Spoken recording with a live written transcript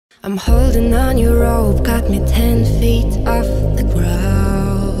I'm holding on your rope, got me 10 feet off the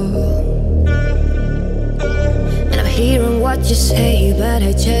ground. And I'm hearing what you say, but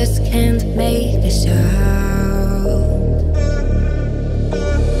I just can't make a sound.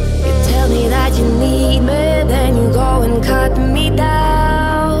 You tell me that you need me, then you go and cut me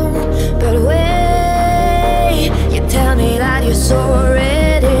down. But wait, you tell me that you're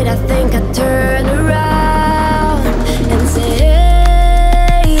sorry, did I think I'd turn around and say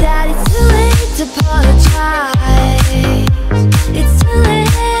apologize? It's too late.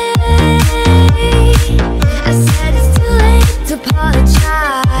 I said it's too late to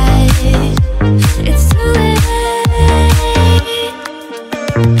apologize. It's too late.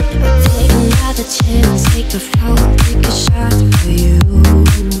 Take another chance, take a fall, take a shot for you.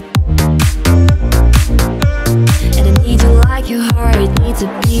 And I need you like your heart needs a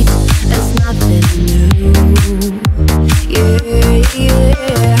beat. That's nothing new. Yeah,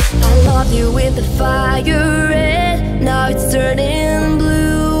 yeah. I loved you with the fire red, now it's turning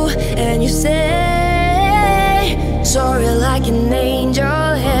blue. And you say sorry like an angel,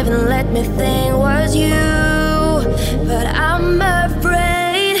 heaven let me think was you. But I'm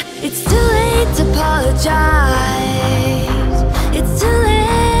afraid it's too late to apologize. It's too late.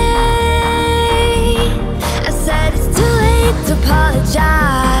 I said it's too late to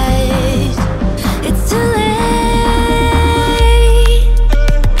apologize. It's too late.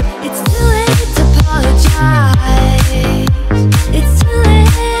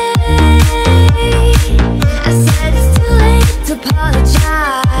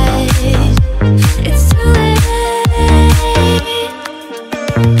 Apologize. It's too late.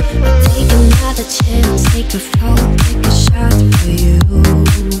 Take another chance, take a fall, take a shot for you.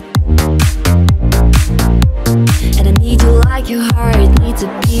 And I need you like your heart needs a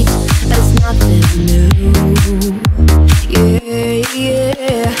beat. That's nothing new. Yeah,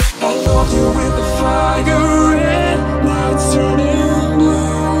 yeah. I love you with the fire red, now it's turning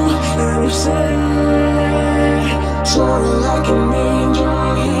blue. And you say sorry like an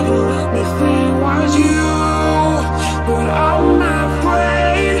angel, heaven let me think was you. But I'm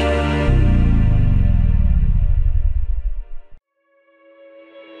afraid.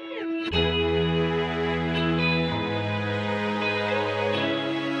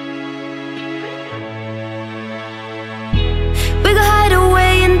 We go hide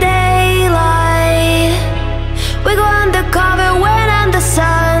away in daylight. We go undercover when I'm the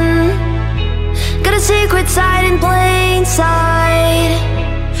sun. Got a secret side in plain sight.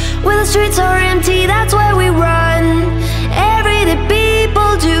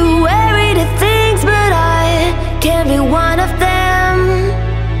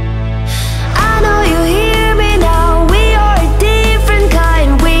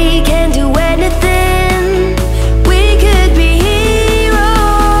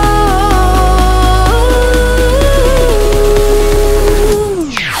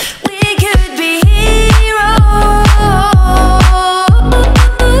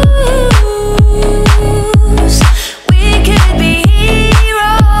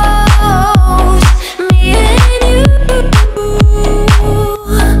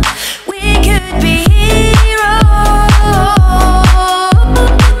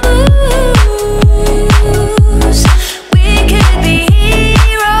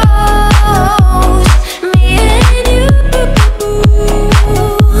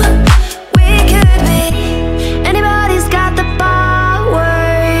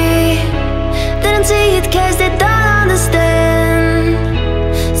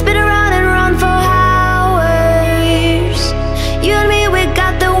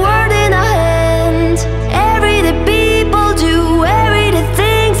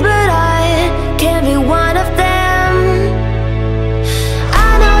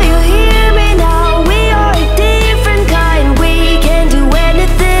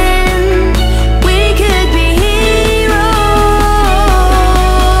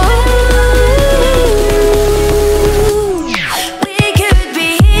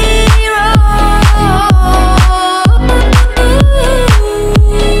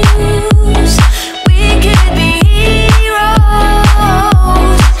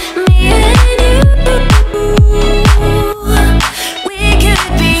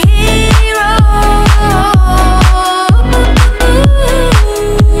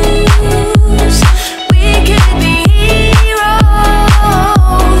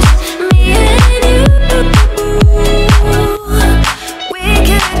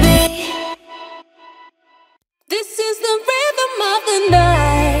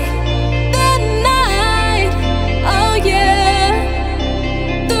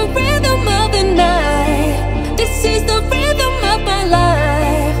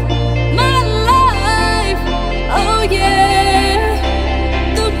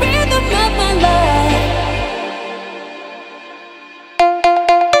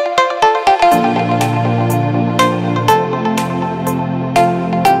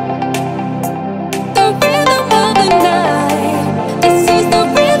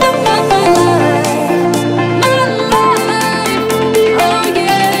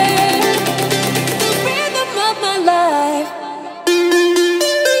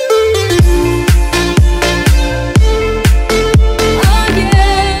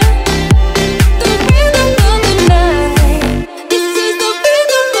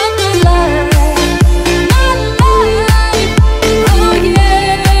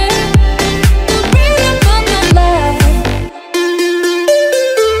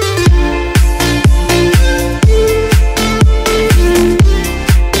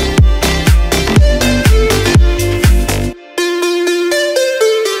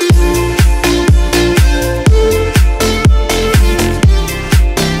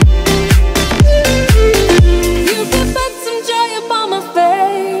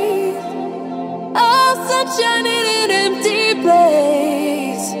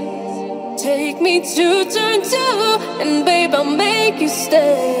 to turn to, and babe, I'll make you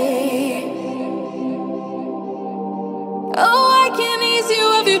stay. Oh, I can ease you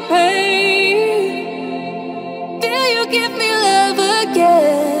of your pain. Feel you give me love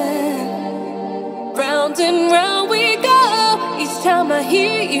again. Round and round we go, each time I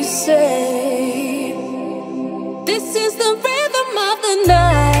hear you say, this is the rhythm of the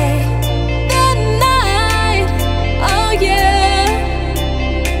night. The night, oh yeah.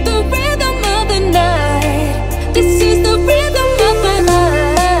 The rhythm of the night. This is the rhythm of my life.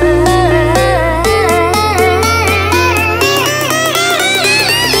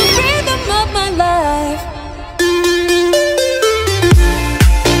 The rhythm of my life.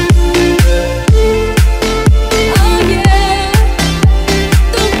 Oh yeah.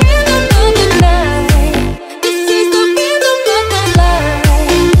 The rhythm of the night. This is the rhythm of my life.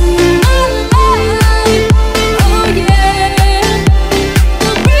 My life. Oh yeah.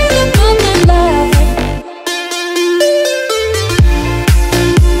 The rhythm of my life.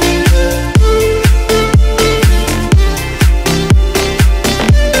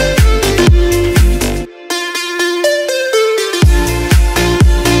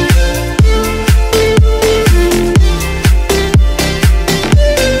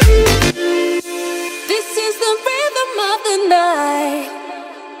 This is the rhythm of the night.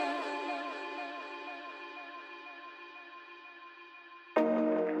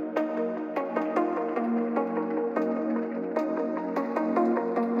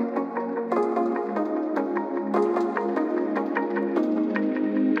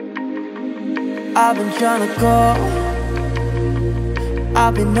 I've been trying to go.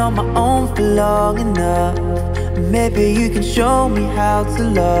 I've been on my own for long enough. Maybe you can show me how to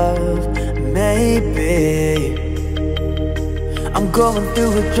love. Maybe I'm going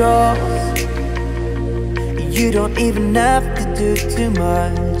through withdrawals. You don't even have to do too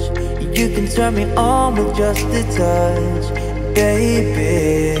much. You can turn me on with just a touch, baby.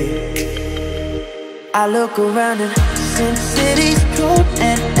 I look around and since city's cold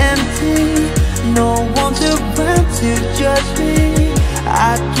and empty, no one's around to judge me.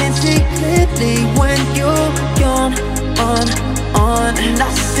 I can see clearly when you're gone on. And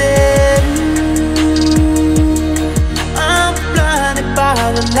I said, I'm blinded by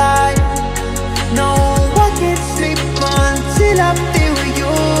the light. No, I can't sleep until I feel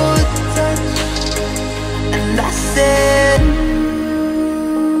your touch. And I said,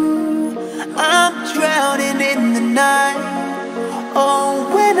 I'm drowning in the night. Oh,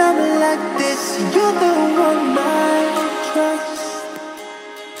 when I'm like this, you're the one I trust.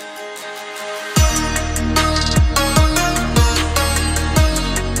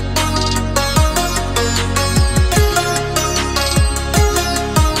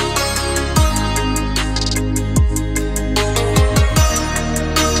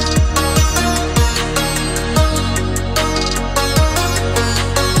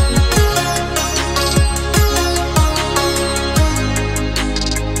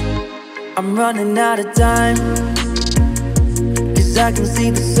 I'm running out of time, 'cause I can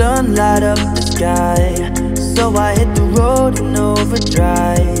see the sun light up the sky. So I hit the road in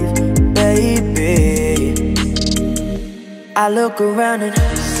overdrive, baby. I look around and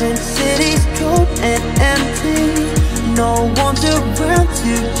since city's cold and empty, no one's around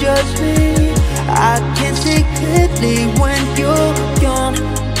to judge me. I can see clearly when you're gone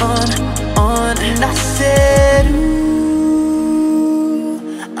on. And I said,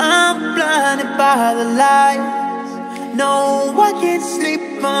 I'm blinded by the lights. No, I can't sleep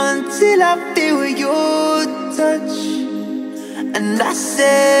until I feel your touch. And I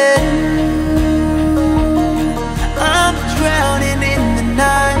said, I'm drowning in the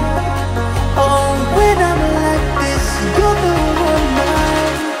night. Oh, when I'm like this, you're the one I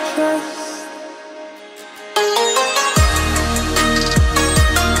trust.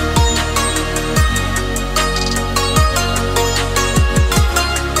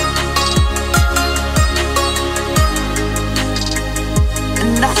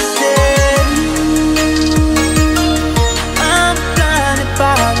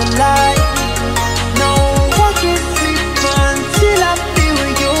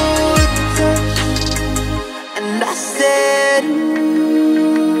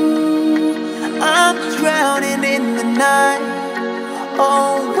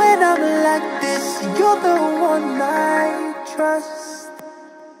 Oh, when I'm like this, you're the one I trust.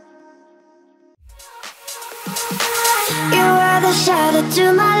 You are the shadow to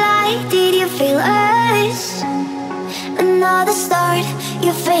my light. Did you feel us? Another start,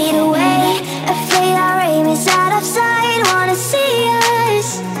 you fade away. Afraid our aim is out of sight. Wanna see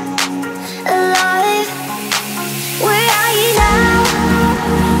us alive. Where are you now?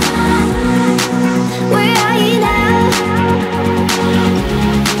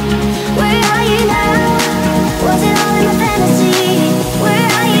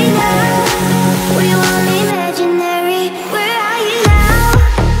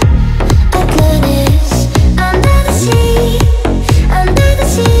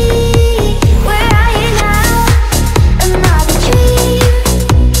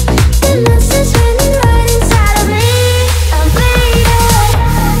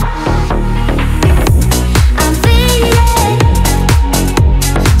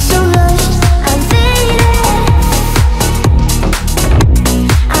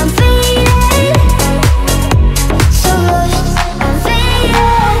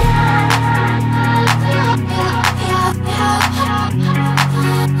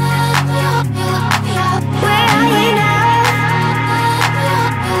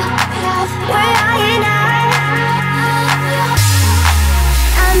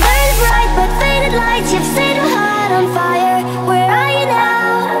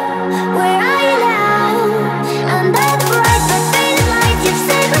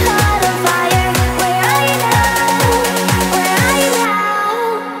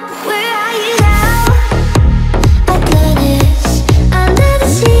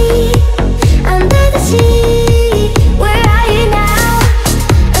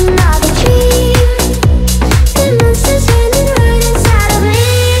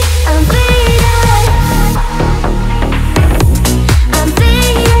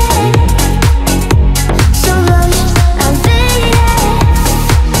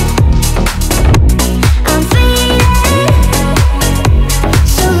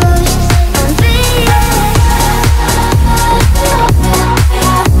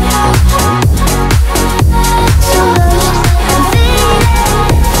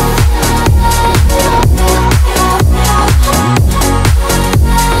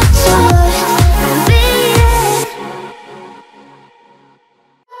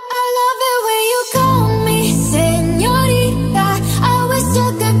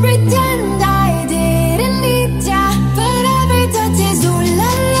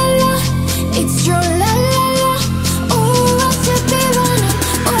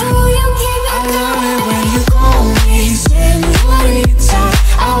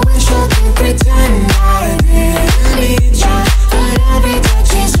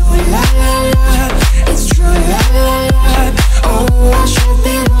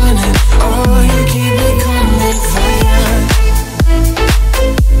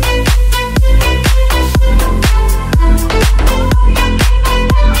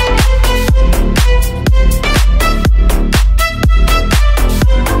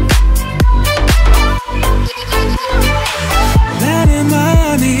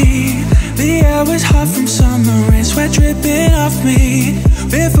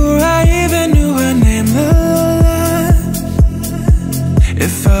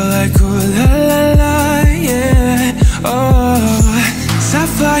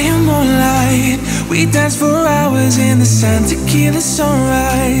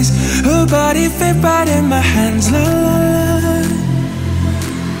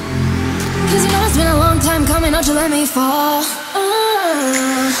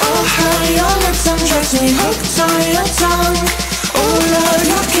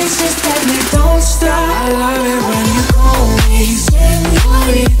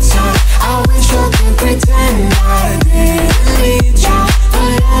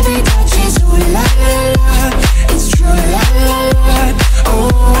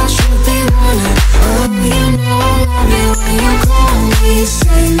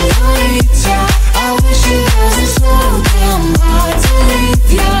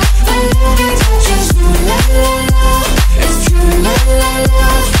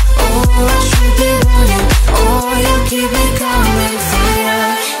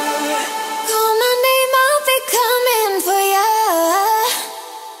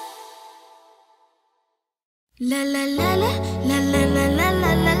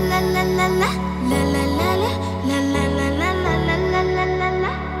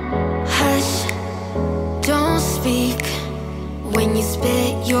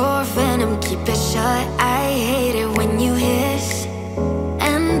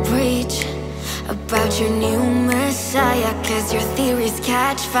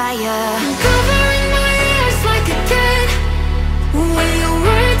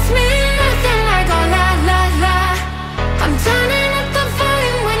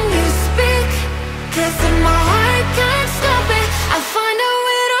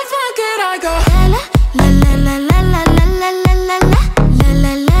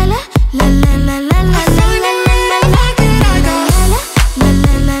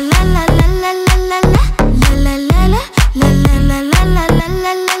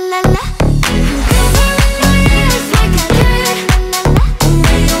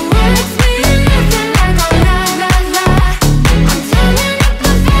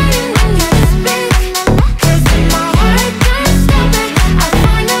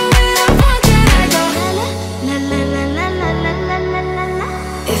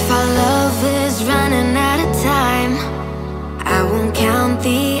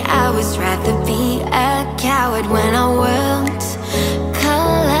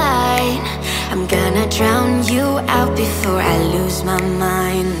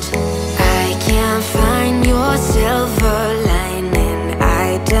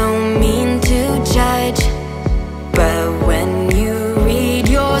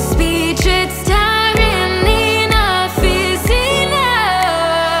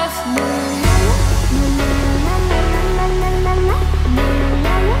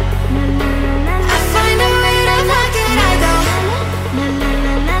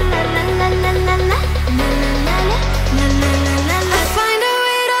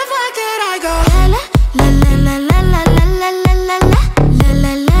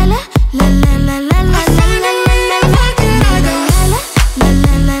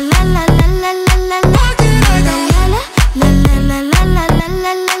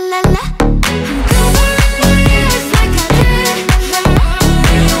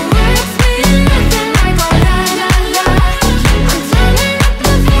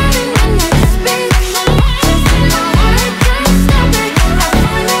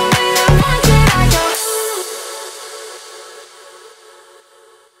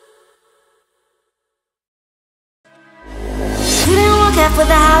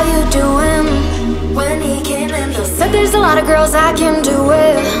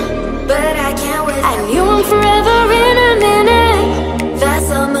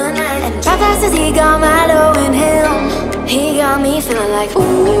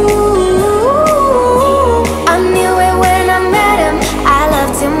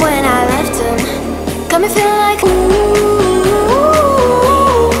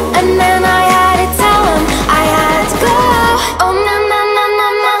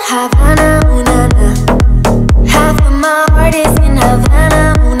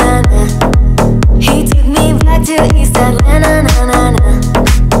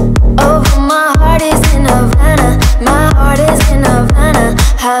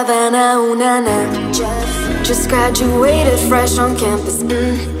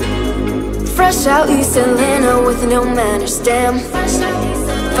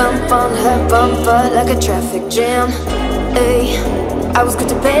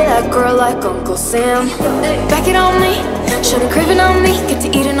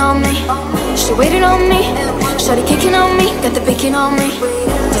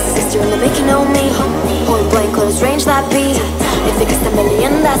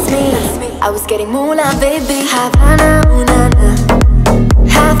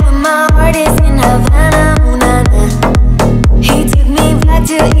 Half of my heart is in Havana, ooh, na, na. He took me back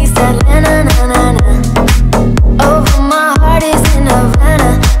to East Atlanta, na, na, na. Oh, my heart is in Havana.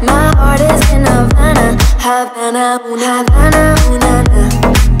 My heart is in Havana, Havana, ooh, Havana, ooh, na, na.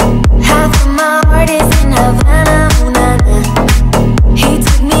 Half of my heart is in Havana, ooh, na, na. He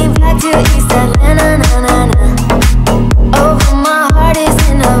took me back to East Atlanta, na, na, na. Oh, my heart is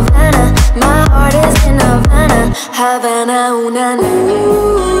in Havana. My heart is in Havana, Havana, ooh, na, na.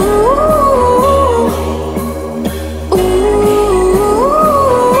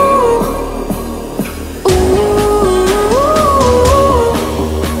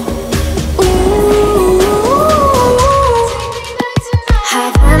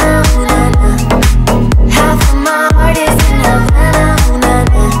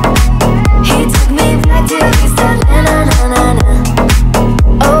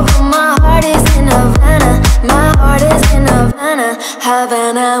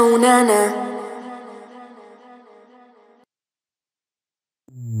 Havana, ooh, na, na.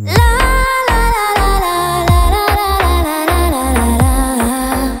 La la la la la la la la la la la.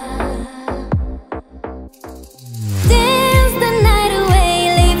 Dance the night away,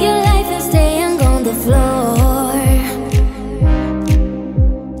 live your life and stay young on the floor.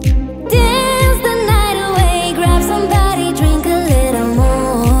 Dance the night away, grab somebody, drink a little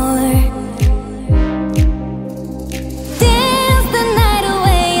more. Dance the night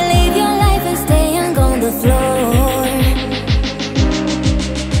away, live your life and stay young on the floor.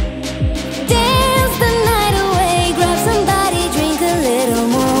 Dance the night away, grab somebody, drink a little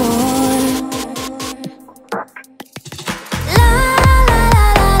more. La la la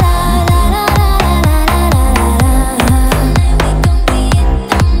la la la la la la la la.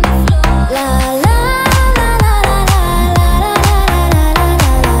 La la la la la la la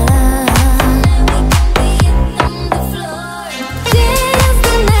Dance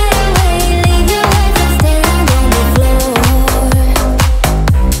the night away, live your life and stay young on the floor.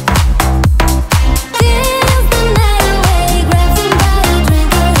 Dance the night away, grab somebody, drink a little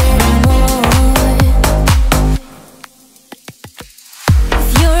more.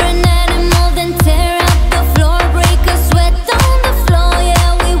 If you're an animal, then tear up the floor, break a sweat on the floor.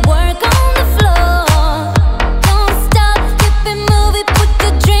 Yeah, we work on the floor. Don't stop, keep it moving, put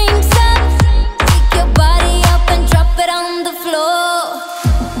your dreams up. Pick your body up and drop it on the floor.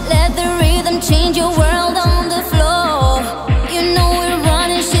 Let the rhythm change your world on the floor. You know we're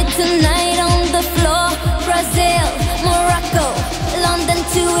running shit tonight on the floor. Brazil, Morocco, London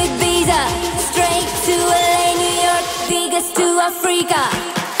to Ibiza, straight to LA, New York, Vegas to Africa.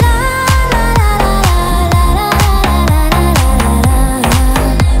 La la la la la la la la la la.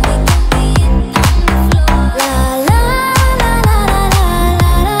 La la la la la la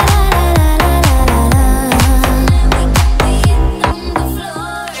la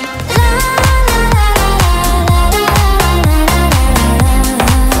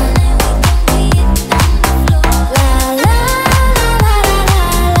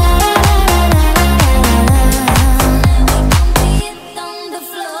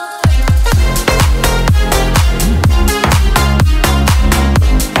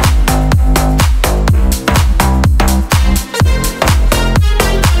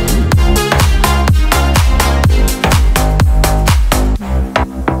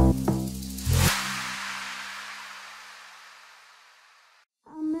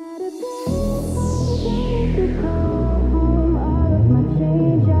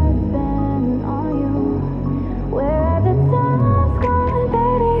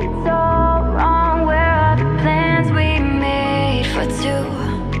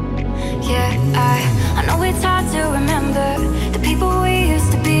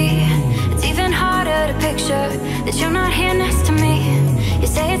that you're not here next to me. You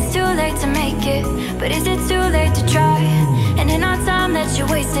say it's too late to make it, but is it too late to try? And in our time that you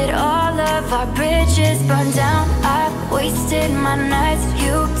wasted, all of our bridges burned down. I've wasted my nights,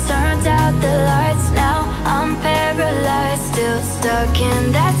 you turned out the lights. Now I'm paralyzed, still stuck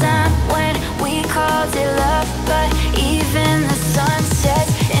in that time when we called it love. But even the sun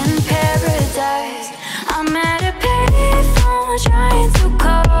sets in paradise. I'm at a payphone trying to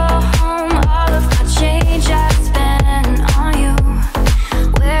call home. All of my change I spent on you.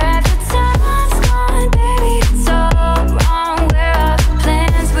 Where have the time's gone, baby? It's all wrong. Where are the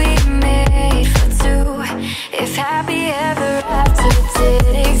plans we made for two? If happy ever after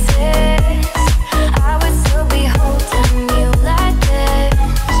did exist, I would still be holding you like this.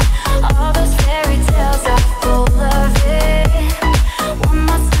 All those fairy tales are full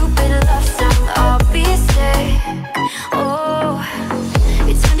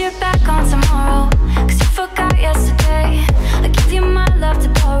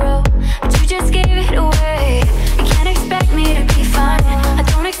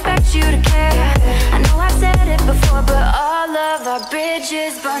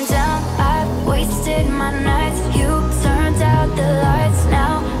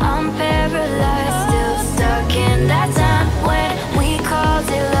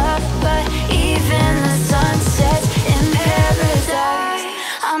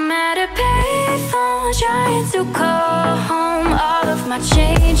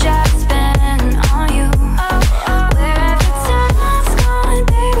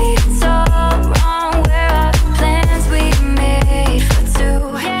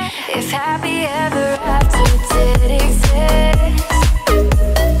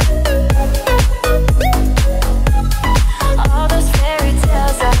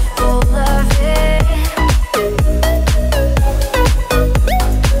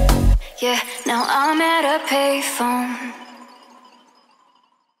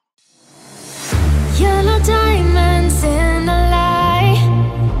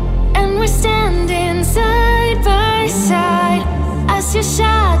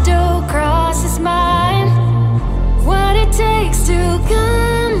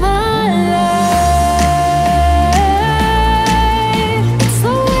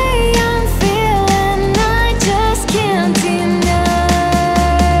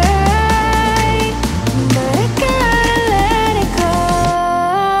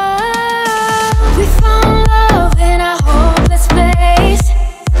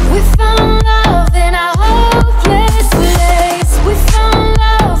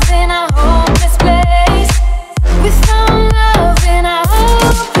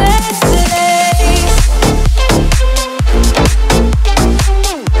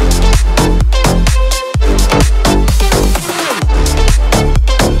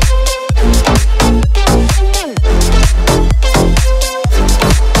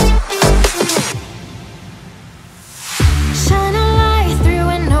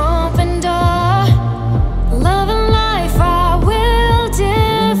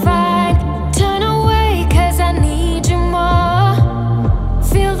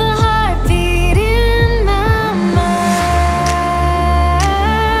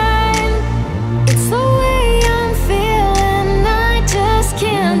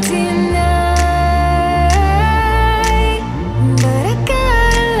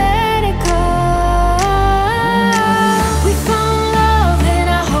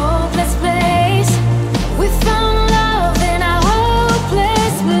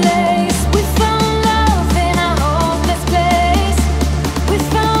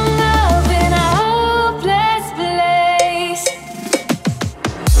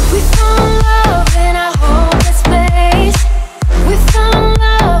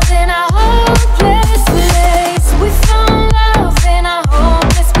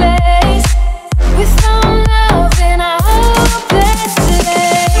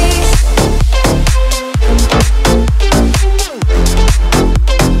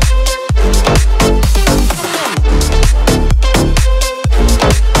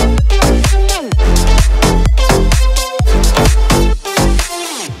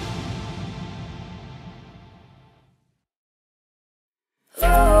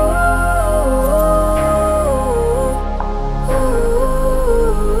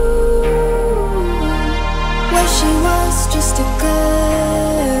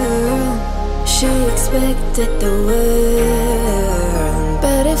expected the world,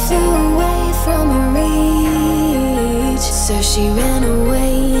 but it flew away from her reach. So she ran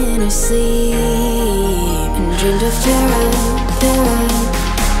away in her sleep and dreamed of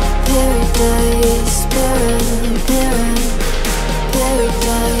paradise, paradise,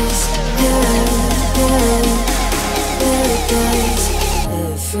 paradise.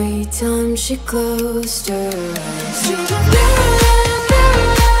 Every time she closed her eyes, dreamed of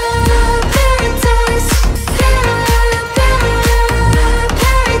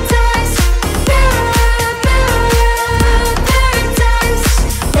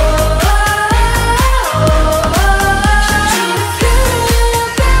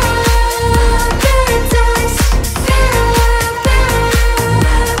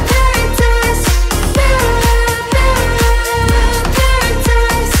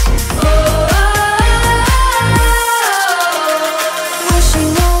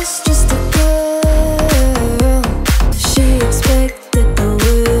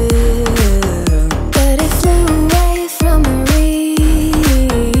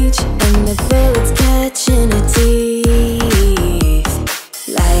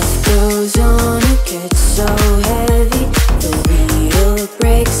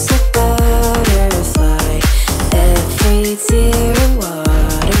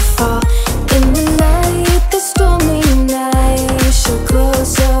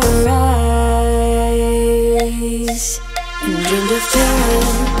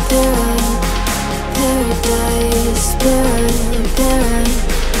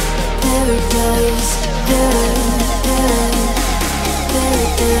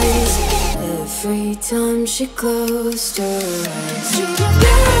she closed her eyes.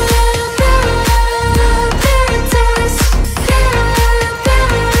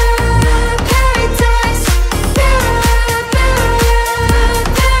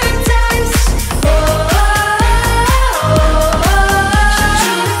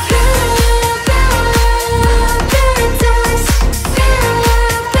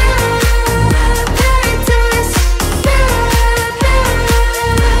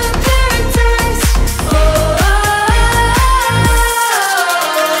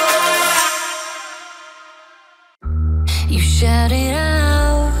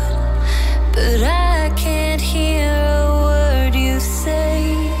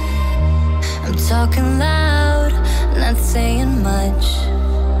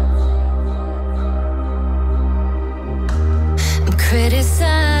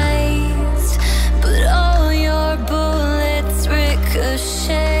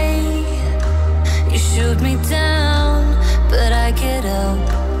 Shoot me down, but I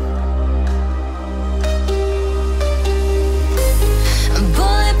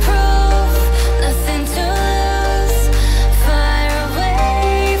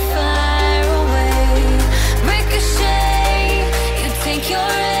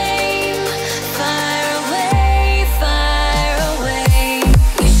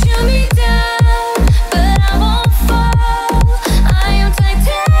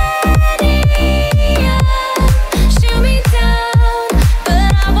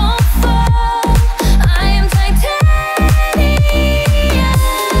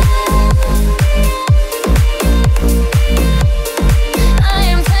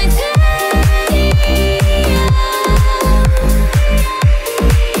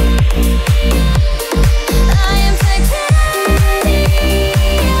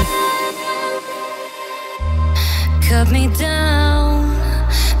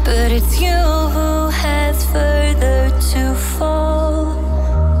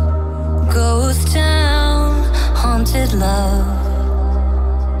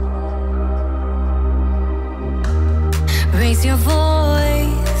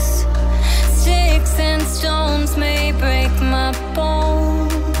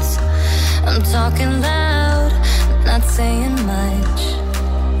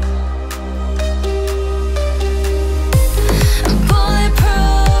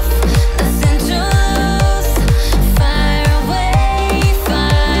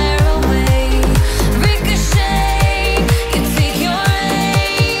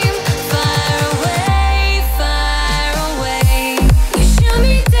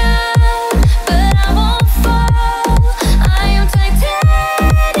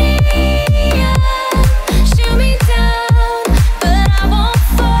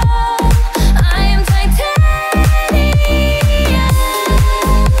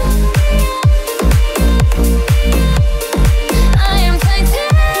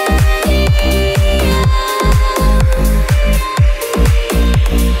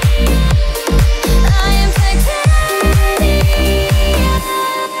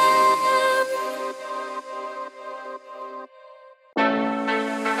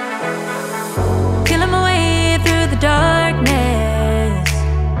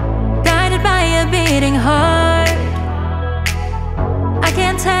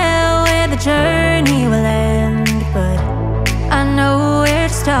tell where the journey will end, but I know where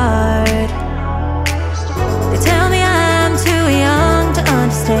to start. They tell me I'm too young to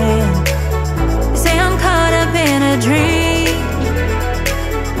understand. They say I'm caught up in a dream.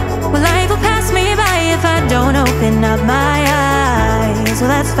 Well, life will pass me by if I don't open up my eyes. Well,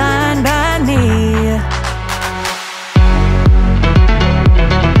 that's fine by me.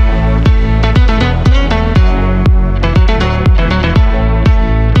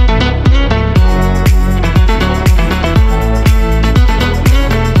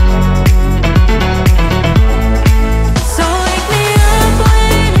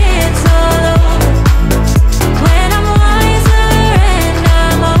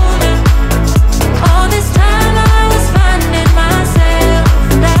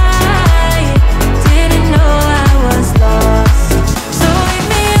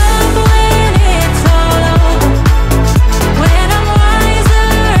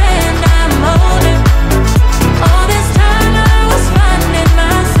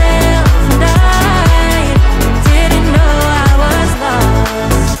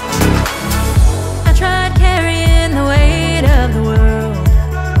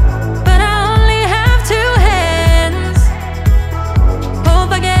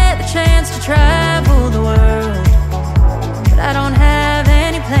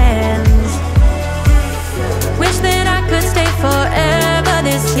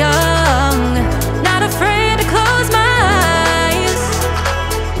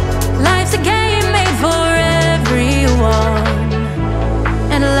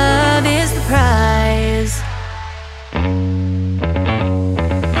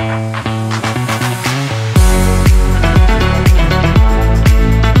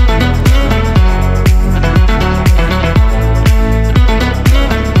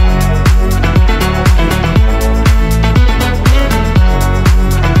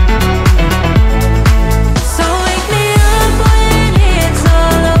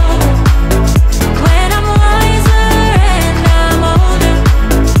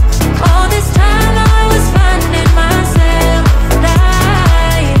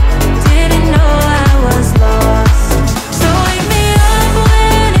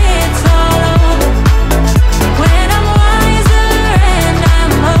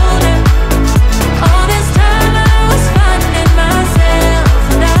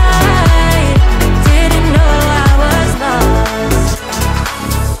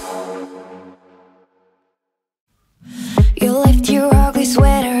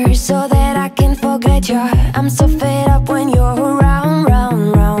 I'm so fed up when you're around,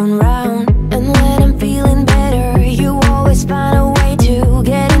 round, round, round. And when I'm feeling better, you always find a way to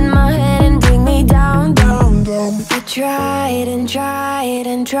get in my head and bring me down, down, down. I tried and tried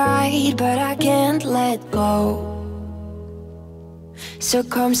and tried, but I can't let go. So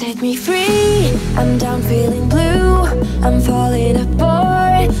come set me free. I'm down feeling blue, I'm falling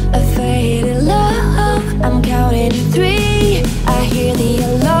apart, a faded love. I'm counting to 3, I hear the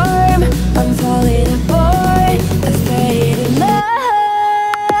alarm. I'm falling apart, a faded love.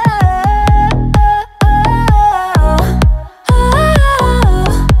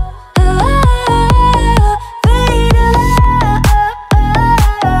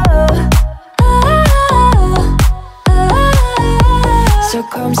 So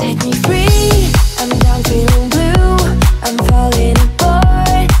come set me free. I'm down feeling blue, I'm falling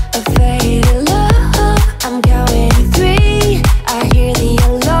apart, a faded love. I'm counting to 3, I hear the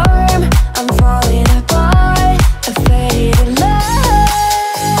alarm. I'm falling apart, a faded love.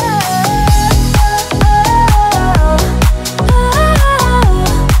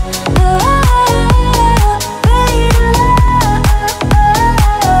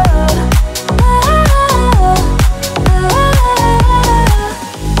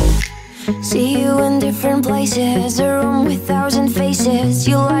 See you in different places, a room with 1,000 faces.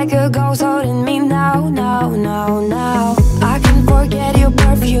 You like a ghost holding me now, now, now, now. I can't forget your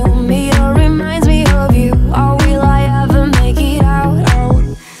perfume, it all reminds me of you. Or will I ever make it out?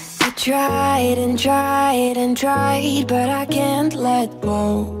 I tried and tried and tried, but I can't let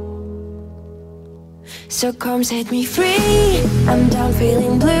go. So come set me free. I'm down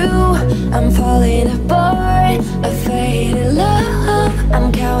feeling blue, I'm falling apart, a faded love.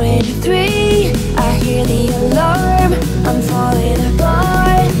 I'm counting to 3, I hear the alarm. I'm falling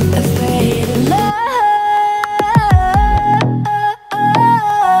apart, a faded love.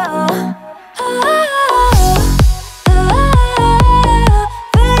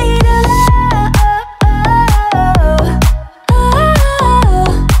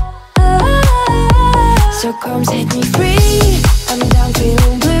 So come set me free. I'm down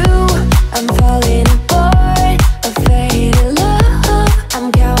feeling blue, I'm falling apart, a faded love.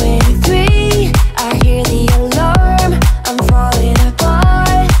 I'm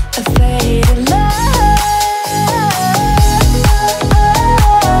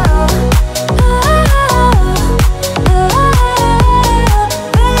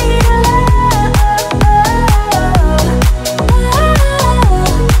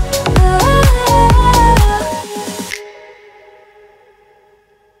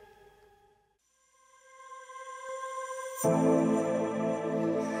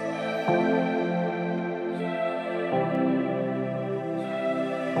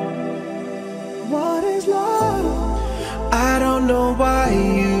What is love? I don't know why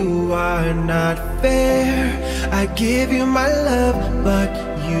you are not fair. I give you my love, but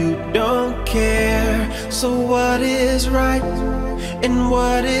you don't care. So what is right and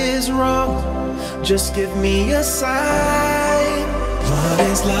what is wrong? Just give me a sign. What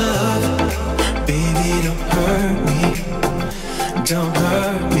is love? Baby, don't hurt me. Don't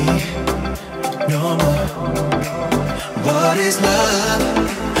hurt me no more. What is love?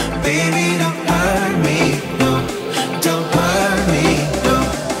 Baby, don't hurt me. No, don't hurt me. No,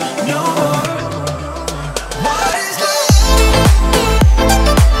 no more. What is the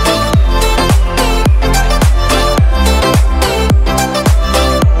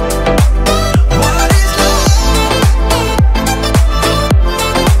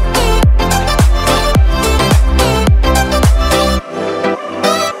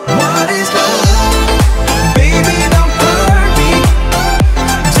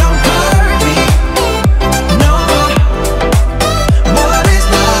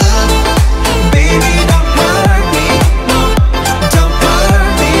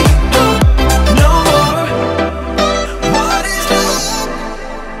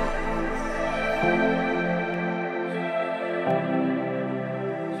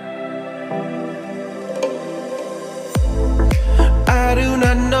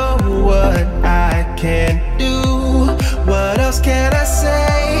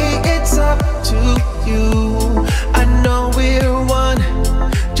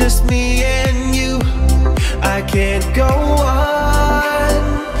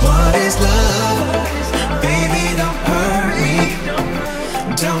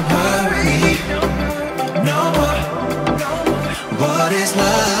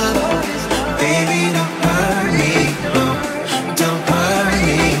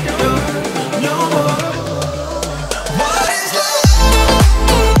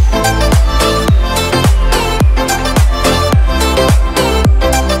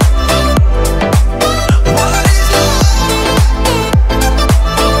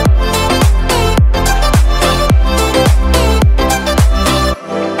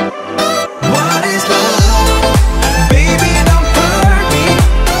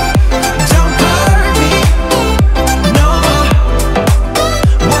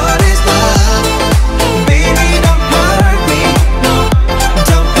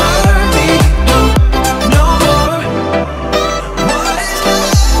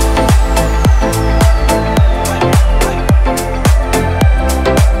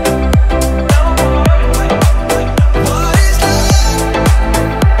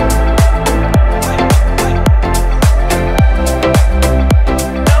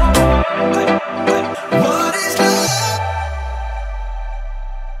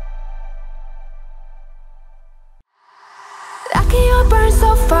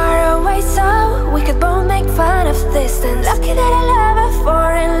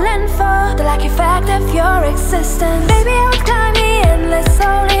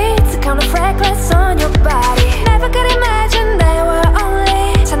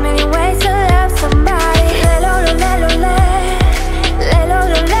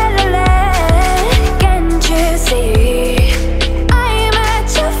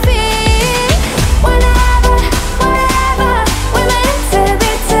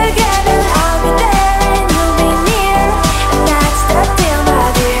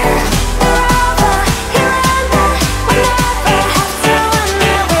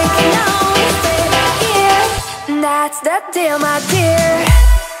deal, my dear?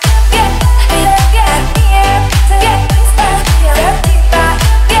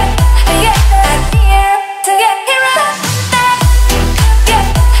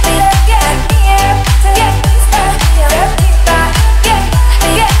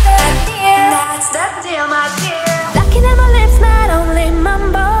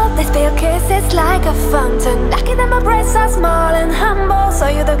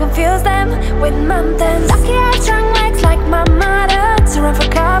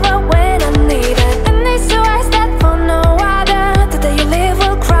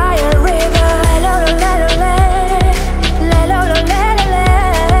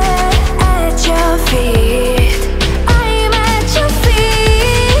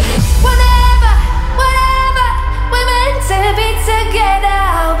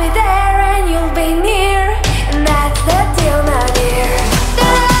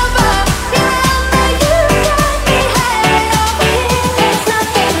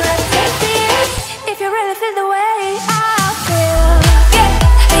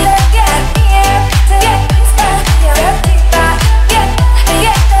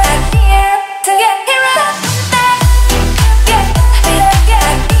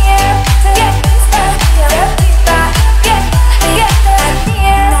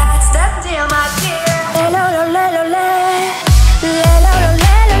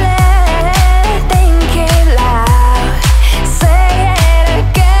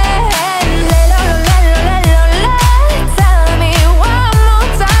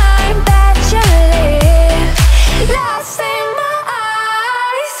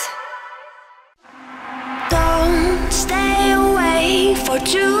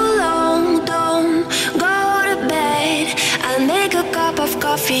 too long. Don't go to bed. I'll make a cup of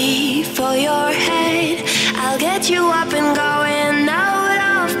coffee for your head. I'll get you up and going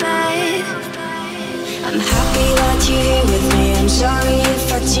out of bed. I'm happy that you're here with me. I'm sorry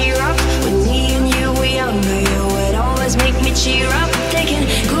if I tear up. When me and you were younger, you would always make me cheer up. Taking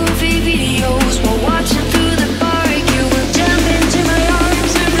goofy videos while watching through the park. You would jump into my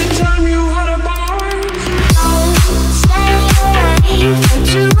arms every time you had a bar. Don't stay away for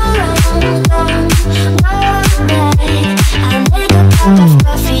too long. Don't go to bed. I'll make a cup of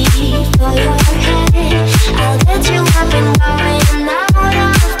coffee for your head. I'll get you up and going out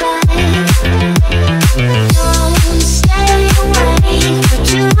of bed. Don't stay away for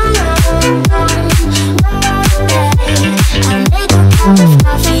too long. Don't go to bed. I'll make a cup of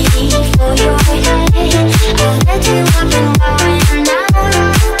coffee for your head. I'll get you up and going out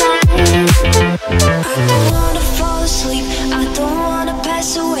of bed. I don't wanna fall asleep. I don't wanna pass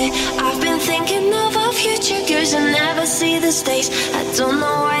away. I've been thinking of our future girls and never see the stakes. I don't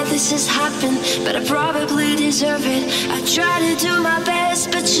know why this has happened, but I probably deserve it. I try to do my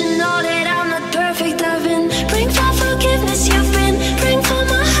best, but you know that I'm not perfect. I've been praying for forgiveness. You've been praying for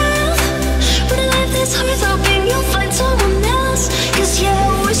my health. When I live this hard, hoping you'll find someone else. Cause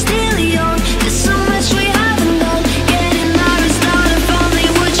yeah, we're still young. There's so much we haven't done. Getting married, start a family.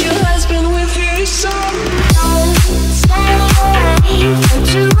 Would your husband with your son? Don't stay away for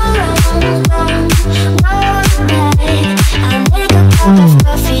too long. Don't go to bed. I'll make a cup of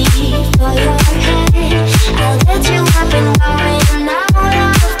coffee for your head. I'll get you up and going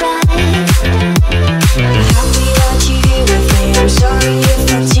out of bed. I'm happy that you're here with me. I'm sorry if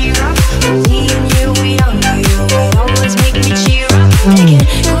I tear up. When me and you were younger, you would always make me cheer up. Taking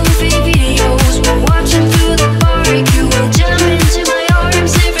goofy videos while watching through the park. You would jump into my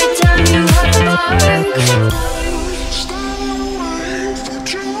arms every time you had a bark. Stay away for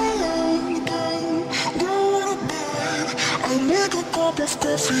too long. Don't go to bed. I'll make a cup of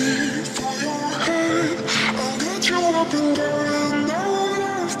coffee for your head. I'll get you up and going out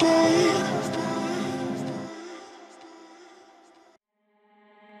of bed.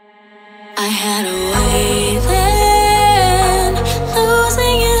 I had a way then,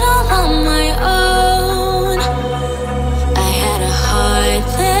 losing it all on my own. I had a heart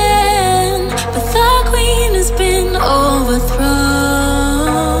then, but the queen has been overthrown.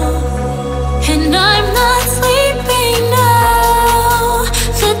 And I'm not sleeping now.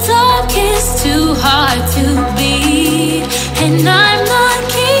 The dark is too hard to beat, and I'm not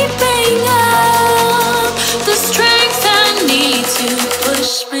keeping up the strength I need to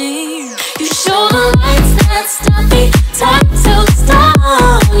push me. You show the lights that stop me, tied to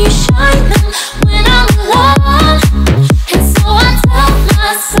stone. You shine them when I'm alone, and so I tell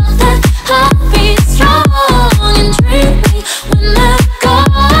myself that I'll be strong and dream me when they're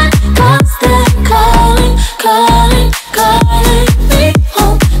gone. Cause they're calling, calling, calling me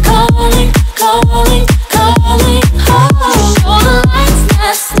home. Calling, calling, calling home. You show the lights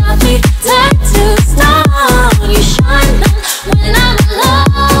that stop me, tied to stone. You shine them when I'm alone.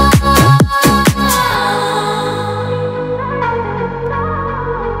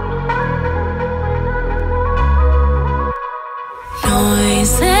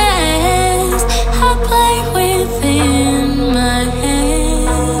 Noises I play within my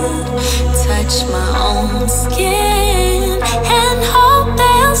head, touch my own skin and hope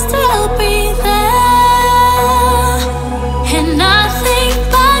they'll still be there. And I think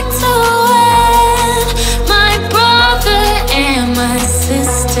back to when my brother and my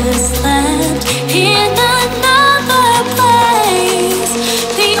sisters left in another place.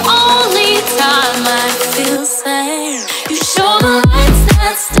 The only time I feel safe. You show the lights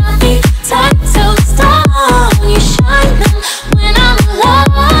that stop me, tied to stone. You shine them when I'm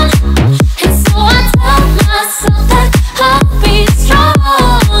alone, and so I tell myself that I'll be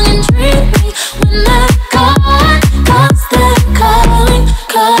strong and dream me when they're gone. Cause they're calling,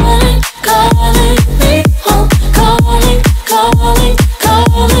 calling, calling me home. Calling, calling,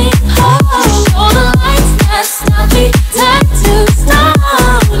 calling home. You show the lights that stop me, tied to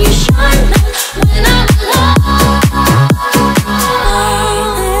stone. You shine them when I'm alone.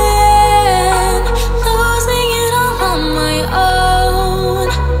 Losing it all on my own.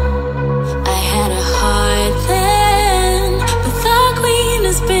 I had a heart then, but the queen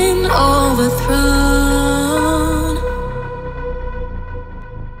has been overthrown.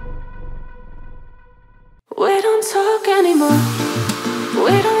 We don't talk anymore.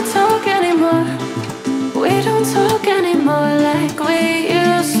 We don't talk anymore. We don't talk anymore like we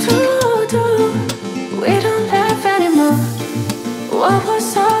used to do. We don't laugh anymore. What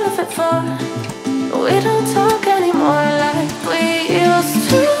was all of it for? We don't talk anymore like we used used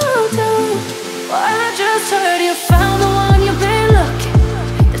to do. Well, I just heard you found the one you've been looking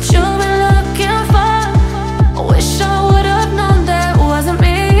for. I wish I would have known that wasn't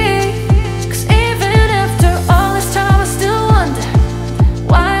me. Cause even after all this time I still wonder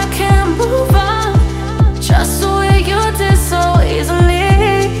why I can't move on just the way you did so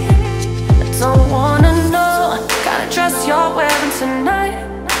easily. I don't wanna know what kind of dress you're wearing tonight,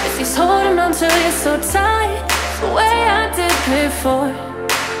 if he's holding on to you so tight the way I did before.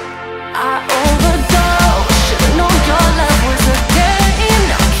 I overdosed, should've known your love was a game.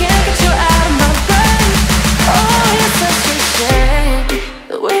 Now I can't get you out of my brain. Oh, it's such a shame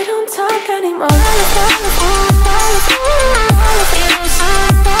that we don't talk anymore.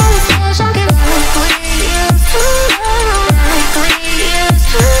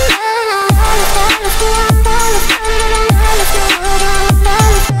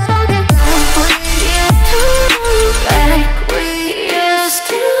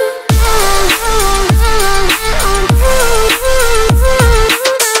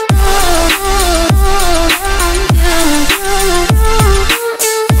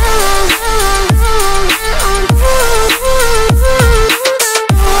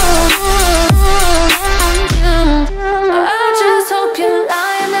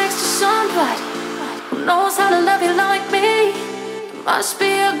 Must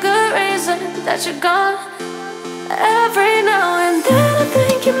be a good reason that you're gone. Every now and then I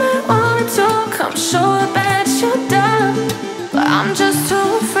think you might want to come show up and you're done, but I'm just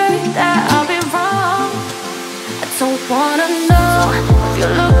too afraid that I'll be wrong. I don't wanna know if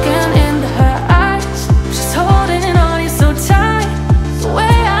you're looking into her eyes, she's holding on you so tight the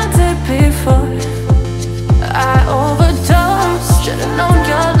way I did before. I overdosed, should've known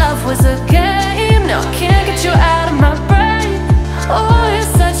your love was a game. Now I can't get you out of my brain. Oh, it's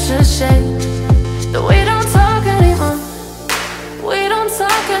such a shame that we don't talk anymore. We don't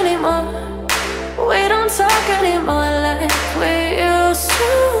talk anymore. We don't talk anymore like we used to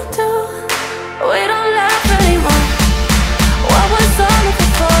do. We don't laugh anymore. What was all of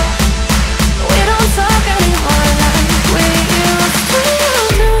it for? We don't talk anymore like we used to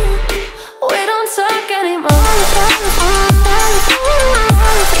do. We don't talk anymore.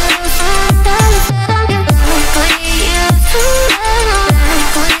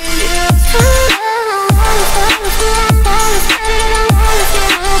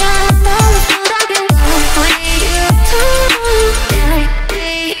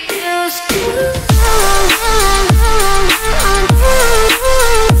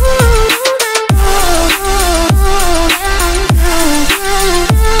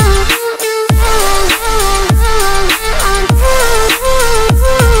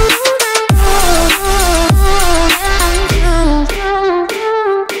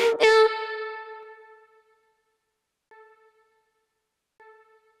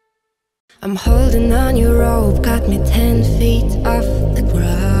 I'm holding on your rope, got me 10 feet off the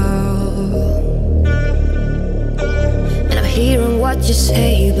ground. And I'm hearing what you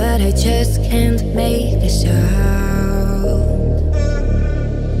say, but I just can't make a sound.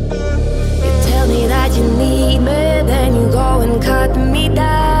 You tell me that you need me, then you go and cut me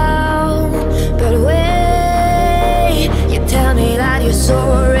down. But wait, you tell me that you're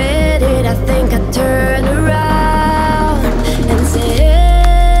sorry, did I think I'd turn around and say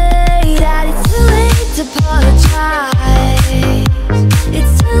apologize?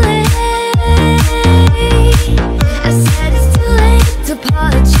 It's too late. I said it's too late to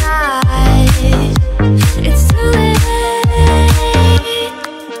apologize. It's too late.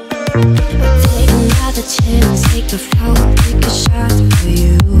 But take another chance, take a fall, take a shot for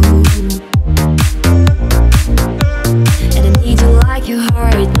you. And I need you like your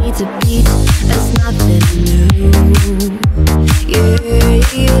heart needs a beat. That's nothing new. Yeah,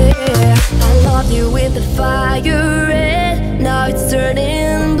 yeah. I loved you with the fire red, now it's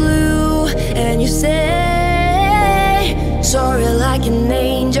turning blue. And you say sorry like an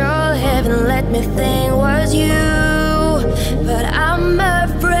angel, heaven let me think was you. But I'm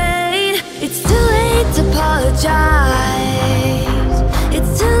afraid it's too late to apologize.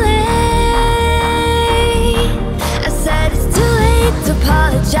 It's too late. I said it's too late to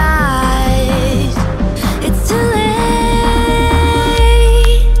apologize. It's too late.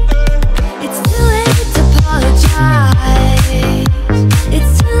 It's too late.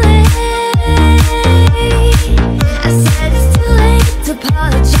 I said it's too late to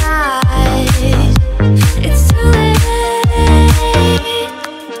apologize. It's too late.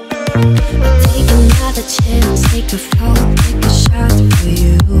 But take another chance, take a fall, take a shot for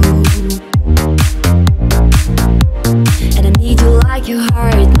you. And I need you like like your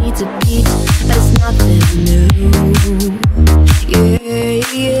heart needs a beat, but it's nothing new. Yeah,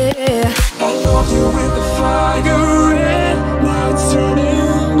 yeah. I love you with the fire red, now it's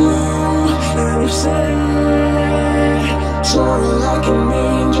turning blue. And you say, soaring like an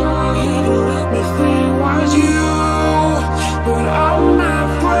angel, you don't let me think was you, but I'm not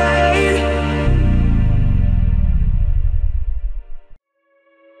afraid.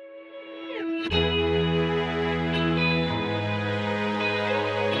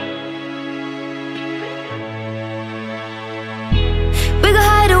 We go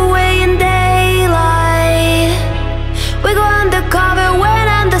hide away in daylight, we go undercover when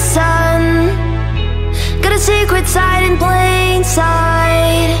under sun. Got a secret side in plain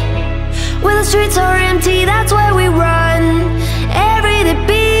sight. When the streets are empty, that's where we run. Everyday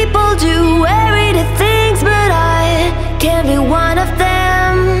people do everyday things, but I can't be one of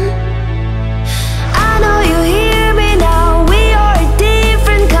them. I know you hear me now, we are a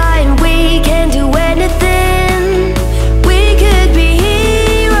different kind. We can do anything, we could be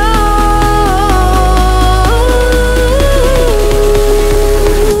heroes.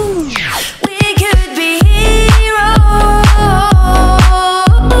 We could be heroes.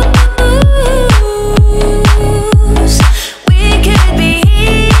 We could be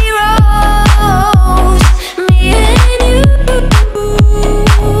heroes. Me and you.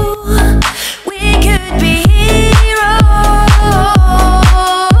 We could be heroes.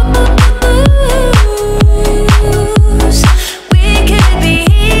 We could be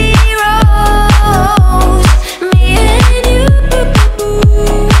heroes. Me and you.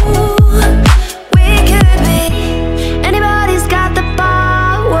 We could be. Anybody's got the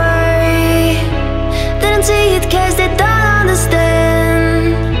power. They don't see it 'cause they don't understand.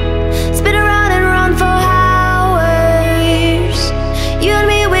 Spin around and run for hours. You and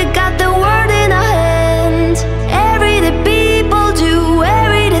me, we got the world in our hands. Everyday people do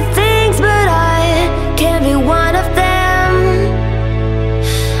everyday things, but I can't be one of them.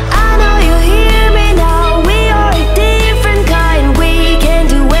 I know you hear me now, we are a different kind. We can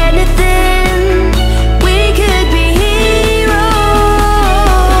do anything, we could be heroes.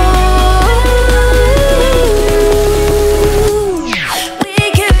 We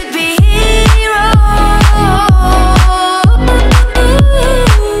could be heroes.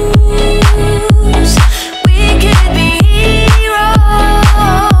 We could be heroes.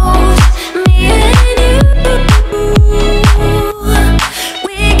 Me and you.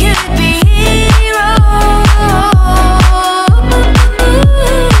 We could be heroes.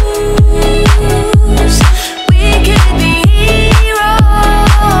 We could be heroes.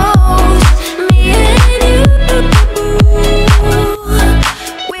 Me and you.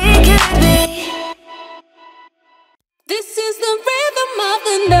 We could be. This is the rhythm of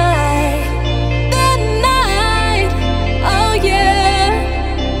the night, oh yeah,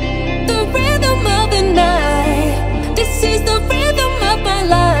 the rhythm of the night. This is the rhythm of my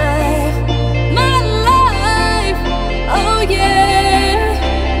life, oh yeah,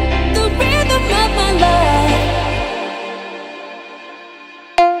 the rhythm of my life.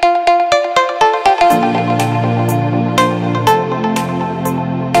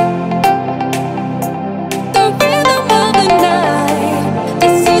 The rhythm of the night.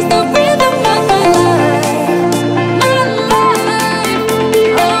 This is the rhythm of my life,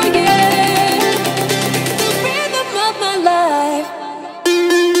 oh yeah, the rhythm of my life.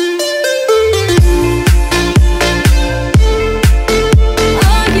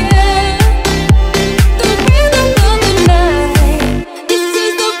 Oh yeah, the rhythm of the night. This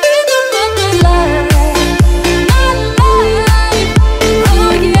is the rhythm of my life,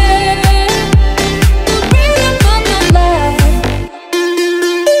 oh yeah, the rhythm of my life.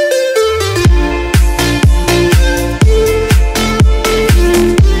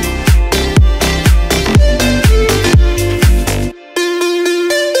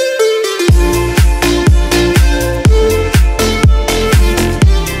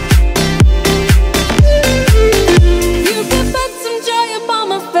 You can put some joy upon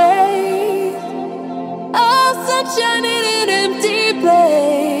my face. Oh, sunshine in an empty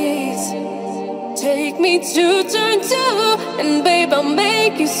place. Take me to turn two, and babe, I'll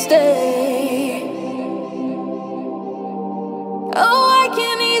make you stay. Oh, I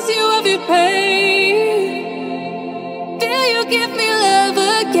can ease you of your pain. Feel you give me love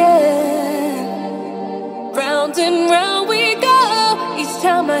again. Round and round we go. Each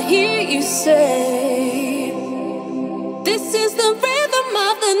time I hear you say, this is the rhythm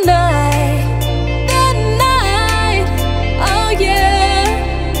of the night, oh yeah,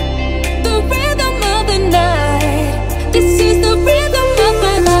 the rhythm of the night. This is the rhythm of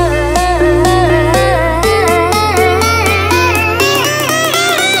my life.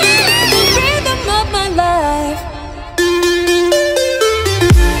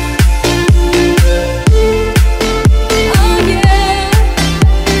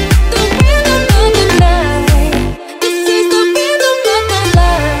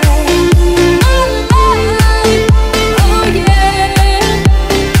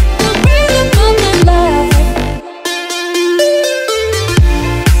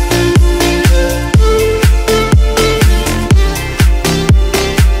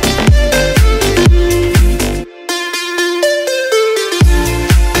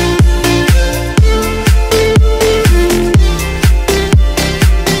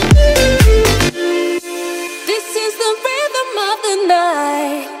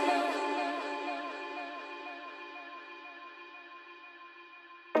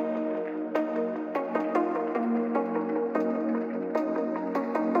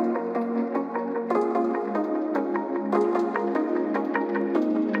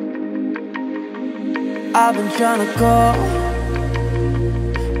 I've been trying to call.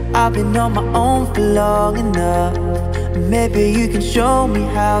 I've been on my own for long enough. Maybe you can show me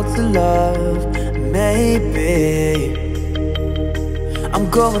how to love. Maybe I'm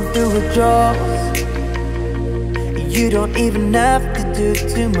going through withdrawals. You don't even have to do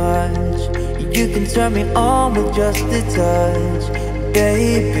too much. You can turn me on with just a touch,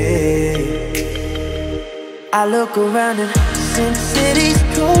 baby. I look around and since city's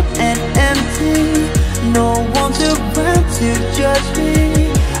cold and empty, no one's around to judge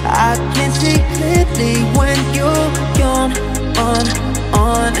me. I can see clearly when you're gone, on.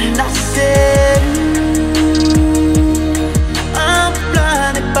 And I said, I'm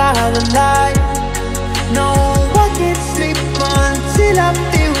blinded by the light. No, I can't sleep until I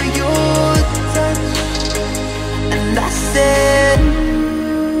feel your touch. And I said,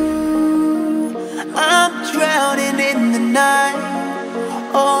 I'm drowning in the night.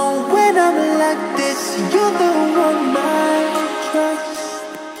 Oh, when I'm like this, you're the one I trust.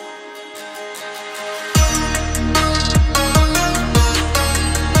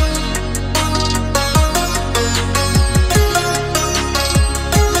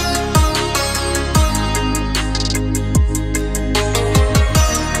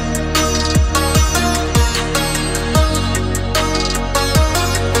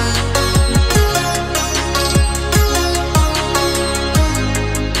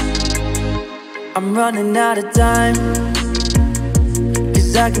 I'm running out of time,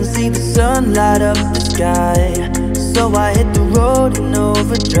 'cause I can see the sun light up the sky. So I hit the road in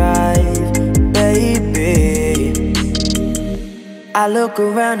overdrive, baby. I look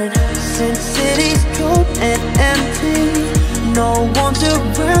around and since city's cold and empty, no one's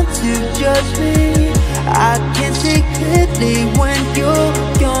around to judge me. I can see clearly when you're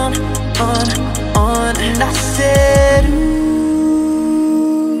gone, on. And I said,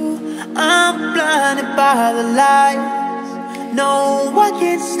 I'm blinded by the lights. No, I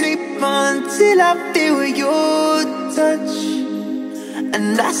can't sleep until I feel your touch.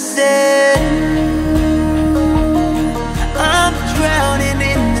 And I said, I'm drowning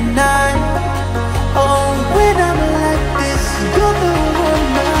in the night. Oh, when I'm like this, you're the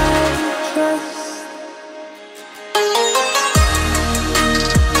one I trust.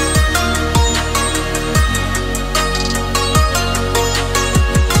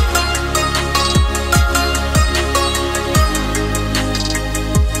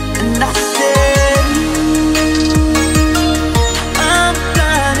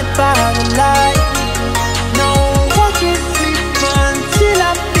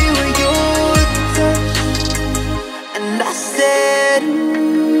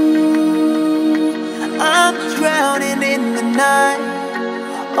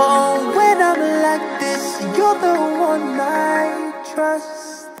 Oh, when I'm like this, you're the one I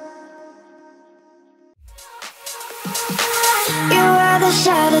trust. You are the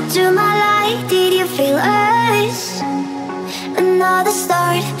shadow to my light. Did you feel us? Another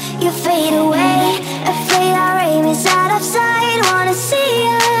start, you fade away. Afraid our aim is out of sight. Wanna see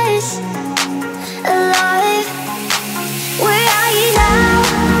us alive. Where are you now?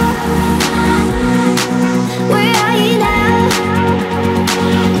 Where are you now?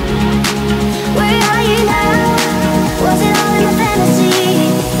 Where are you now? Was it all in a fantasy?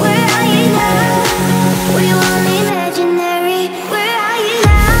 Where are you now? Were you only imaginary? Where are you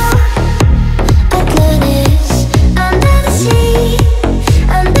now? Atlantis, under the sea,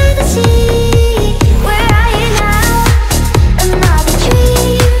 under the sea. Where are you now? Another tree.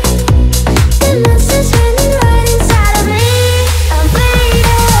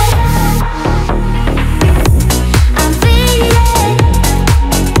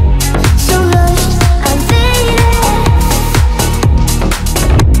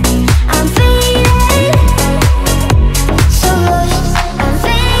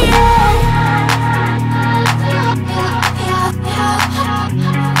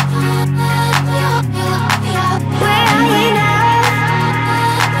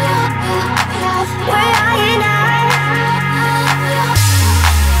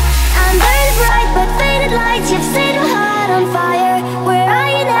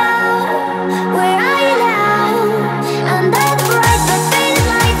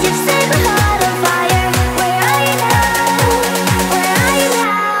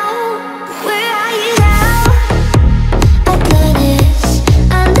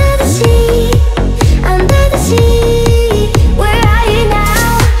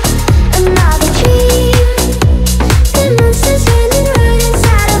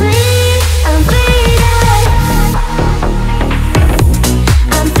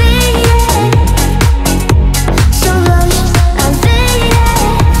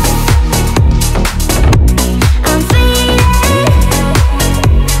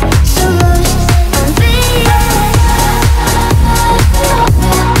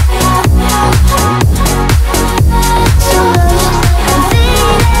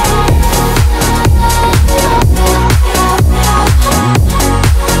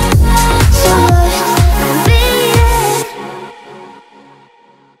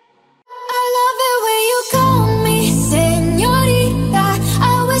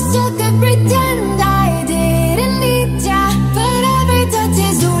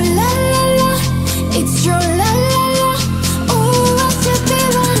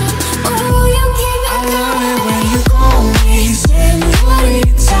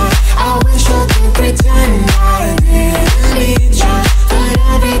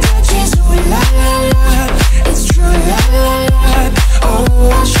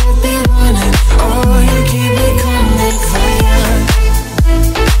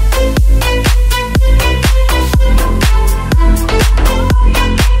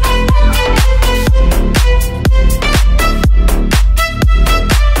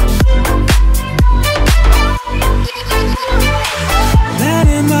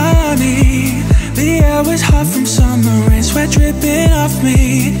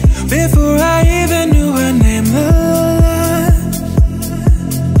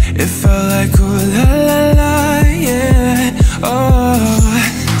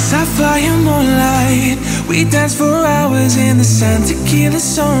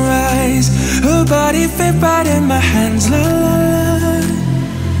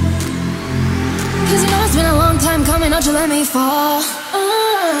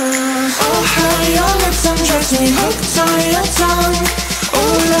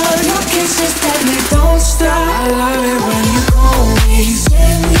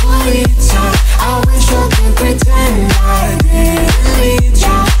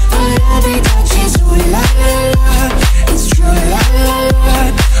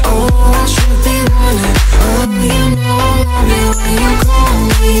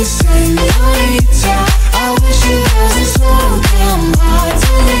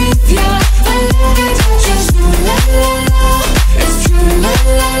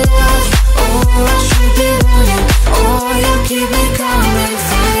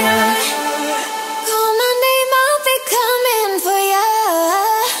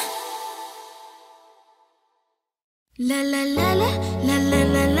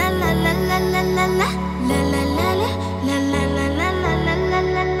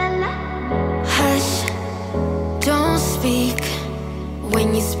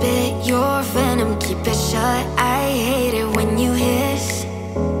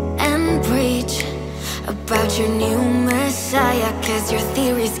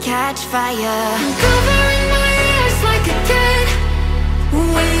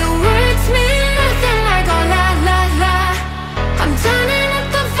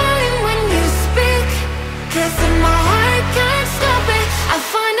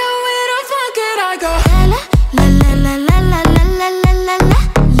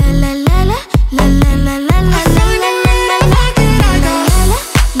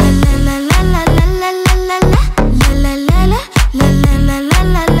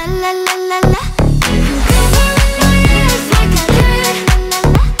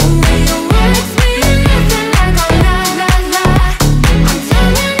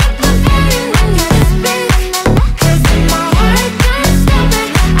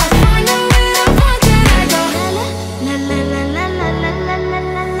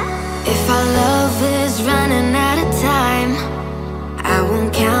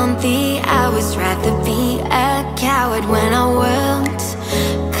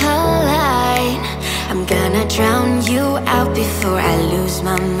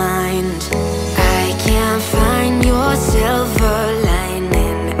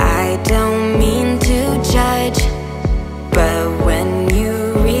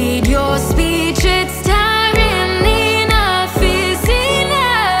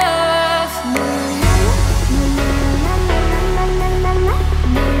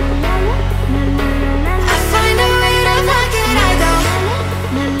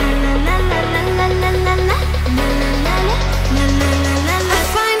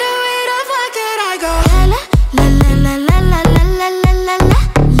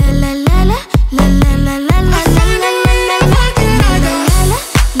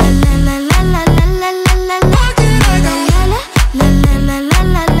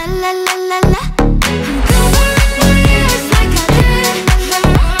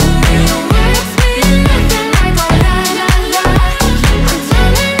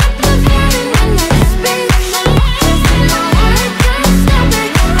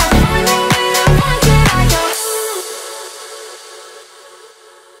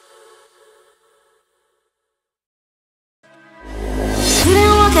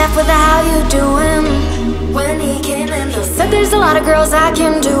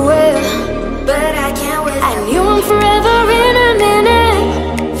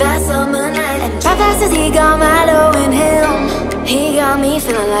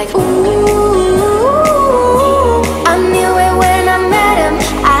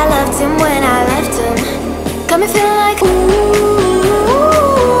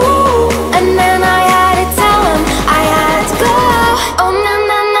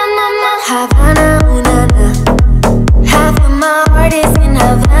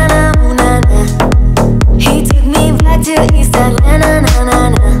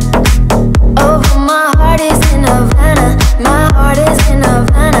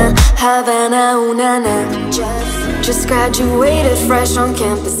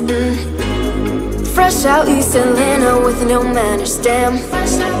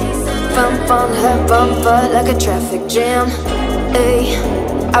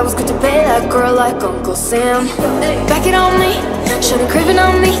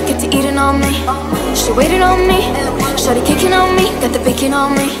 Shawty kicking on me, got the bacon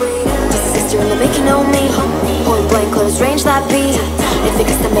on me. This is sister in the bacon on me. Point blank, close range, that beat. If it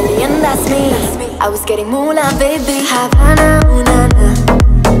costs $1 million, that's me. I was getting moolah, baby. Havana, ooh na na.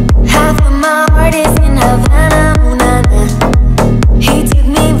 Half of my heart is in Havana, ooh na na. He took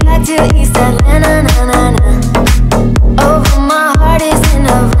me back to East Atlanta, na na na. Oh, my heart is in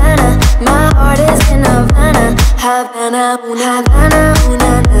Havana. My heart is in Havana. Havana, ooh na na, ooh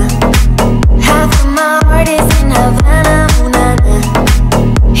na na. Half of my heart is in Havana, ooh na na.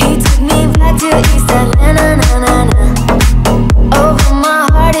 He took me back to East Atlanta, na na na. Oh, my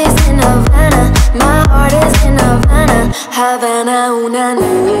heart is in Havana. My heart is in Havana. Havana, ooh na na.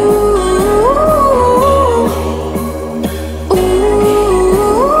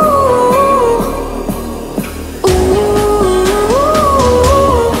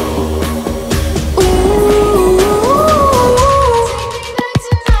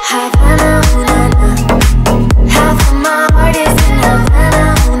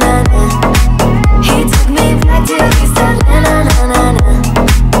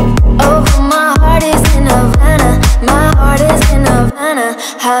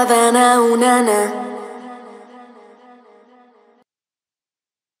 Havana, ooh na na.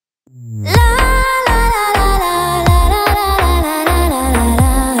 La la la la la la la la la la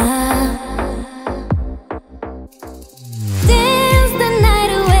la. Dance the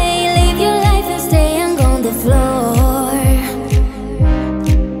night away, live your life and stay hung on the floor.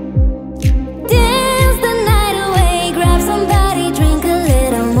 Dance the night away, grab somebody, drink a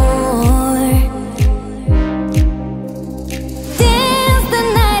little more. Dance the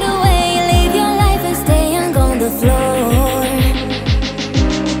night away, live your life and stay hung on the floor.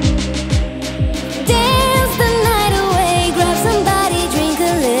 Dance the night away, grab somebody, drink a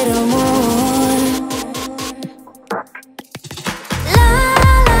little more. La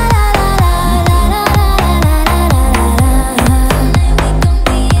la la la la la la la la la la.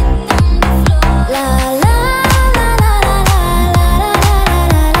 La la la la la la la la la la.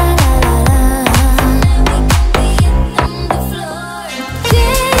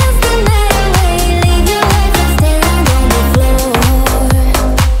 Dance the night away, leave your life and stand on the floor.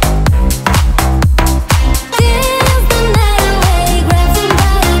 Dance the night away, grab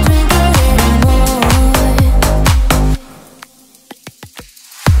somebody, drink a little more.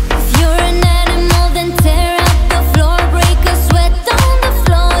 If you're an animal, then tear up the floor, break a sweat on the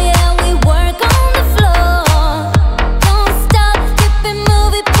floor. Yeah, we work on the floor. Don't stop, keep it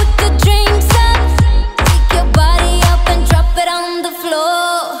moving, put the dreams up. Pick your body up and drop it on the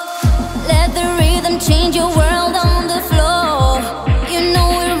floor. Let the rhythm change your world on the floor. You know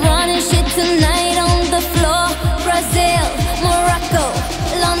we're running shit tonight on the floor. Brazil, Morocco,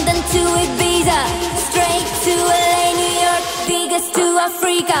 London to Ibiza, straight to LA, New York, Vegas to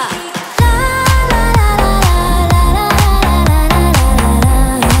Africa. La la la la la la la la la la.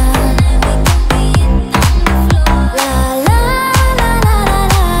 La la la la la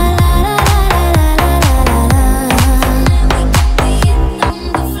la la la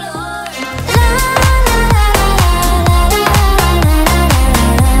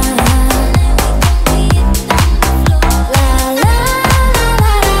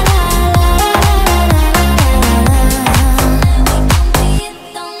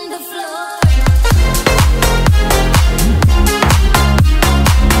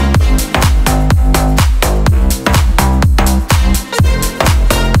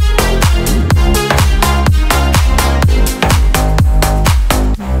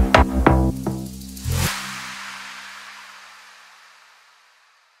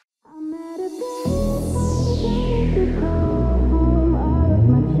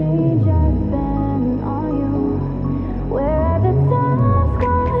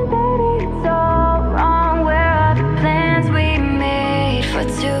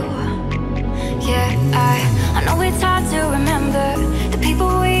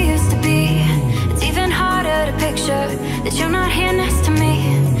that you're not here next to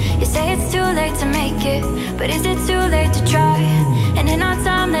me. You say it's too late to make it, but is it too late to try? And in our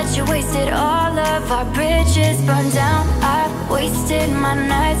time that you wasted, all of our bridges burned down. I've wasted my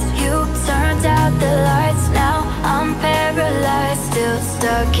nights, you turned out the lights. Now I'm paralyzed, still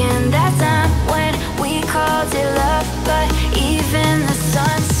stuck in that time when we called it love. But even the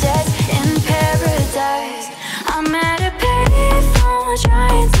sun sets in paradise. I'm at a payphone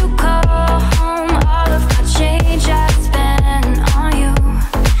trying to call home. All of my change I spent on you.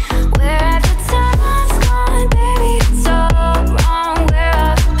 Where have the time's gone, baby? It's all wrong. Where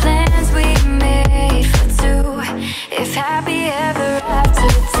are the plans we made for two? If happy ever after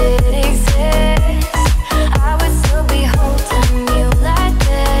did exist, I would still be holding you like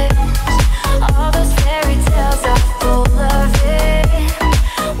this. All those fairy tales are full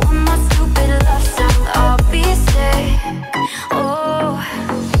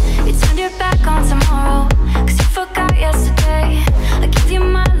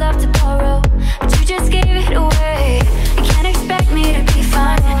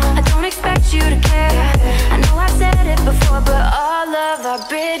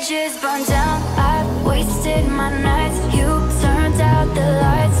my nights. You turned out the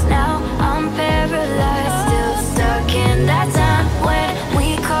lights, now I'm paralyzed. Still stuck in that time when we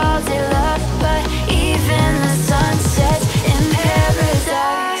called it love, but even the sun sets in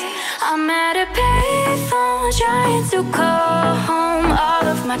paradise. I'm at a payphone trying to call home. All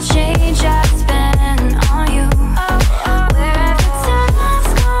of my change I spent on you. Wherever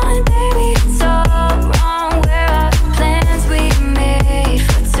time's gone, baby, it's all wrong. Where are the plans we made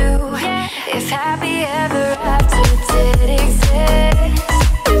for two? If happy ever after did exist,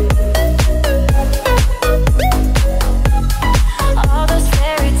 all those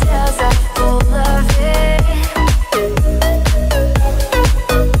fairy tales are full of it.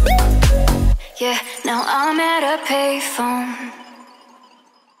 Yeah, now I'm at a payphone.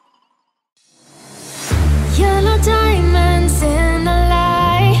 Yellow diamonds in the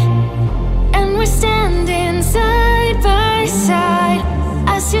light, and we're standing side by side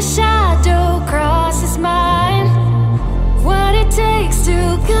as your shadow crosses mine. What it takes to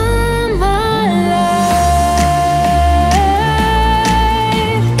come alive.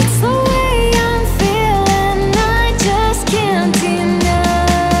 It's the way I'm feeling, I just can't deny.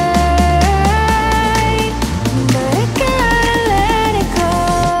 But I gotta let it go.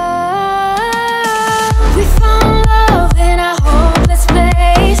 We found love in a hopeless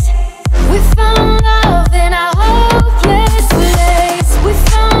place. We found love in a hopeless place. We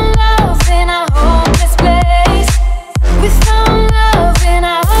found love in a hopeless place. We found love in a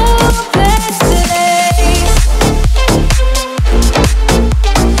hopeless place.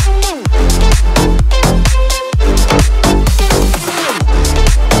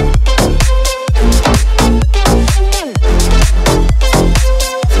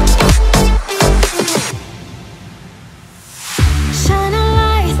 Shine a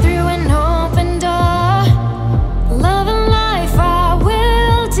light through an open door. Love and life I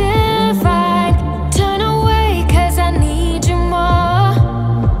will divide. Turn away 'cause I need you more.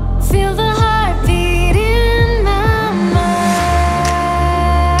 Feel the heartbeat in my mind.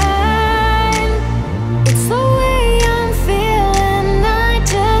 It's the way I'm feeling, I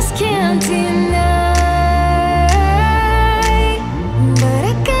just can't deny. But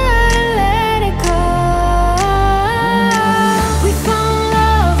I gotta let it go. We found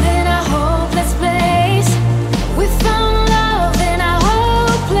love in a hopeless place. We found love in a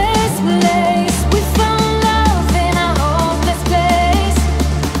hopeless place. We found love in a hopeless place.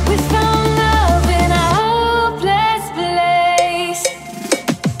 We found love in a hopeless place.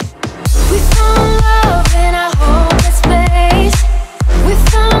 We found love in a hopeless place. We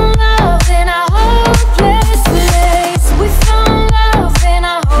found love in a hopeless place. We found love in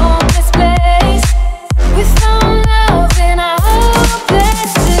a hopeless place. We found love in a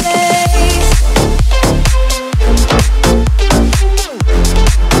hopeless place.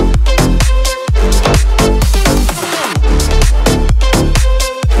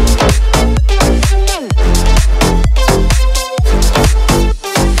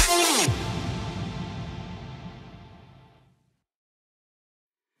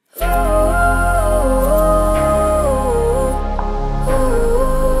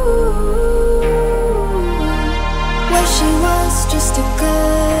 Where she was just a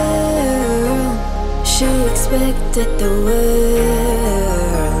girl, she expected the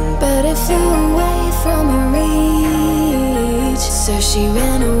world, but it flew away from her reach. So she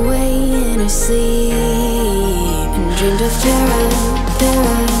ran away in her sleep and dreamed of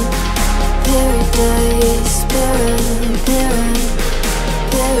paradise, paradise,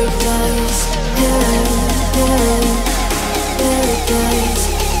 paradise, paradise.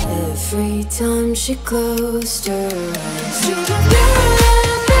 Every time she closed her eyes, dreamed of paradise,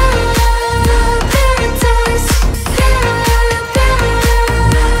 paradise,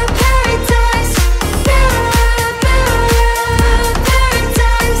 paradise.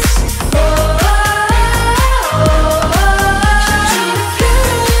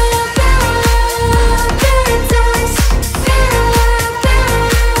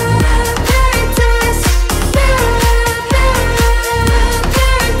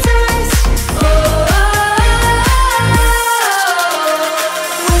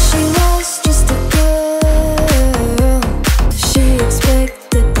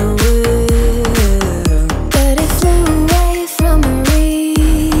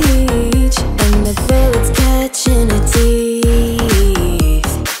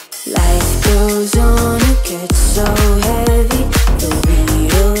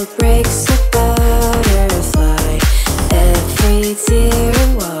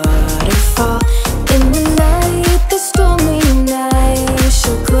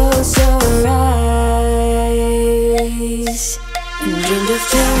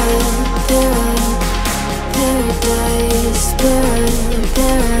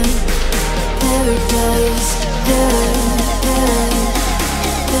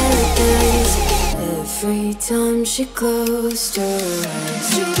 time she closed her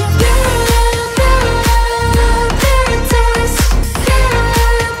eyes.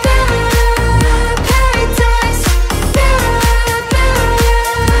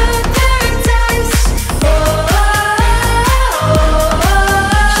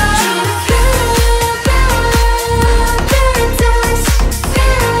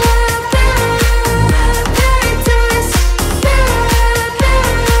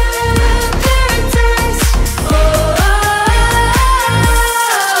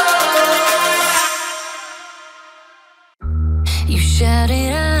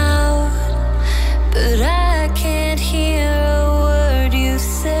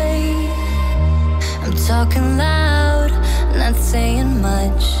 Talking loud, not saying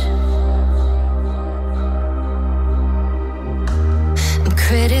much. I'm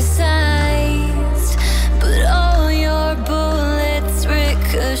criticized, but all your bullets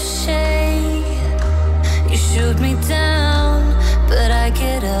ricochet. You shoot me down, but I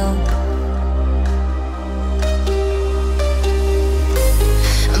get up.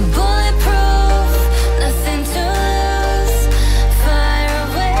 I'm bulletproof, nothing to lose. Fire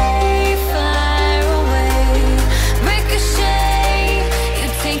away, fire away. Ricochet, you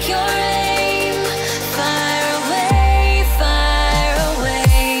take your aim. Fire away, fire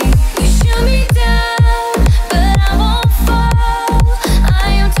away. You shoot me down, but I won't fall. I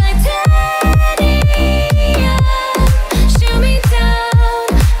am titanium. Shoot me down,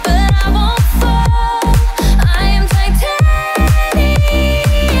 but I won't fall. I am titanium.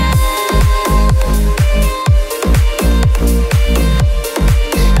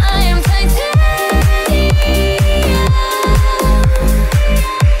 I am titanium.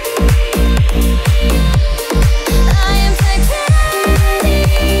 I am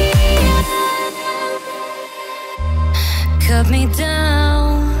titanium. Cut me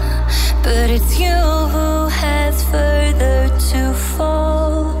down, but it's you who has further to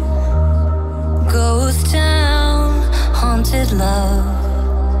fall. Ghost town, haunted love.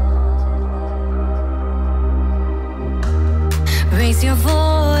 Raise your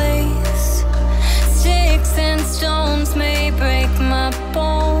voice. Sticks and stones may break my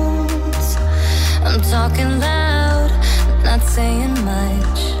bones. I'm talking loud, not saying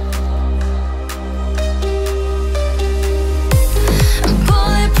much. I'm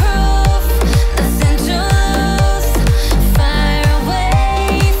bulletproof, nothing to lose. Fire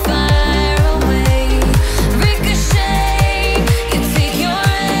away, fire away. Ricochet, you take your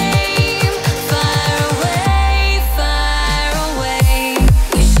aim. Fire away, fire away.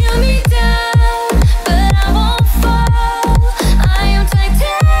 You shoot me down, but I won't fall. I am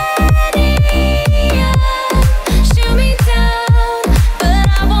titanium. Shoot me down, but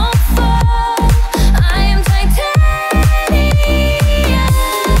I won't fall. I am titanium.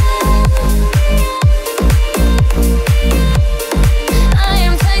 I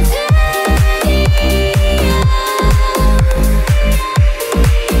am titanium.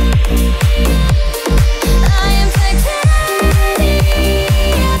 I am titanium.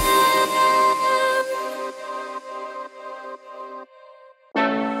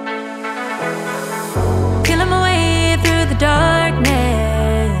 Killing my way through the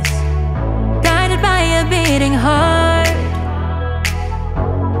darkness, guided by a beating heart.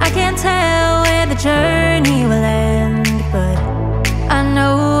 I can't tell where the journey will end, but I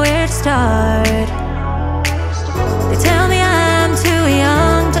know where to start. They tell me I'm too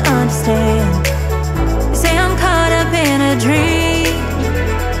young to understand. They say I'm caught up in a dream.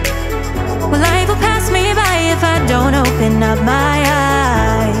 Well, life will pass me by if I don't open up my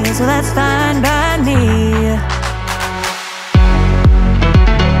eyes. Well, that's fine by me.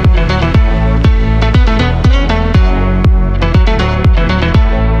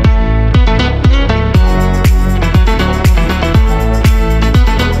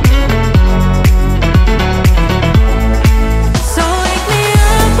 So wake me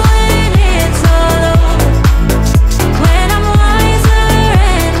up when it's all over, when I'm wiser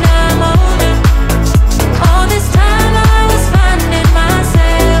and I'm older. All this time I was finding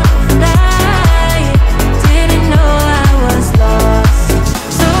myself, and I didn't know I was lost.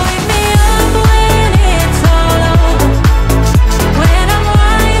 So wake me up when it's all over, when I'm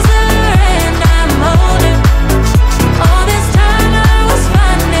wiser and I'm older. All this time I was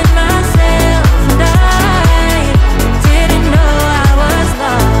finding myself, and I didn't know I was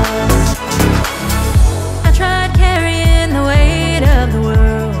lost. I tried carrying the weight of the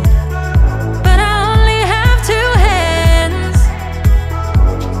world, but I only have two hands.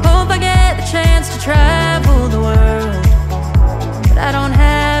 Hope I get the chance to travel the world, but I don't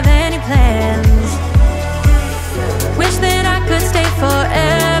have any plans. Wish that I could stay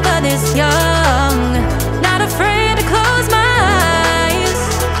forever this young, not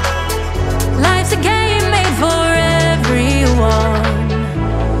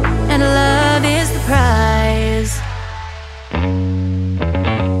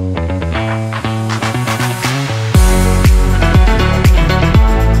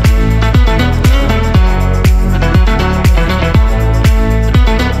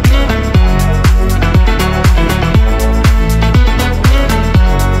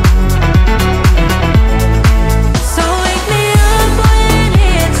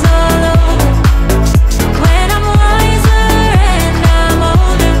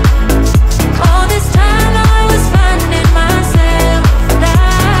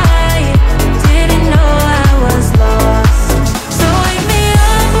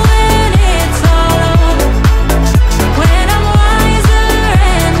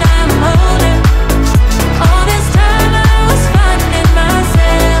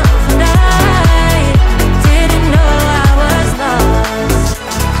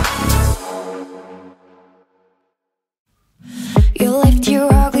collect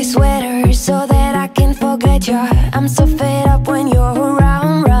your ugly sweaters so that I can forget you. I'm so fed up when you're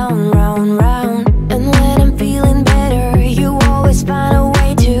around, round, round, round. And when I'm feeling better, you always find a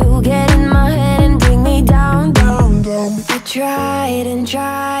way to get in my head and bring me down, down, down. I tried and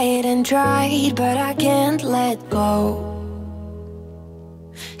tried and tried, but I can't let go.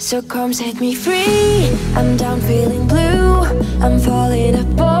 So come set me free. I'm down feeling blue. I'm falling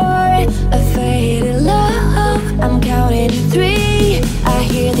apart. A faded love. I'm counting to 3. I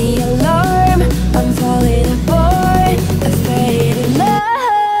hear the alarm. I'm falling apart. A faded love.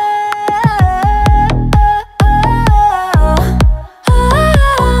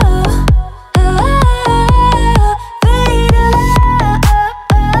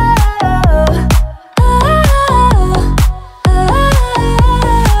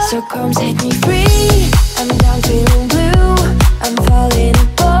 So come set me free. I'm down feeling blue. I'm falling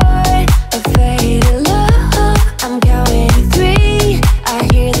apart. A faded love. I'm counting to 3. I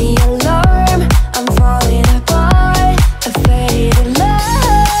hear the alarm. I'm falling apart. A faded love.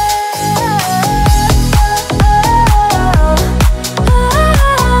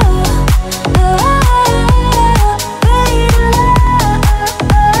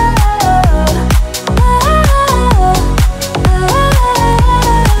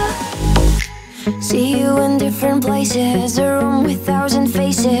 See you in different places, a room with 1,000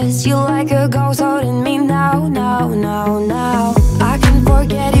 faces. You like a ghost holding me now, now, now, now. I can't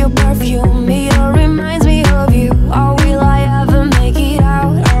forget your perfume, it all reminds me of you. Or will I ever make it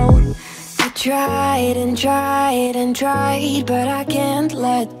out? I tried and tried and tried, but I can't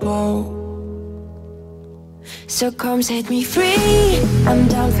let go. So come set me free. I'm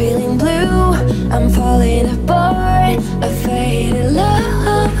down feeling blue. I'm falling apart. A faded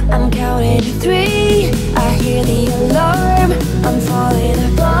love. I'm counting to 3. I hear the alarm. I'm falling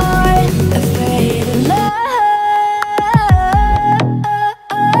apart. A faded love.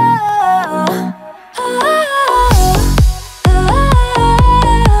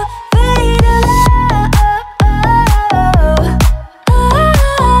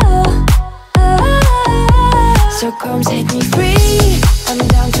 So come set me free. I'm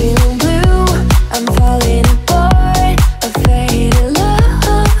down feeling blue. I'm falling apart. A faded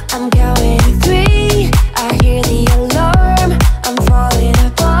love. I'm counting to 3. I hear the alarm. I'm falling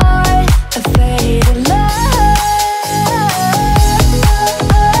apart. A faded love.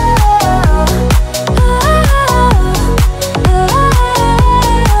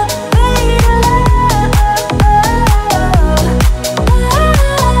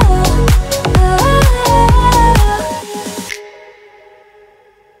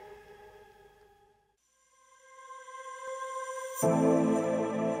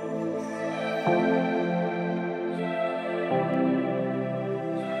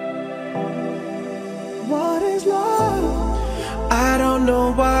 What is love? I don't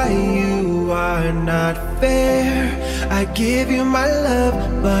know why you are not fair. I give you my love,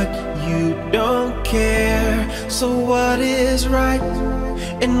 but you don't care. So what is right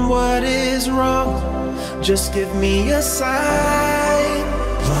and what is wrong? Just give me a sign.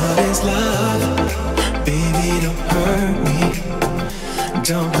 What is love? Baby, don't hurt me.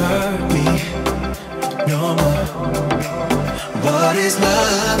 Don't hurt me no more. What is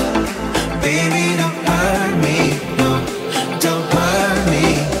love? Baby, don't hurt me. No, don't hurt me.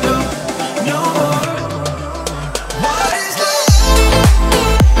 No, no more. What is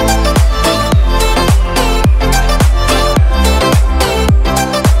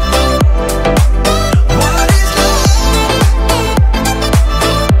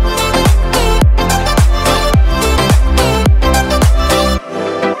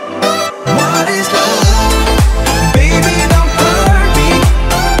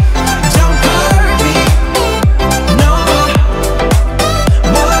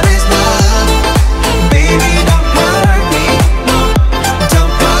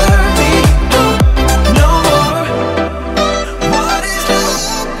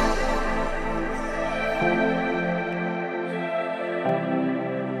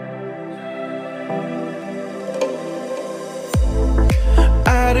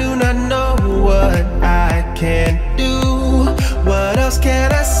I do not know what I can do. What else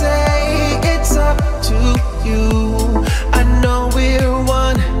can I say? It's up to you. I know we're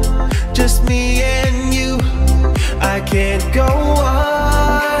one, just me and you. I can't go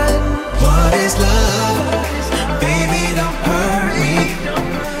on. What is love? Baby, don't hurt me.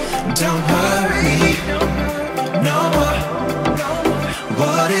 Don't hurt me no more.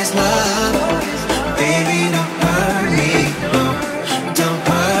 What is love? Baby, don't hurt me. No, don't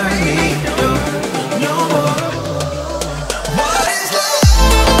hurt me. No, no more. What is love?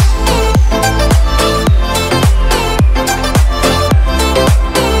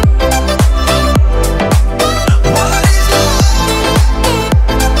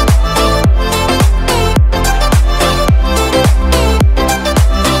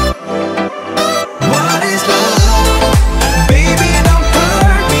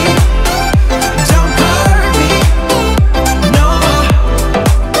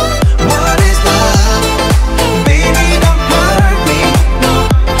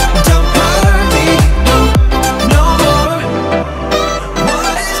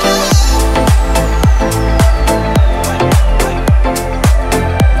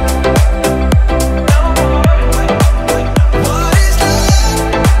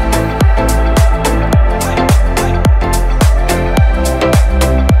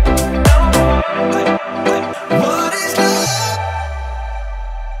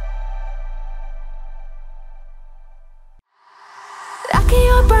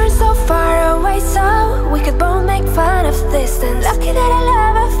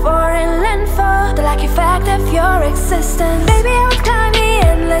 your existence. Baby, I would climb the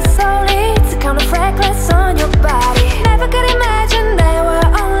endless slowly to count the freckles on your body. Never could imagine there were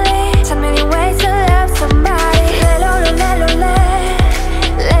only 10 million ways to love somebody.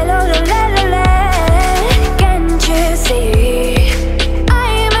 Can't you see?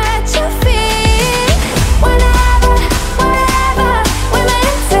 I'm at your feet. Whenever, wherever we're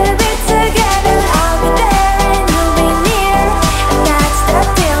meant to be together, I'll be there and you'll be near, and that's the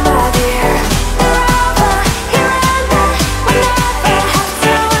deal, my dear. Wherever, here and there, whenever have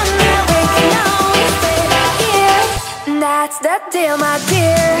to wonder, we can always stay right here, and that's the deal, my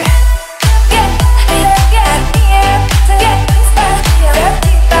dear.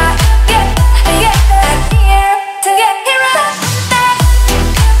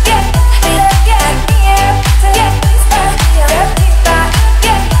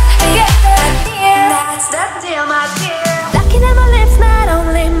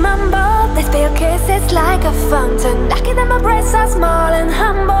 It's like a fountain. Lucky that my breasts are small and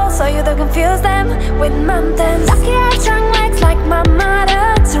humble, so you don't confuse them with mountains. Lucky I have strong legs like my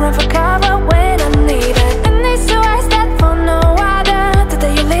mother to run for cover when I need it. And these two eyes that for no other. The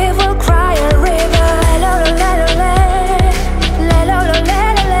day you leave will cry a river.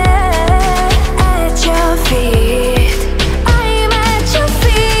 At your feet, I'm at your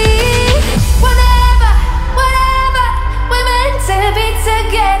feet. Whenever, whatever, we're meant to be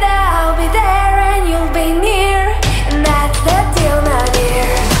together, I'll be there and you'll be near, and that's the deal, my dear.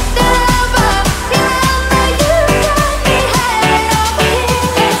 The lover, you got me head over here.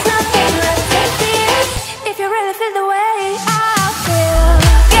 There's nothing left to fear if you really feel the way I feel.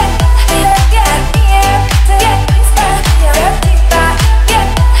 Get here to get me stuck. Get here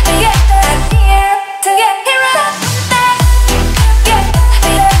to get here to get here up. Get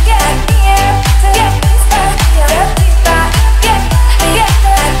here to get me stuck. Get here.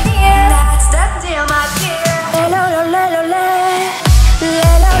 That's the deal, my dear.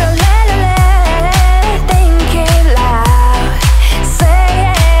 Think it loud, say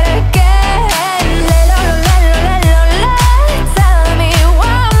it again. Tell me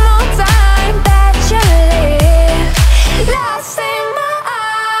one more time that you live lost in my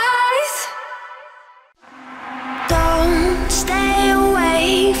eyes. Don't stay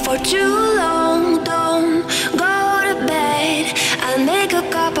away for too long. Don't go to bed. I'll make a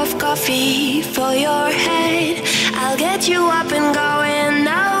cup of coffee for your head. I'll get you up and going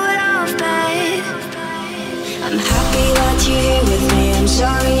out of bed. I'm happy that you're here with me. I'm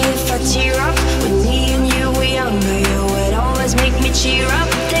sorry if I tear up. When me and you were younger, you would always make me cheer up.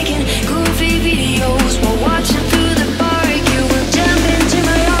 Taking goofy videos while watching through the park. You would jump into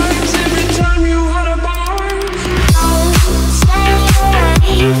my arms every time you had a bar. Don't stay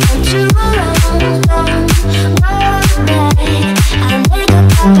away for too long. Don't go to bed. I'll make a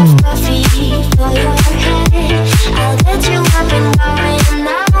cup of coffee for your head. I'll get you up and going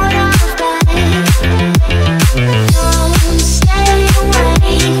out of bed. Don't stay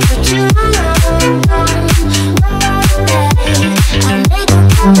away for too long. Don't go to bed. I'll make a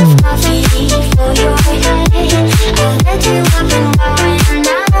cup of coffee for your head. I'll get you up and going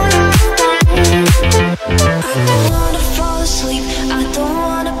out of bed. I don't wanna fall asleep, I don't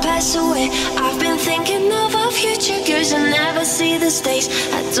wanna pass away. I've been thinking of our future years and never see the stakes.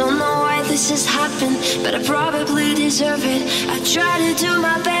 I don't know why this has happened, but I probably deserve it. I try to do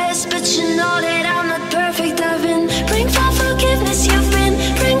my best, but you know that I'm not perfect. I've been praying for forgiveness, you've been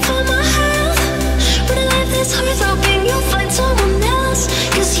praying for my health. When I live this hard, hoping you'll find someone else.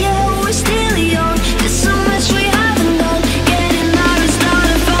 Cause yeah, we're still young, there's so much we haven't done. Getting married, start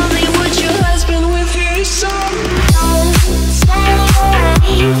a family, would your husband with your son? Don't stay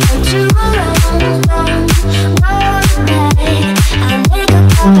away for too long. Don't go to bed. I'll make a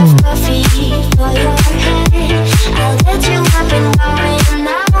cup of coffee for your head. I'll get you up and going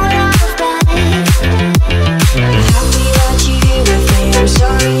out of bed. I'm happy that you're here with me. I'm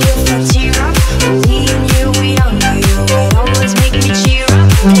sorry if I tear up. When me and you were younger, you would always make me cheer up.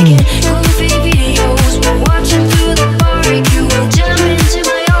 Taking goofy videos while watching through the park. You would jump into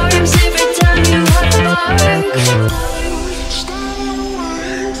my arms every time you had a bark. Stay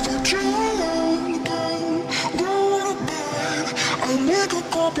away for too long. Don't go to bed. I'll make a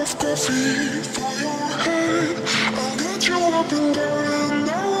cup of coffee for your head. I'll get you up and going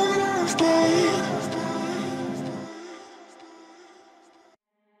out of bed.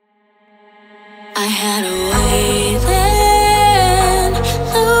 I had a way then,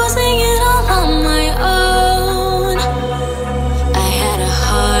 losing it all on my own. I had a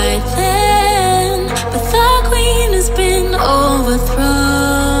heart then, but the queen has been overthrown.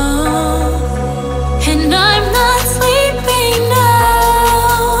 And I'm not sleeping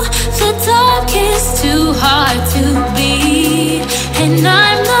now, the dark is too hard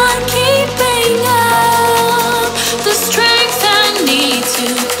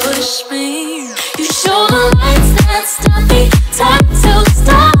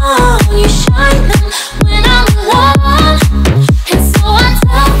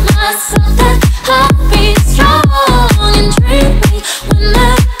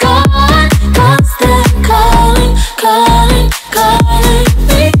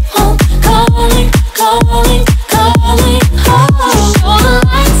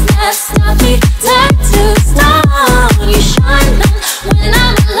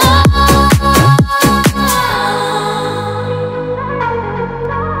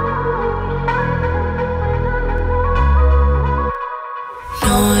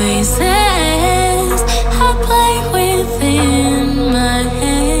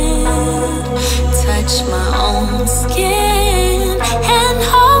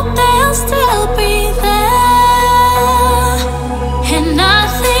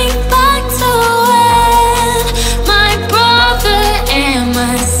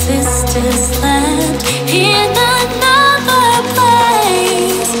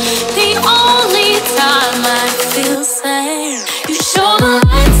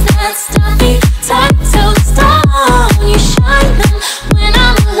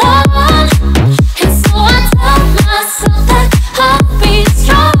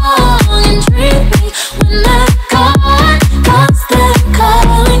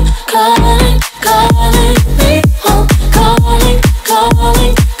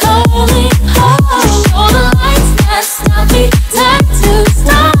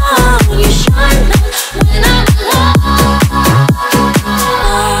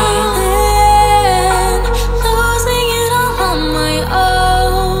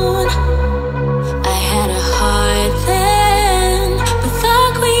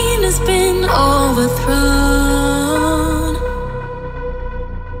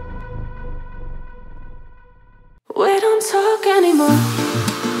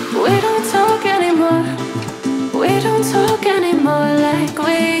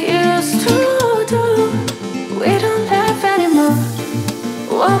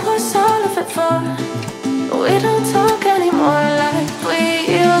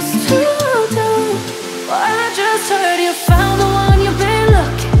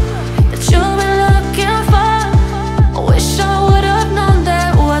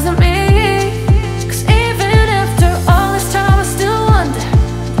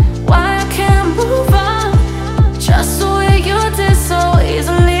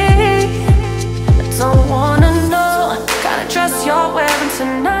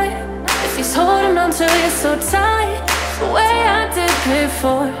so tight, the way I did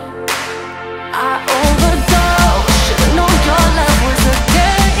before. I overdosed, should've known your love was a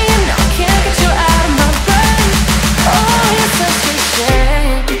game. Now I can't get you out of my brain. Oh, it's such a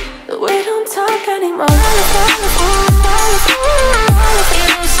shame that we don't talk anymore.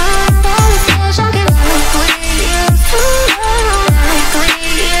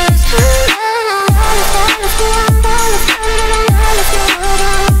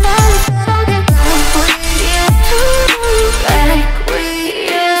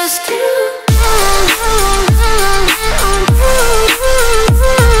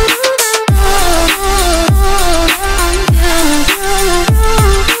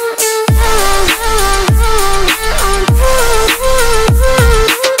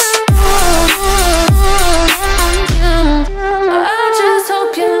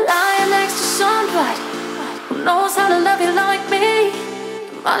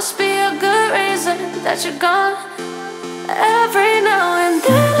 Must be a good reason that you're gone. Every now and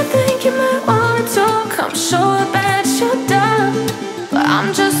then I think you might want to come show that you're done, but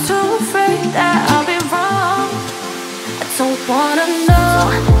I'm just too afraid that I'll be wrong. I don't wanna know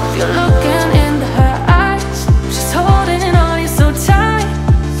if you're looking into her eyes. She's holding on you so tight,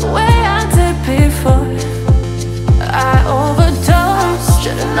 the way I did before. I overdosed,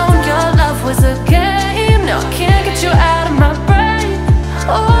 should've known your love was a game. Now I can't get you out of my brain.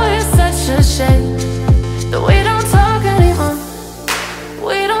 Oh, it's such a shame that we don't talk anymore.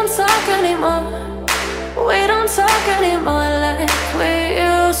 We don't talk anymore. We don't talk anymore like we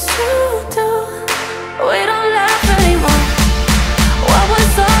used to do. We don't laugh anymore. What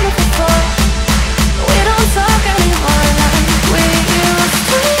was all of it for? We don't talk anymore like we used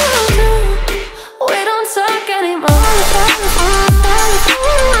to do. We don't talk anymore.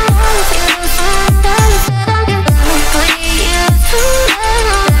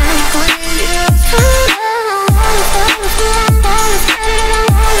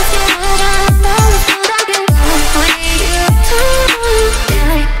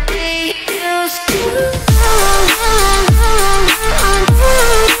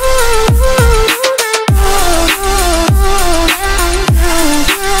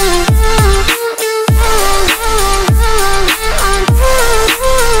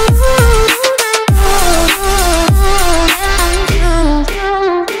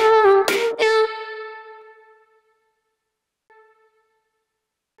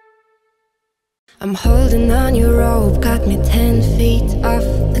 I'm holding on your rope, got me 10 feet off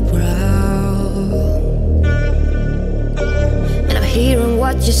the ground. And I'm hearing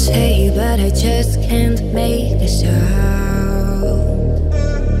what you say, but I just can't make a sound.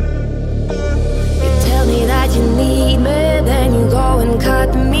 You tell me that you need me, then you go and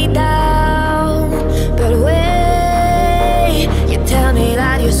cut me down. But wait, you tell me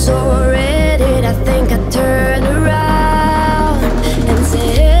that you're sorry, did I think I'd turn around and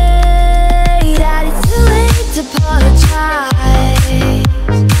say apologize?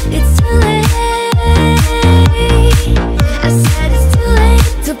 It's too late. I said it's too late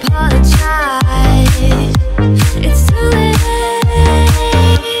to apologize. It's too late.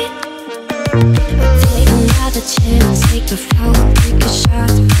 Take another chance, take a fall, take a shot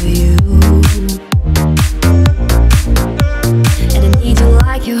for you. And I need you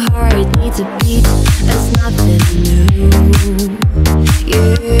like your heart needs a beat. That's nothing new.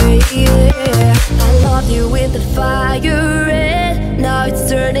 Yeah, yeah. I loved you with the fire red, now it's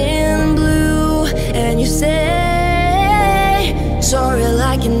turning blue. And you say sorry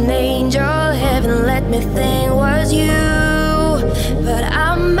like an angel, heaven let me think was you. But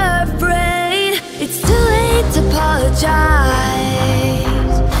I'm afraid it's too late to apologize.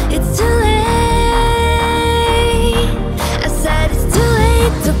 It's too late. I said it's too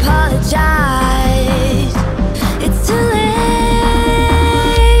late to apologize. It's too late.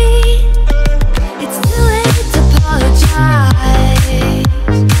 It's too late.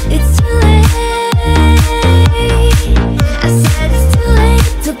 I said it's too late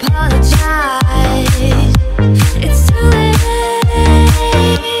to apologize. It's too late.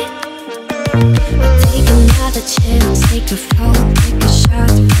 Take another chance, take a fall, take a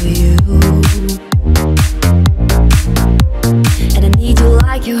shot for you. And I need you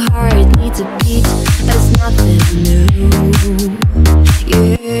like your heart needs a beat. That's nothing new.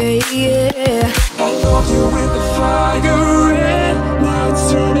 Yeah, yeah. I love you with the fire red, now it's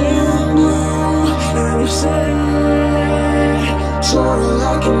turning blue. And you say sorry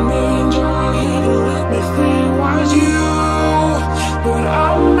like an angel, heaven let me think was you. But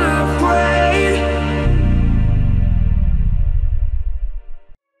I'm afraid.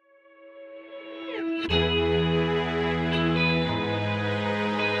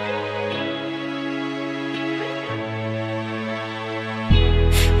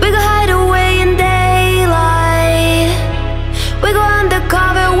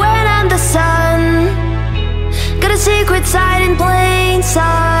 undercover when I'm the sun. Got a secret side in plain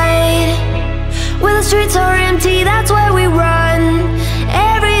sight. When the streets are empty, that's where we run.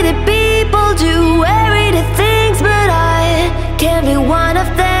 Everyday people do everyday things, but I can't be one of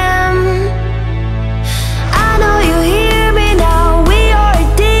them. I know you hear me now. We are a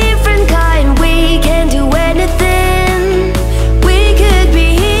different kind. We can do anything. We could be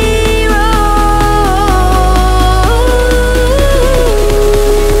heroes.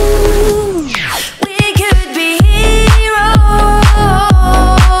 We could be heroes.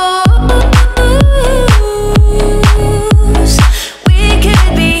 We could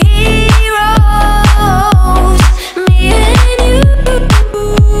be heroes. Me and you.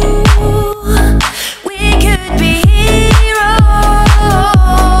 We could be heroes.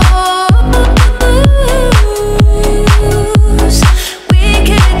 We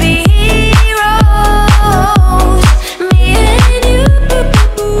could be heroes. Me and you.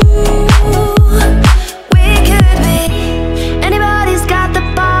 We could be. Anybody's got the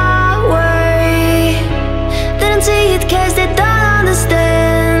power. They don't see it 'cause they don't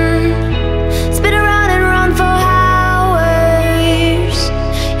understand. Spin around and run for hours.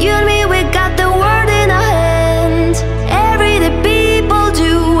 You and me, we got the world in our hands. Everyday people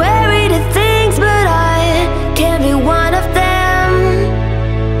do everyday things, but I can't be one of them.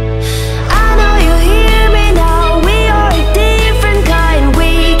 I know you hear me now. We are a different kind.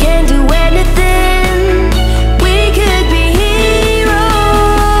 We can do anything. We could be heroes.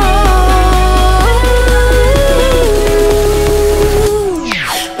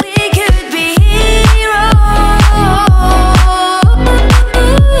 We could be heroes.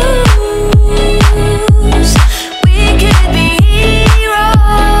 We could be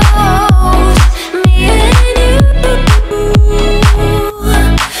heroes. Me and you.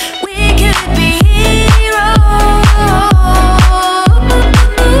 We could be heroes.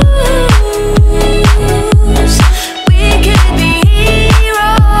 We could be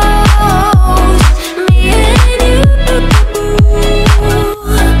heroes. Me and you.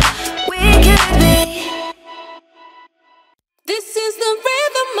 We could be. This is the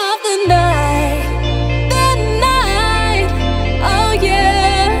rhythm of the night. The night. Oh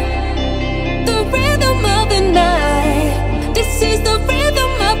yeah. The rhythm of the night. This is the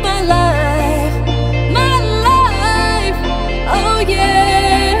rhythm of my life. My life. Oh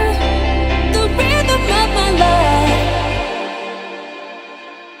yeah. The rhythm of my life.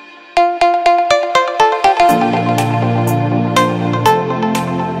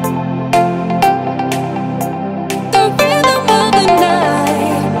 The rhythm of the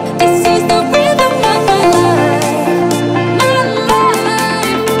night. This is the rhythm of my life. My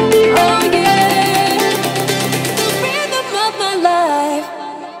life. Oh yeah. The rhythm of my life.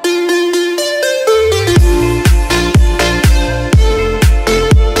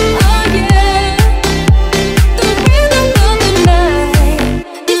 Oh yeah. The rhythm of the night.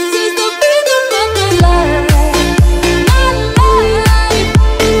 This is the rhythm of my life. My life.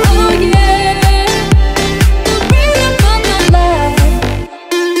 Oh yeah. The rhythm of my life.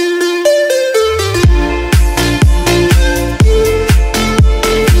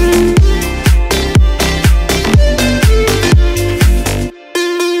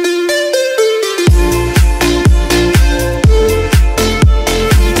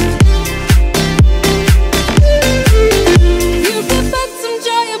 You can put some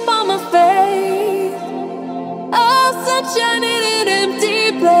joy upon my face. Oh, sunshine in an empty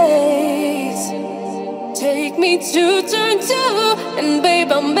place. Take me to turn two, and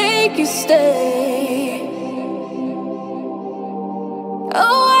babe, I'll make you stay.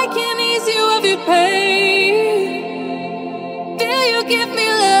 Oh, I can ease you of your pain. Feel you give me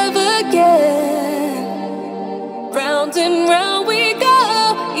love again. Round and round we go.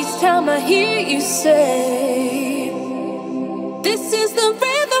 Each time I hear you say, this is the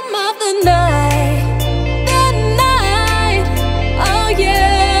rhythm of the night. The night. Oh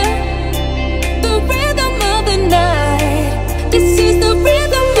yeah. The rhythm of the night. This is the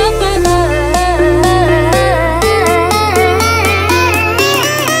rhythm of my life.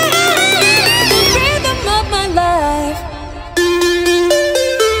 The rhythm of my life.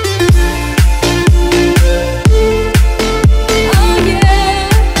 Oh yeah.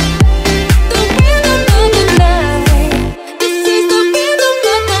 The rhythm of the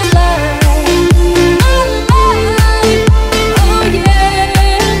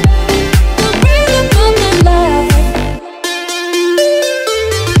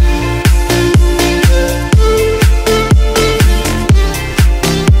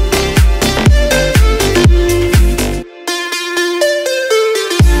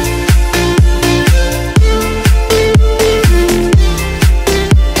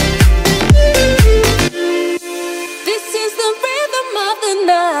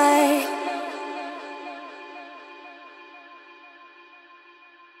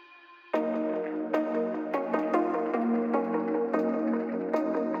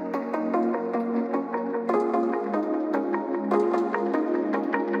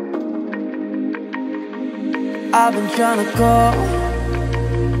I've been trying to call,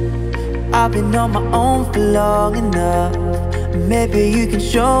 I've been on my own for long enough. Maybe you can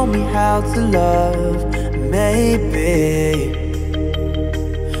show me how to love. Maybe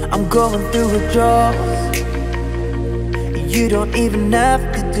I'm going through withdrawals. You don't even have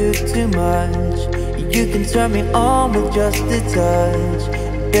to do too much. You can turn me on with just a touch,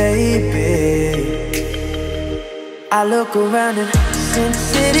 baby. I look around and since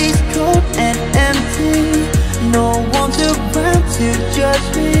city's cold and empty, no one's around to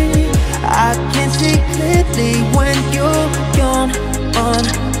judge me. I can see clearly when you're gone, on.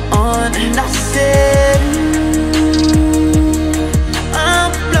 And I said,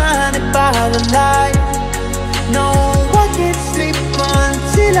 I'm blinded by the light. No, I can't sleep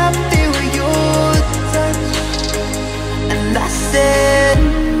until I feel your touch. And I said,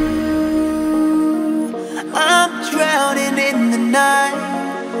 I'm drowning in the night.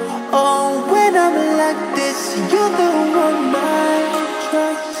 Oh, when I'm like this, you're the one I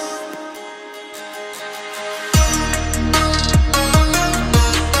trust.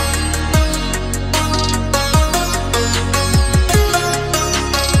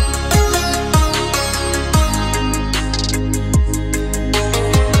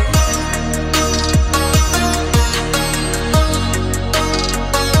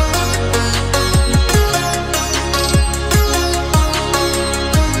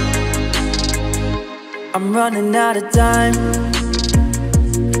 I'm running out of time,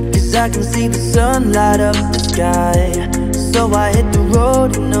 'cause I can see the sun light up the sky. So I hit the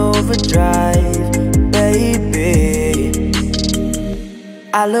road in overdrive, baby.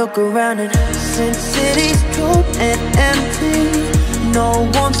 I look around and since city's cold and empty, no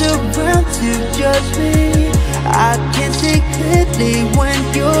one's around to judge me. I can see clearly when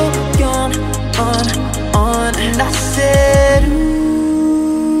you're gone, on. And I said,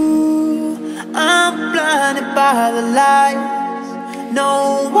 I'm blinded by the lights. No,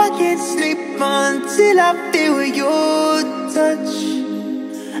 I can't sleep until I feel your touch.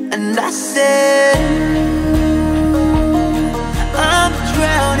 And I said, I'm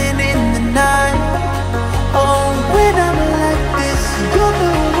drowning in the night. Oh, when I'm like this, you're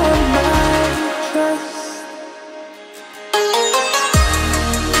the one I trust.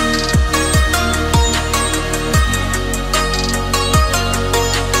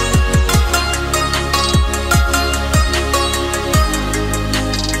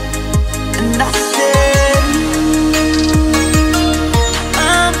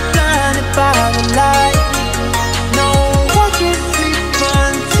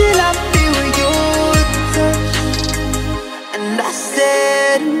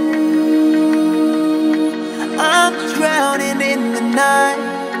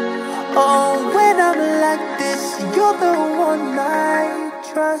 Oh, when I'm like this, you're the one I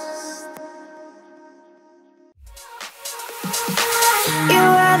trust. You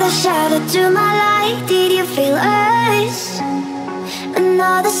are the shadow to my light. Did you feel us?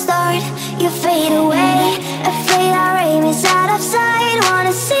 Another start, you fade away. Afraid our aim is out of sight.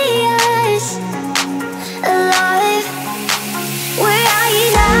 Wanna see us alive. Where are you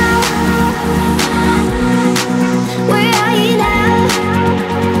now? Where are you now?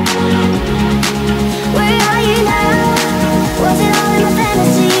 Where are you now? Was it all in a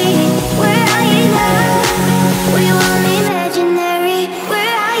fantasy? Where are you now? We were imaginary.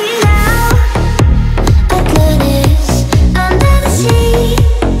 Where are you now? Atlantis, under the sea,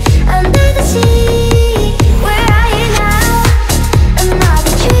 under the sea. Where are you now?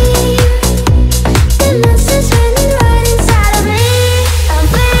 Another tree.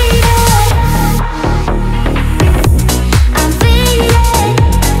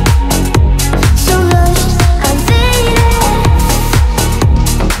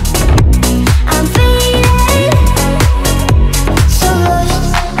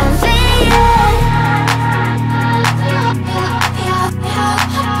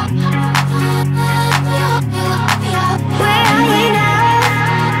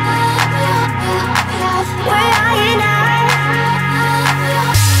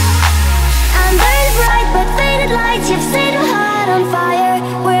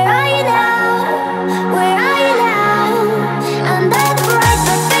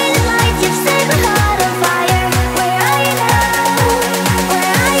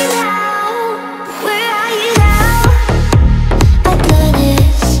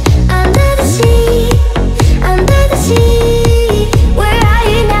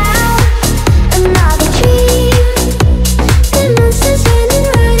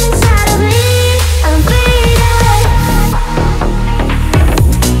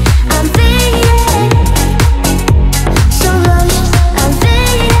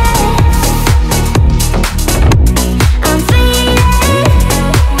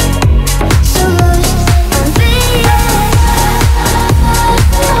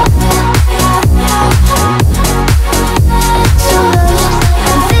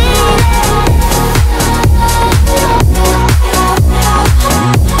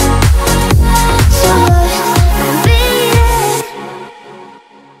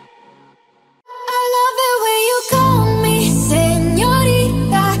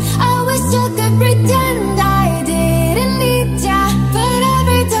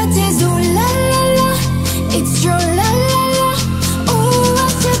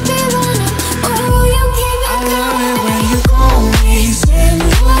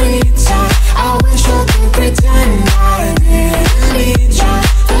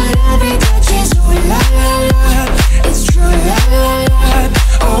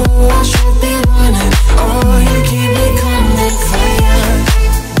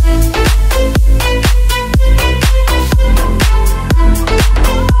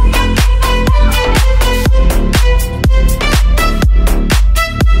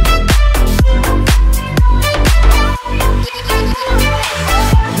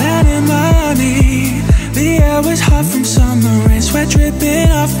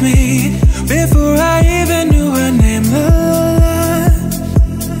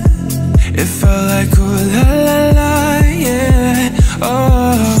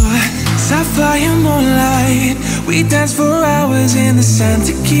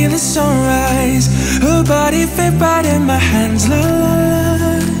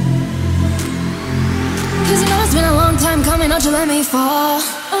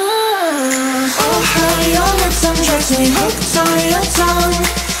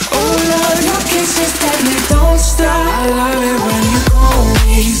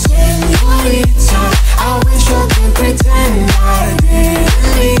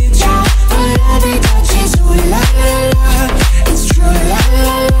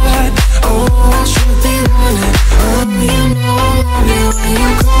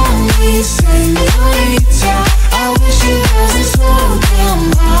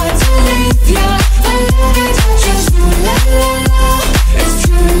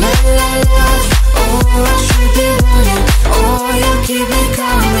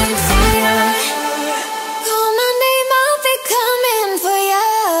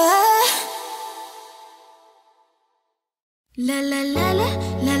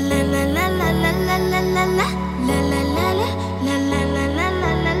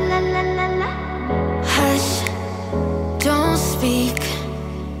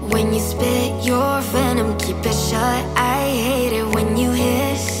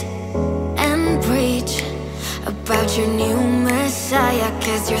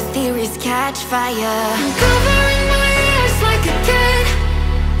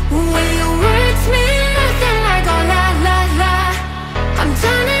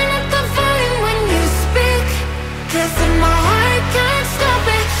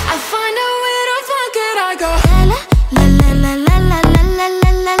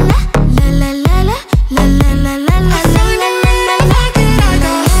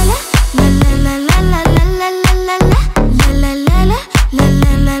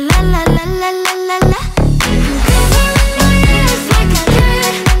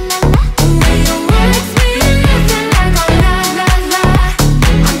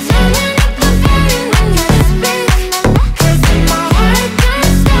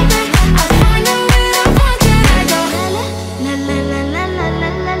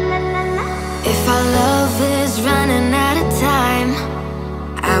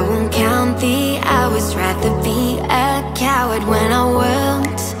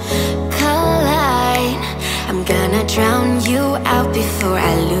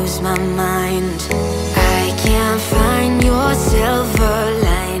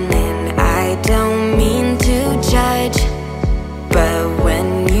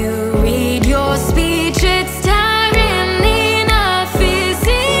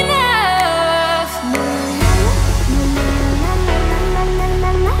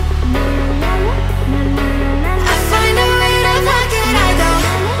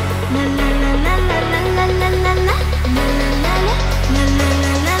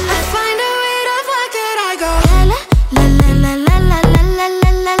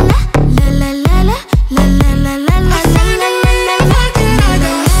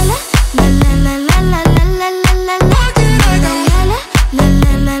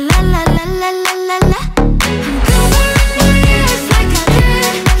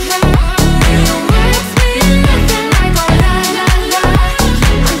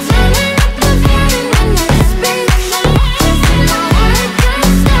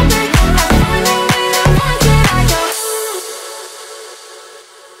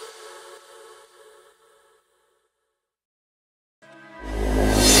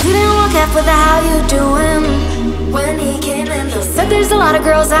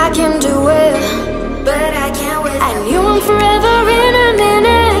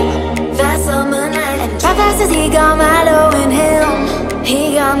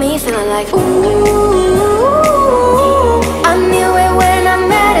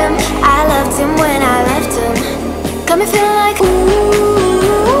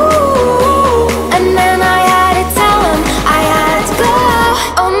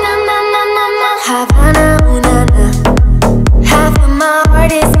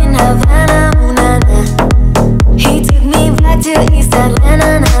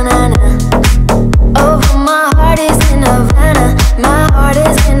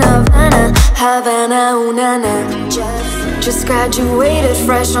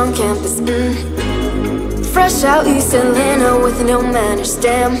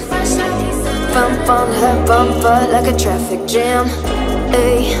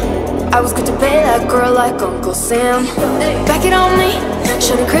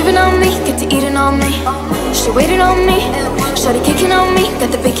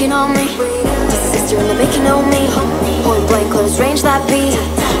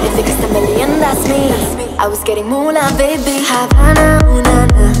 Thick as a million, that's me. I was getting moolah, baby. Havana, ooh na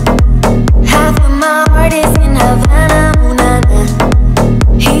na. Half of my heart is in Havana, ooh na na.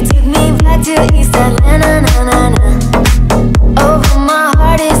 He took me back to East Atlanta, na na na. Oh, but my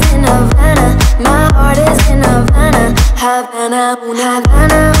heart is in Havana. My heart is in Havana. Havana, ooh na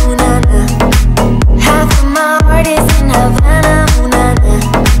na, ooh na na. Half of my heart is in Havana, ooh na na.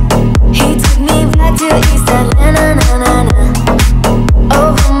 He took me back to East Atlanta, na na na.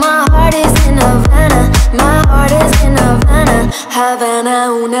 Oh, but my heart is in Havana. My heart is in Havana. Havana,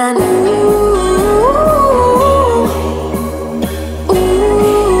 ooh na na.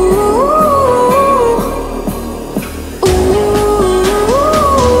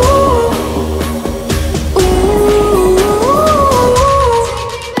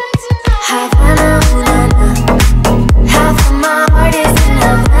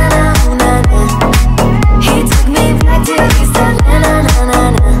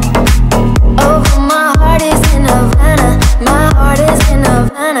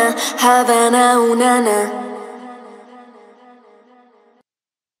 Havana, ooh na na.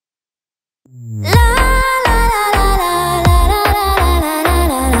 La la la la la la la la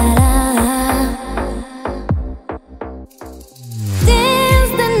la la la.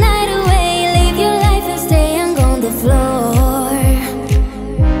 Dance the night away, live your life and stay young on the floor.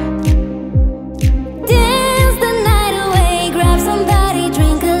 Dance the night away, grab somebody,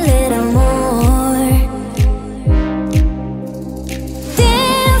 drink a little more.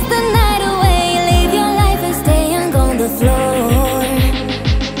 Dance the night away, live your life and stay young on the floor.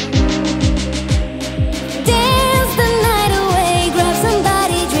 Dance the night away, grab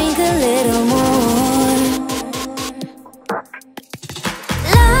somebody, drink a little more.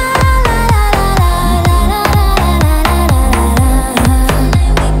 La la la la la la la la la la la.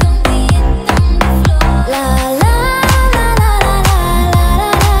 La la la la la la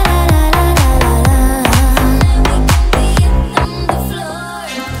la la la la.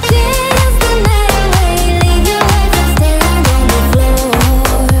 Dance the night away, leave your life and stand on the floor.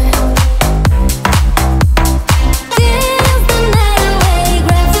 Dance the night away,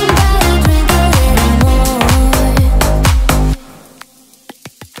 grab somebody, drink a little more.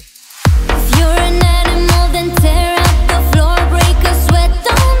 If you're an animal, then tear up the floor, break a sweat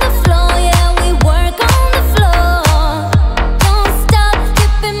on the floor. Yeah, we work on the floor. Don't stop,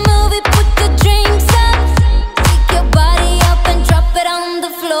 keep it moving, put your drinks up. Pick your body up and drop it on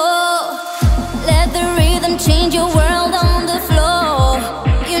the floor. Let the rhythm change your world on the floor.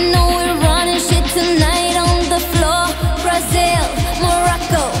 You know we're running shit tonight on the floor. Brazil,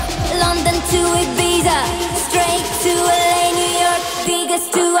 Morocco, London to Ibiza, straight to LA, New York, Vegas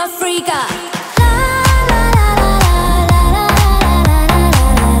to Africa. La la la la la la la la la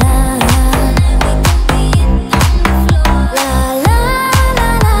la. La la la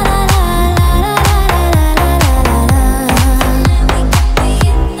la la la la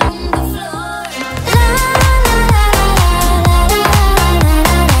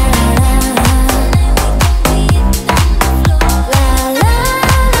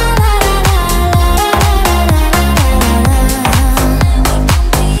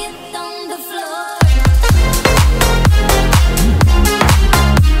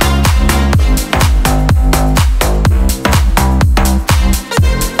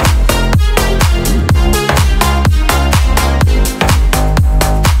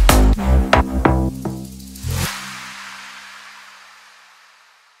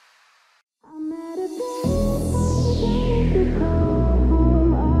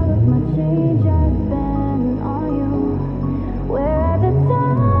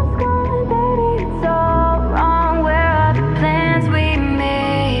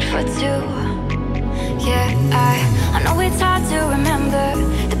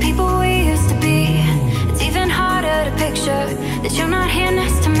that you're not here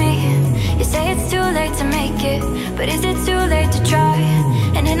next to me. You say it's too late to make it, but is it too late to try?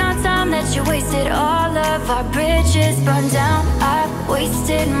 And in our time that you wasted, all of our bridges burned down. I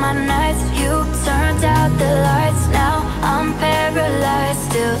wasted my nights, you turned out the lights. Now I'm paralyzed,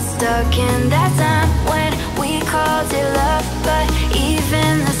 still stuck in that time when we called it love. But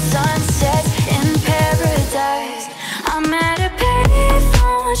even the sun sets in paradise. I'm at a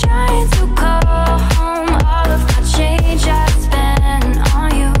payphone trying to call home. All of my change I spent on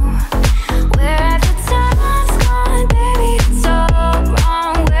you. Where have the times gone, baby? It's all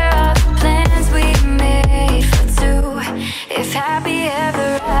wrong. Where are the plans we made for two? If happy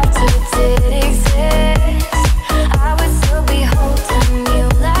ever after did exist, I would still be holding you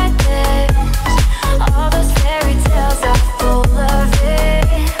like this.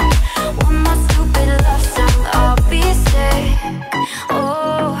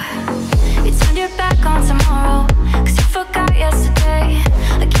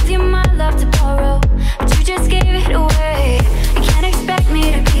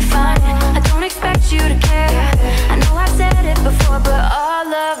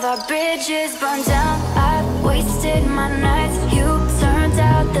 bridges burned down. I've wasted my nights. You turned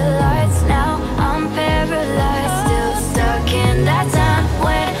out the lights. Now I'm paralyzed, still stuck in that time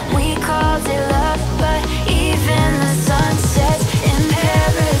when we called it love. But even the sun sets in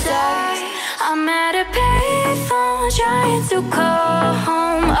paradise. I'm at a payphone trying to call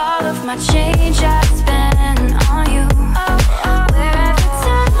home. All of my change I spent on you. Wherever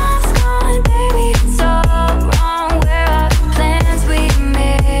time's gone, baby, it's all wrong. Where are the plans we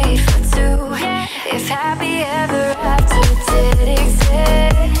made for two? If happy ever after did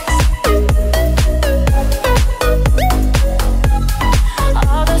exist,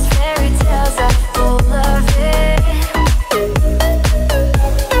 all those fairy tales are full of it.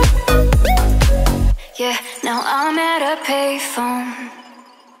 Yeah, now I'm at a payphone.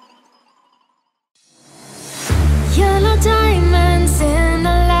 Yellow diamonds in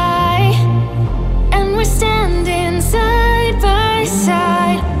the light, and we're standing side by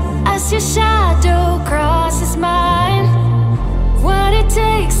side as your shadow crosses mine. What it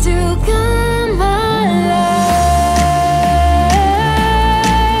takes to come alive.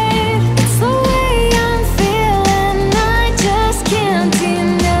 It's the way I'm feeling, I just can't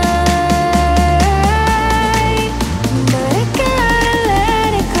deny. But I gotta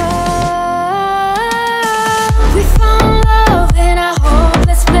let it go. We found love in a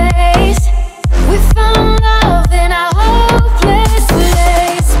hopeless place. We found love in a hopeless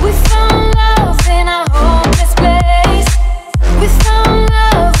place. We found love in a hopeless place. We found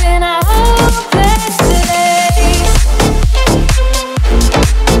love in a hopeless place.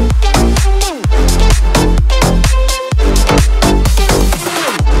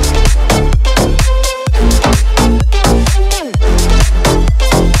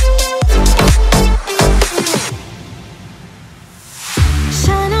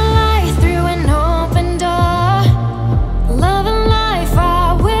 Shine a light through an open door. Love and life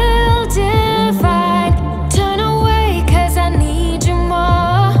I will divide. Turn away 'cause I need you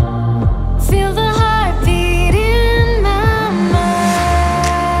more. Feel the heartbeat in my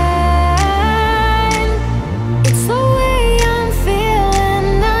mind. It's the way I'm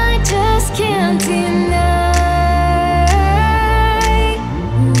feeling, I just can't deny.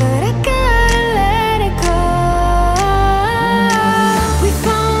 But I gotta let it go. We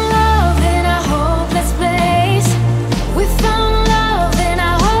found love in a hopeless place. We found love in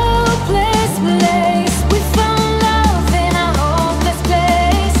a hopeless place. We found love in a hopeless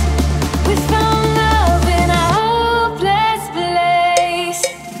place. We found love in a hopeless place.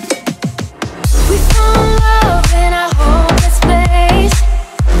 We found love in a hopeless place.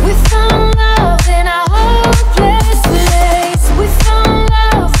 We found love in a hopeless place. We found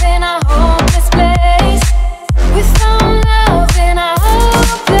love in a hopeless place. We found love in a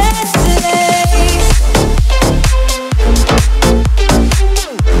hopeless place.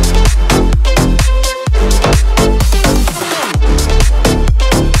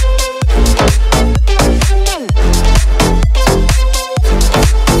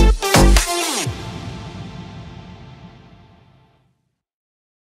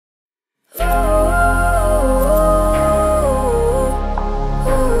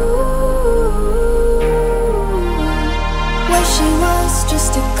 Where she was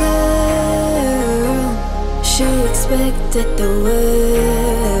just a girl, she expected the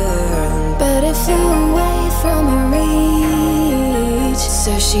world, but it flew away from her reach.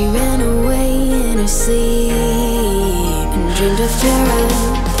 So she ran away in her sleep and dreamed of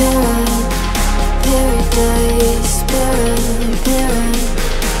paradise, paradise,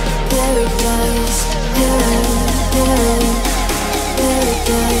 paradise,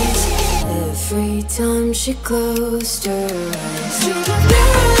 paradise. Every time she closed her eyes, dreamed of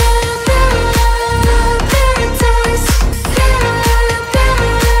paradise,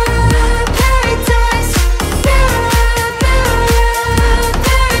 paradise,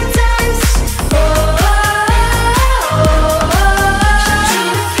 paradise. Oh, paradise.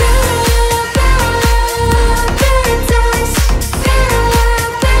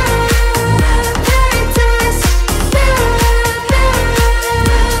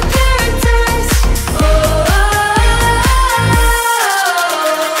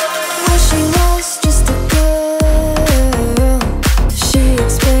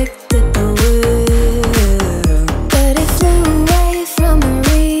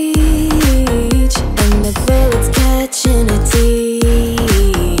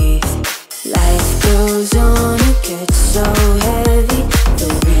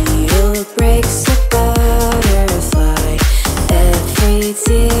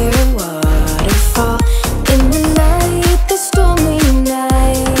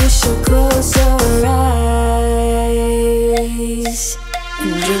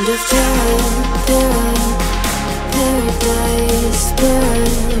 and dreamed of paradise,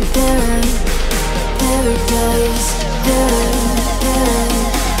 paradise.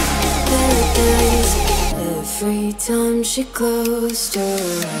 Every time she closed her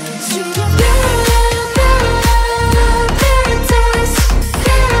eyes,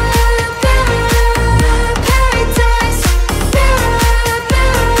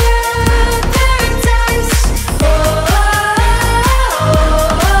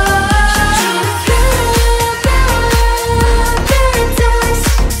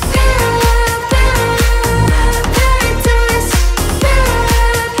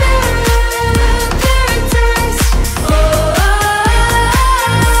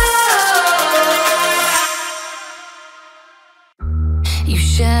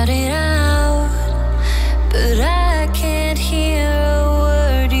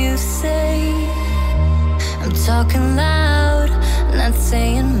 talking loud, not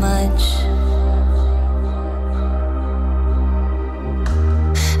saying much.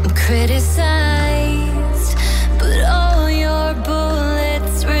 I'm criticized, but all your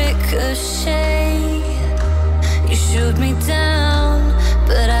bullets ricochet. You shoot me down,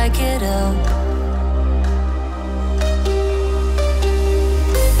 but I get up.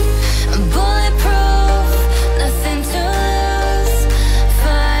 I'm bulletproof, nothing to lose.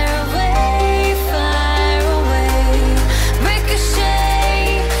 Fire away, fire away. Ricochet,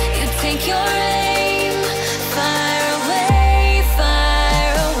 you take your aim. Fire away,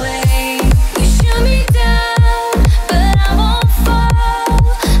 fire away. You shoot me down, but I won't fall.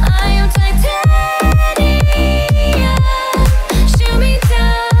 I am titanium. Shoot me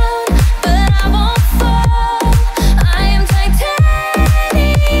down, but I won't fall. I am titanium.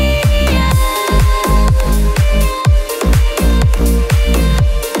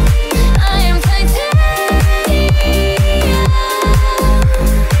 I am titanium.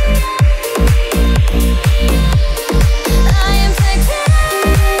 I am titanium.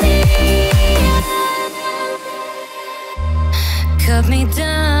 Cut me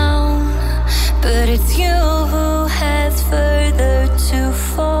down, but it's you who has further to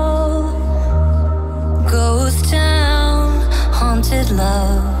fall. Ghost town, haunted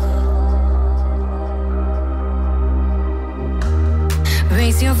love.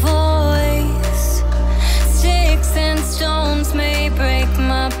 Raise your voice. Sticks and stones may break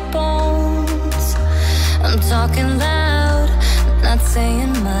my bones. I'm talking loud, not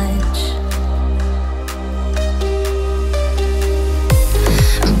saying much.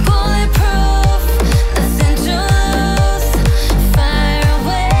 I'm bulletproof, nothing to lose. Fire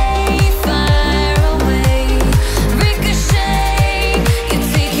away, fire away. Ricochet, you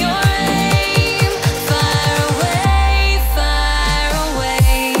take your aim. Fire away, fire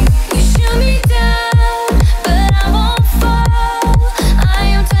away. You shoot me down, but I won't fall. I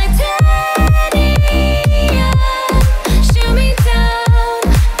am titanium. Shoot me down,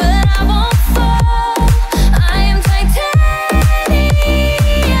 but I won't fall. I am titanium.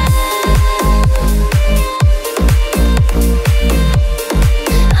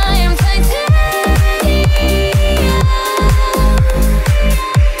 I am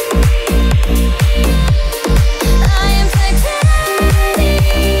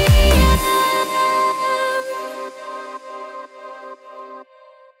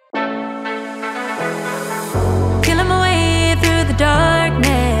Killing my way through the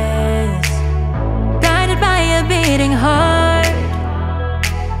darkness, guided by a beating heart.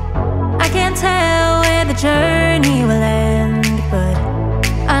 I can't tell where the journey will end, but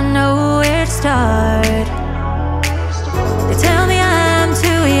I know where to start. They tell me I'm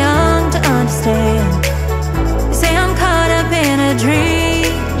too young to understand. They say I'm caught up in a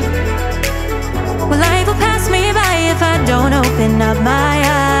dream. Well, life will pass me by if I don't open up my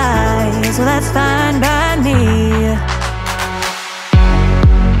eyes. Well, that's fine by me.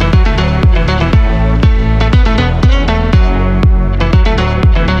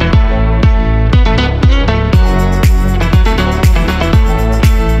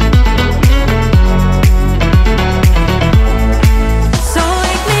 So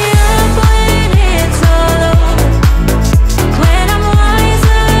wake me up when it's all over, when I'm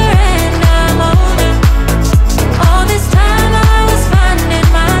wiser and I'm older. All this time I was finding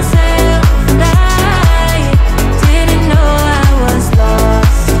myself, and I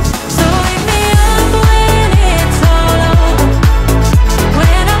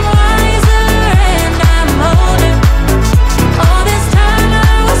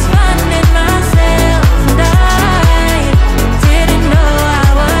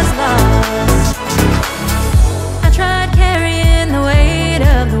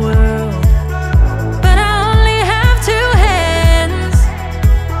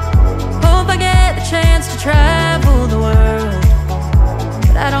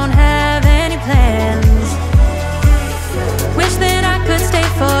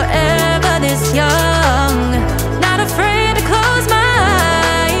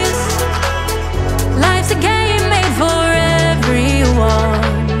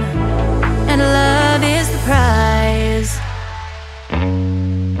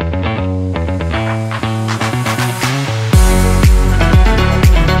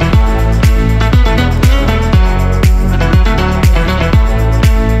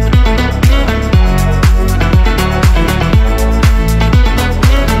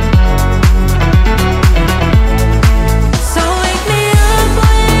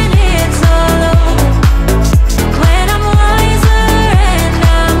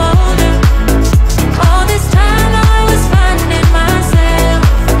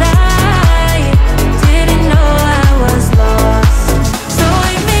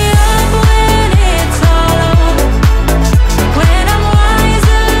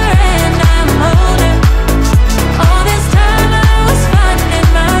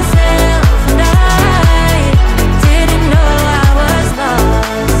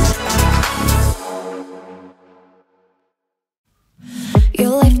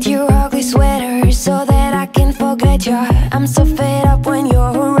so that I can forget you. I'm so fed up when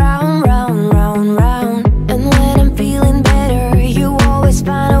you're around, round, round, round. And when I'm feeling better, you always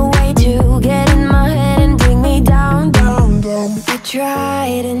find a way to get in my head and bring me down, down, down. I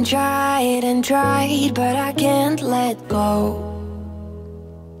tried and tried and tried, but I can't let go.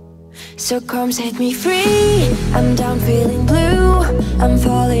 So come set me free. I'm down feeling blue. I'm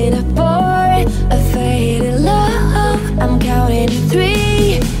falling apart. A faded love. I'm counting to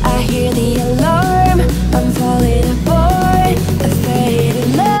 3. I hear the alarm. I'm falling apart. A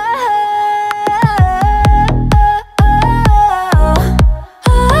faded love.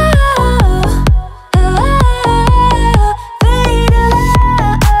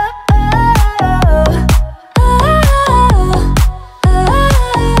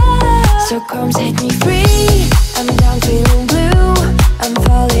 So come set me free. I'm down feeling blue. I'm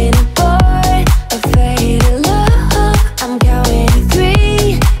falling apart. A faded love. I'm counting to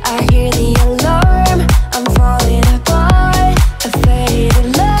 3. I hear the alarm. I'm falling apart. A faded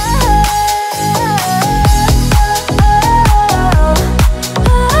love.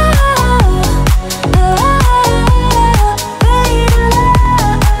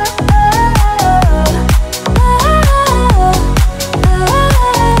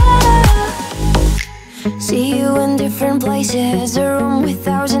 See you in different places, a room with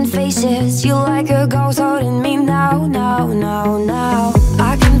 1,000 faces. You like a ghost holding me now, now, now, now.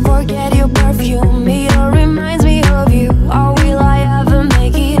 I can forget your perfume, it all reminds me of you. Or will I ever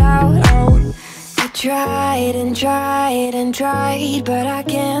make it out? I tried and tried and tried, but I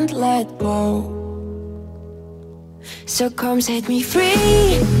can't let go. So come set me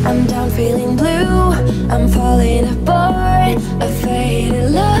free. I'm down feeling blue. I'm falling apart. A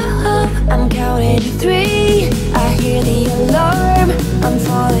faded love. I'm counting to 3. I hear the alarm. I'm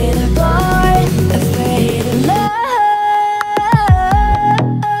falling apart. A faded love.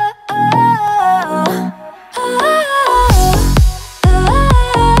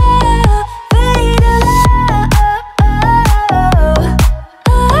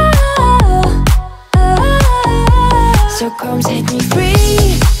 So come set me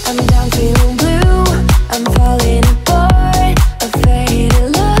free. I'm down feeling blue. I'm falling apart. A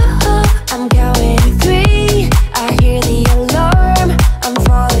faded love. I'm counting to 3. I hear the alarm. I'm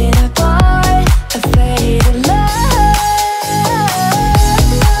falling apart. A faded love.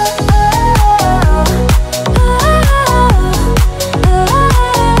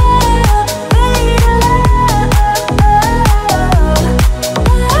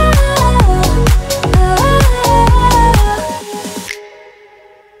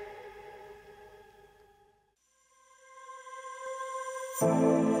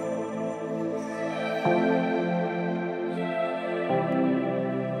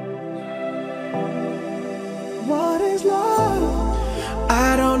 What is love?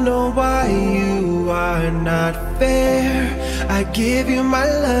 I don't know why you are not fair. I give you my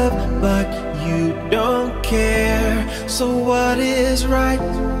love, but you don't care. So what is right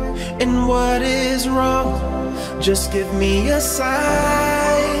and what is wrong? Just give me a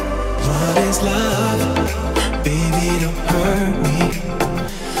sign. What is love? Baby, don't hurt me.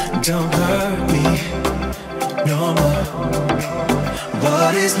 Don't hurt me no more.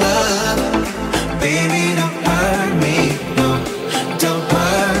 What is love? Baby, don't hurt me. No, don't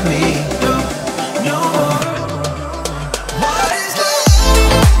hurt me. No, no more. What is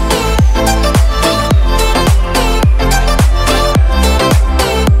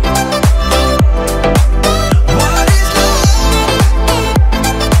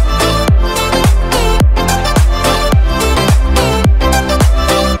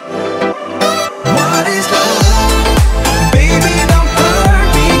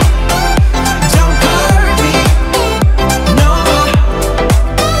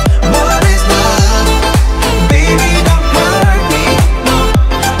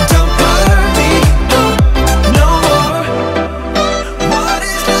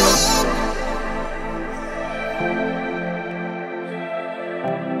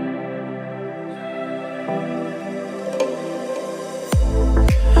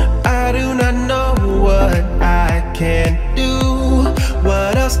I do not know what I can do.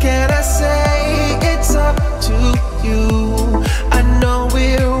 What else can I say? It's up to you. I know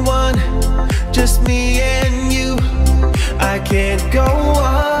we're one, just me and you. I can't go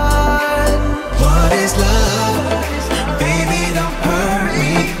on. What is love? Baby, don't hurt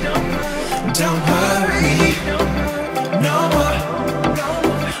me. Don't hurt me no more.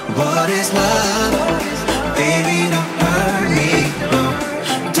 What is love? Baby, don't hurt me. No,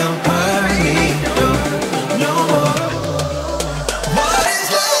 don't hurt me no more. What is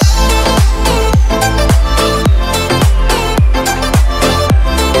love?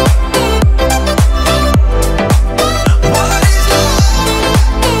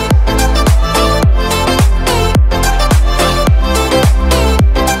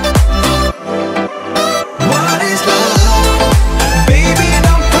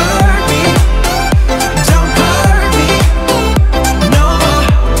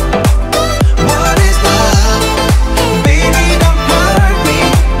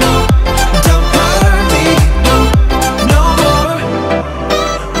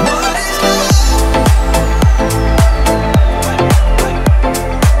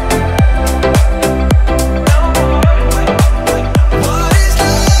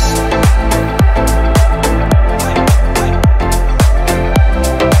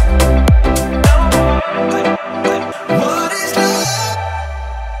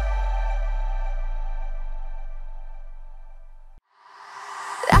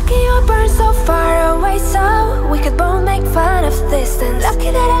 way so we could both make fun of distance.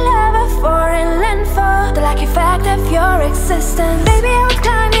 Lucky that I love a foreign land for the lucky fact of your existence. Baby, I would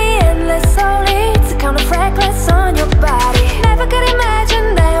climb the endless slowly to count the freckles on your body. Never could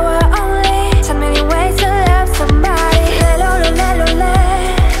imagine there were only 10 million ways to love somebody. Le-lo-lo-le-lo-le,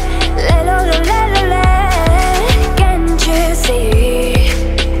 le-lo-lo-le-lo-le. Can't you see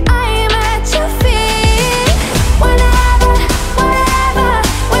I'm at your feet? Whenever, wherever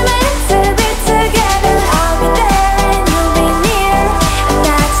we're meant to be together, I'll be there and you'll be near, and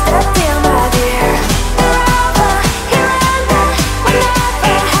that's the deal, my dear. Wherever, here and there, we'll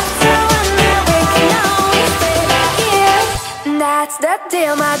never have to wonder. We can always stay right here, and that's the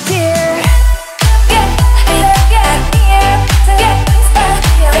deal, my dear.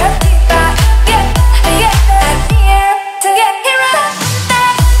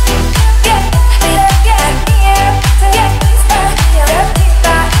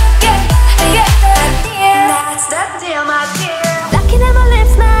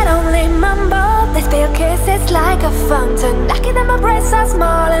 Like a fountain. Lucky that my breasts are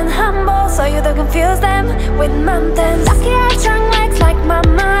small and humble, so you don't confuse them with mountains. Lucky I trunk legs like my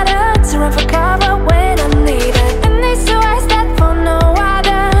mother to run for cover when I need it. And these two eyes that for no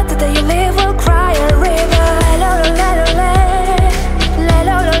other, the day you leave will cry a river. Le-lo-lo-le-lo-le,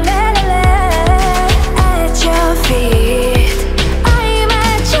 le-lo-lo-le-lo-le. At your feet, I'm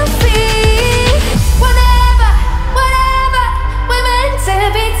at your feet. Whenever, whatever, we're meant to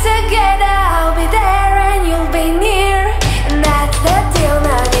be together, I'll be there. You'll be near, and that's the deal,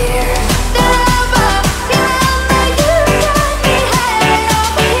 my dear. The love of you, you got me head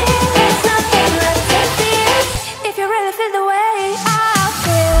over here. There's nothing left to fear if you really feel the way I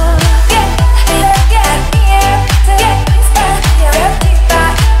feel. Get here to get here, to get here,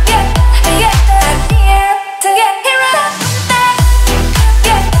 get here to get here up there.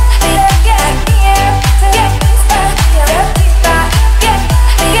 Get here to get here, to get here,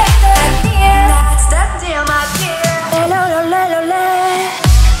 get here. That's the deal, my dear. Le-lo-lo-le-lo-le,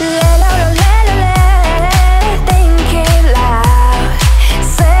 le-lo-lo-le-lo-le. Think it loud,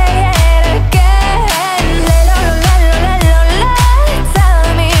 say it again. Le-lo-lo-le-lo-le-lo-le. Tell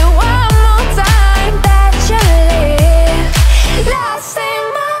me one more time that you live lost in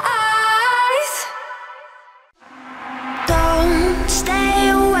my eyes. Don't stay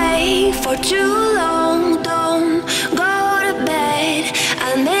away for too long. Don't go to bed.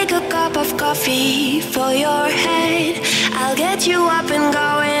 I'll make a cup of coffee for your head. I'll get you up and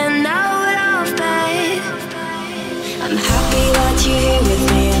going out of bed. I'm happy that you're here with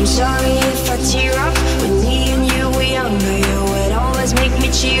me. I'm sorry if I tear up. When me and you were younger, you would always make me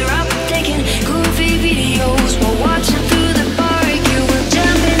cheer up. Taking goofy videos while watching through the park. You would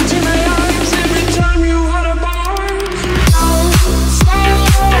jump into my arms every time you had a bar. Don't stay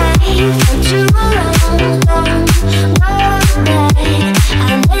away for too long. Don't go to bed.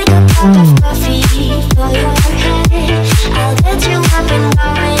 I'll make a cup of coffee for your head. I'll get you up and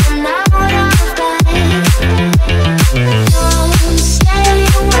going out of bed. Don't stay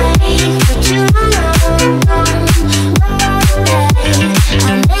away for too long. Don't go to bed.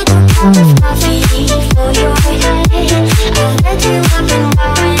 I'll make a cup of coffee for your head. I'll get you up and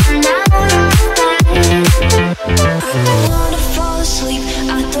going out of bed. I don't wanna fall asleep,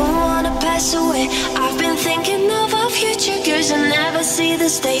 I don't wanna pass away. I've been thinking of our future girls and never see the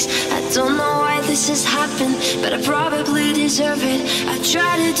stakes. I don't know why this has happened, but I probably deserve it. I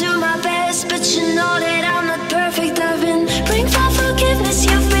try to do my best, but you know that I'm not perfect. I've been praying for forgiveness,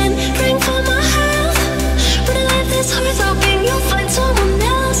 you've been praying for my health. When I leave this heart, hoping you'll find someone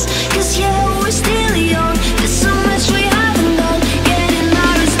else. Cause yeah, we're still young, there's so much we haven't done. Getting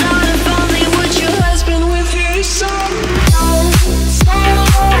married, start a family, would your husband with your son? Don't stay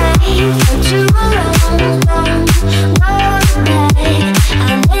away for too long. Don't go to bed.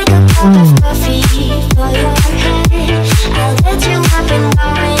 I'll make a cup of coffee for your head. I'll get you up and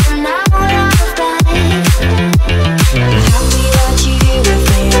going out of bed. I'm happy that you're here with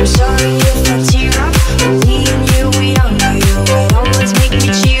me. I'm sorry if I tear up. When me and you were younger, you would always make me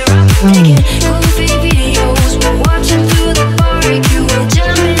cheer up. Taking goofy videos while watching through the park. You would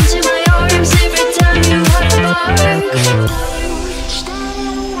jump into my arms every time you had a bark. Stay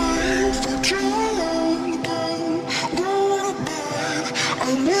away for too long. Don't go to bed.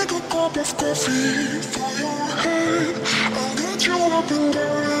 I'll make a cup of coffee for your head. I'll get you up and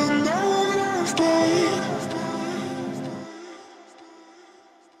going out of bed.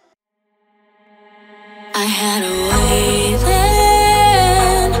 I had a way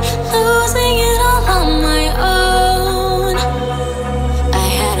then, losing it all on my own. I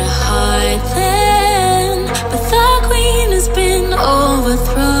had a heart then, but the queen has been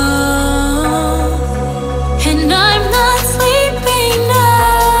overthrown.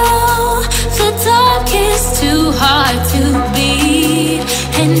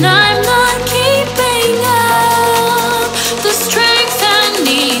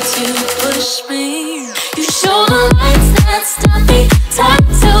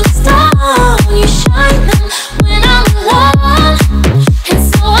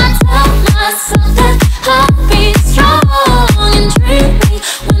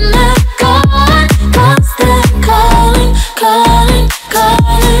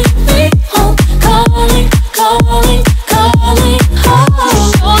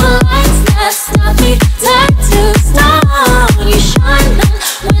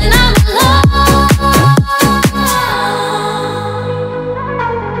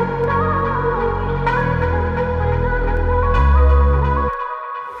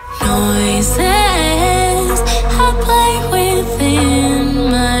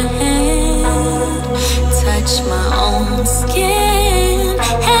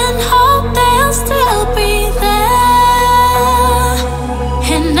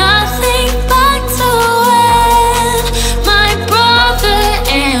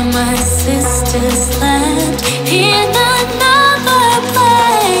 in another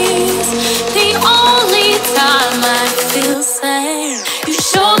place. The only time I feel safe. You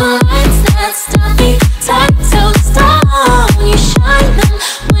show the lights that stop me, tied to the stone. You shine them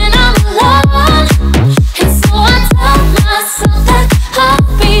when I'm alone, and so I tell myself that I'll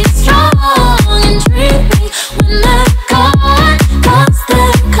be strong and dreamy when they're gone. 'Cause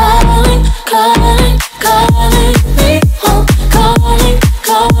they're calling, calling, calling me home, calling,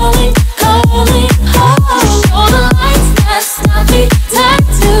 calling, calling home. You show the lights that stop me, tied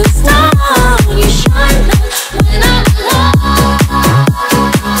to the stone. You shine them when I'm alone.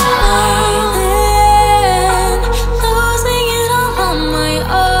 Losing it all on my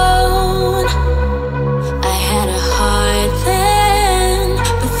own. I had a heart then,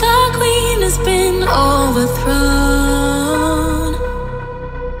 but the queen has been overthrown.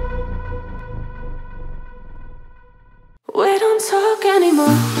 We don't talk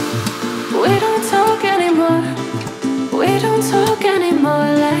anymore. We don't talk anymore. We don't talk anymore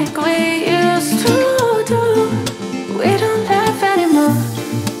like we used to do. We don't laugh anymore.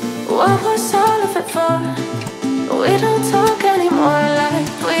 What was all of it for? We don't talk anymore like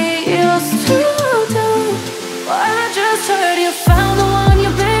we used to do. I just heard you found the one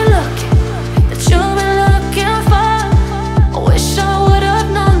you've been looking, that you've been looking for. I wish I would have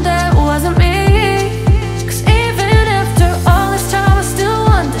known that wasn't me. 'Cause even after all this time I still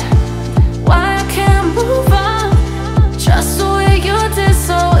wonder why I can't move on. Just the way you did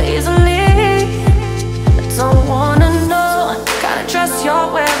so easily. I don't wanna know kind of dress you're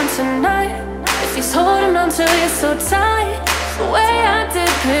wearing tonight. If he's holding on to you so tight, the way I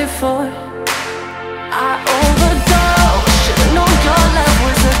did before. I overdosed. Should've known your love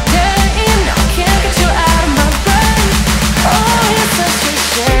was a game. Now I can't get you out of my brain. Oh, it's such a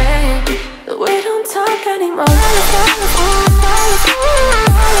shame that we don't talk anymore.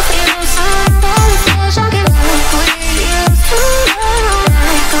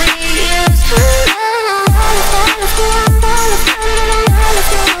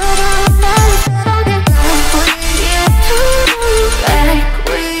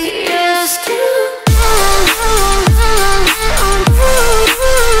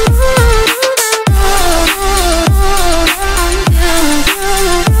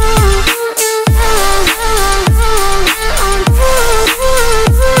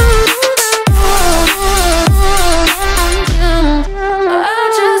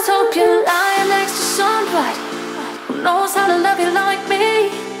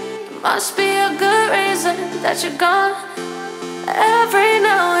 Must be a good reason that you're gone. Every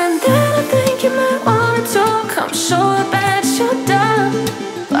now and then I think you might want to come show a bet you're done,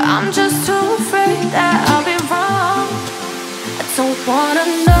 but I'm just too afraid that I'll be wrong. I don't wanna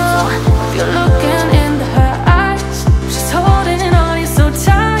know if you're looking into her eyes. She's holding on you so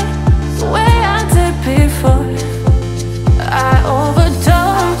tight, the way I did before. I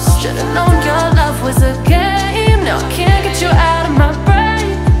overdosed. Should've known your love was a game. Now I can't get you out of my brain.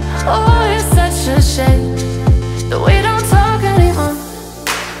 Oh, it's such a shame that we don't talk anymore.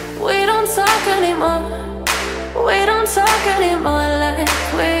 We don't talk anymore. We don't talk anymore like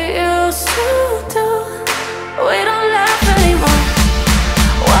we used to do. We don't laugh anymore.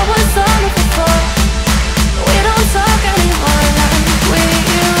 What was all of it for? We don't talk anymore like we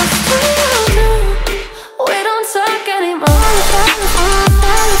used to do. We don't talk anymore.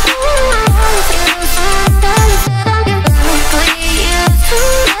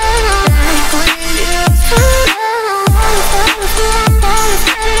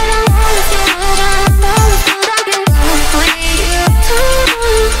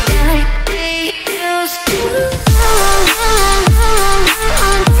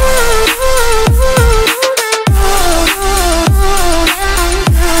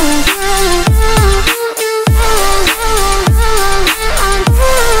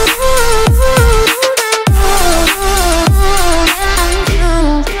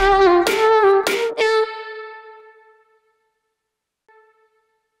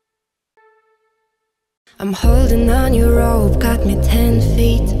 I'm holding on your rope, got me 10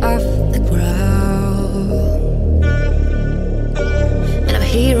 feet off the ground. And I'm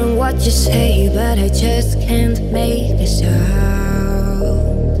hearing what you say, but I just can't make a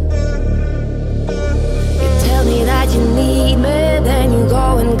sound. You tell me that you need me, then you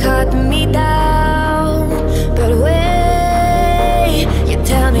go and cut me down. But wait, you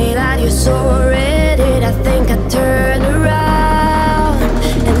tell me that you're sorry, did I think I'd turn around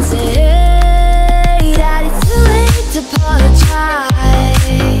and say to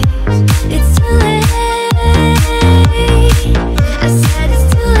apologize? It's too late. I said it's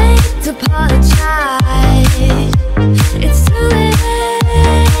too late to apologize. It's too late.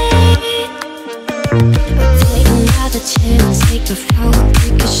 Take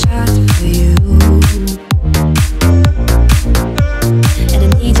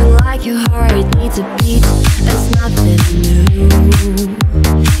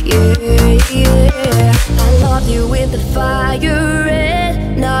yeah. I loved you with the fire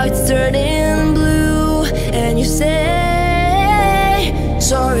red, now it's turning blue. And you say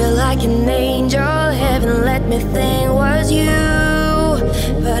sorry like an angel, heaven let me think was you.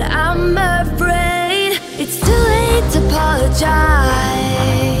 But I'm afraid it's too late to apologize.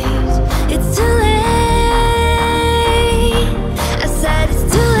 It's too late. I said it's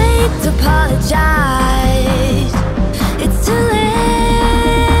too late to apologize. It's too late.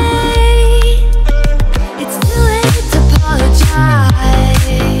 It's too late to apologize.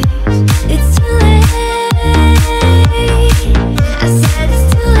 It's too late. I said it's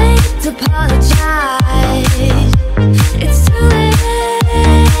too late to apologize. It's too late.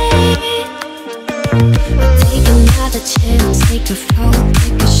 Take another chance, take a fall,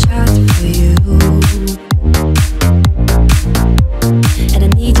 take a shot for you. And I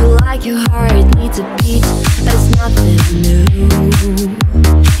need you like your heart needs a beat. That's nothing new.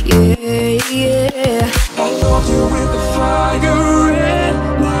 Yeah, yeah. I loved you with the fire red,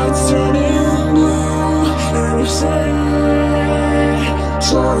 now it's turning blue. And you say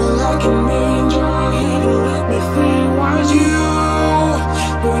sorry like an angel, heaven let me think was you.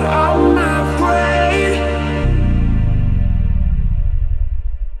 But I'm afraid.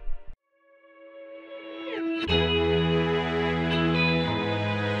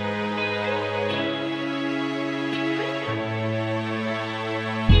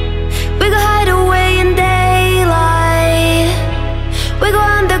 We go hide away in daylight. We go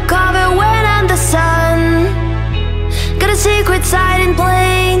undercover when under sun. Got a secret side in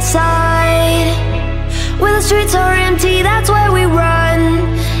plain sight. When the streets are empty, that's where we run.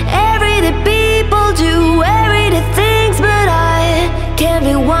 Everyday people do everyday things, but I can't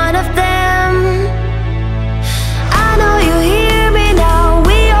be one of them. I know you hear me now.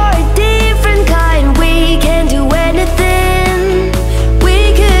 We are a different kind. We can do anything.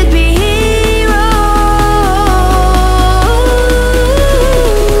 We could be heroes.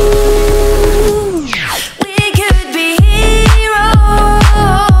 We could be heroes.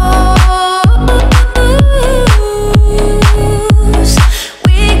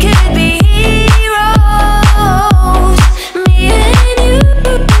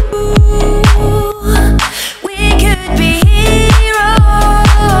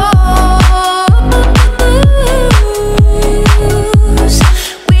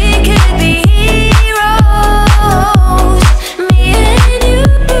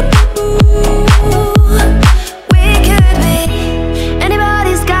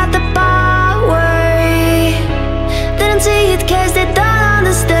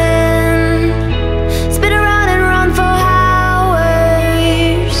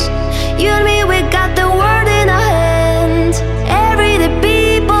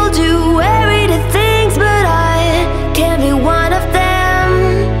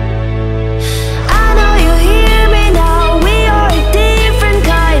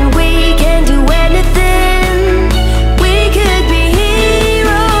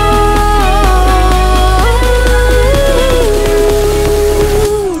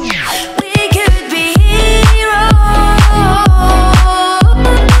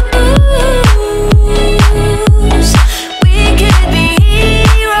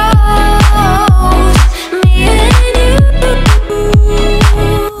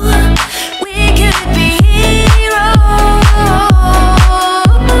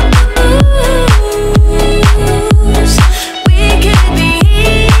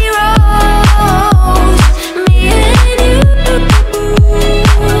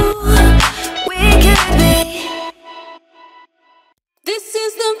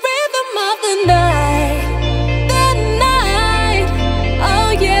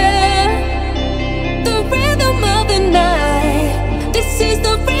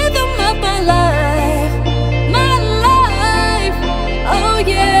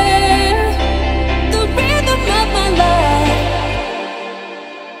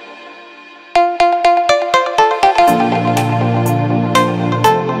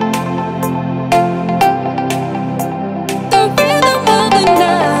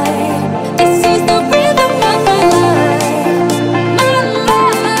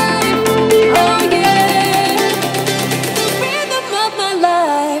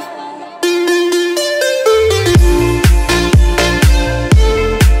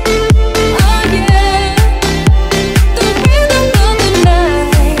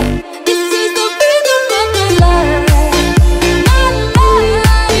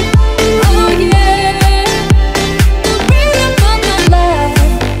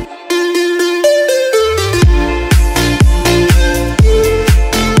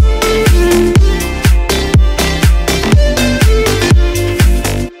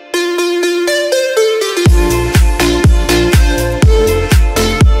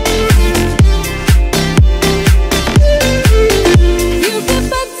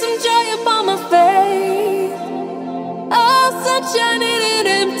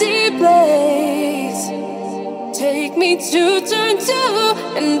 me to turn to,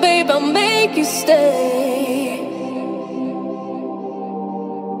 and babe, I'll make you stay.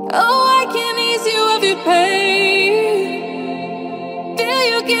 Oh, I can ease you of your pain. Feel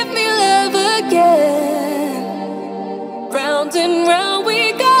you give me love again. Round and round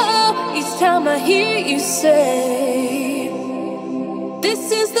we go, each time I hear you say, this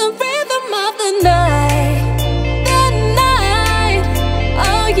is the rhythm of the night. The night,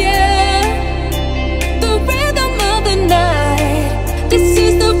 oh yeah. The rhythm of the night. This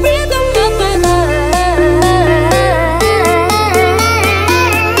is the rhythm of my life.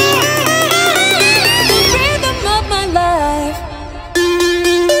 The rhythm of my life.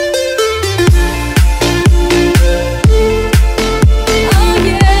 Oh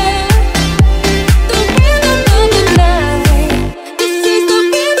yeah. The rhythm of the night. This is the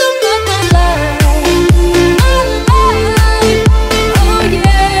rhythm of my life. Oh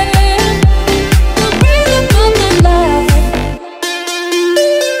yeah. The rhythm of my life.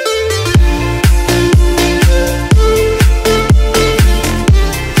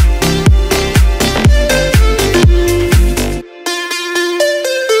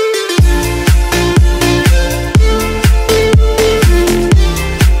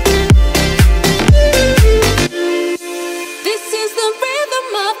 This is the rhythm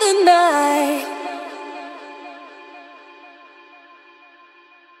of the night.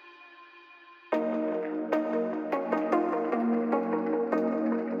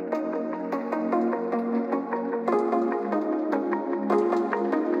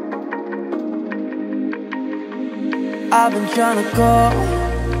 I've been trying to call.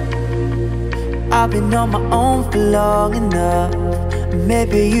 I've been on my own for long enough.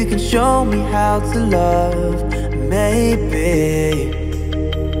 Maybe you can show me how to love. Maybe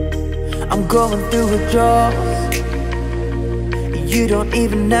I'm going through withdrawals. You don't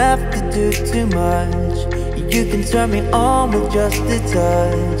even have to do too much. You can turn me on with just a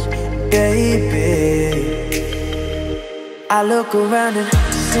touch, baby. I look around and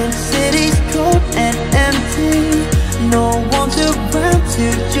since city's cold and empty, no one's around to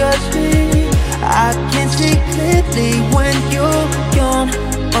judge me. I can see clearly when you're gone,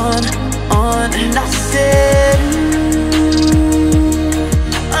 on. And I said,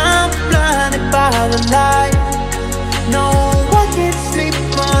 I'm blinded by the light. No, I can't sleep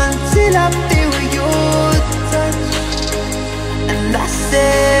until I feel your touch. And I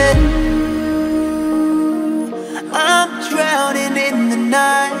said, I'm drowning in the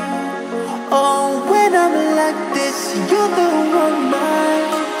night. Oh, when I'm like this, you're the one I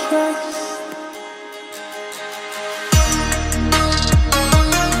trust.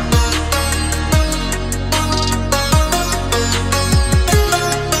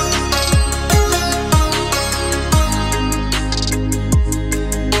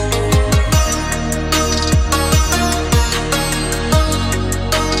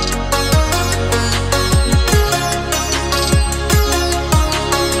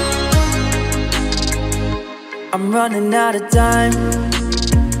 I'm running out of time,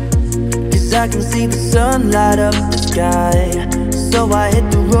 'cause I can see the sun light up the sky. So I hit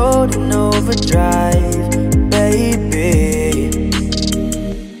the road in overdrive, baby.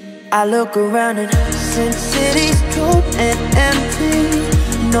 I look around and since city's cold and empty,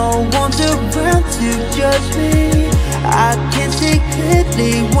 no one's around to judge me. I can see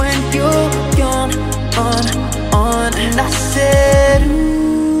clearly when you're gone, on. And I said,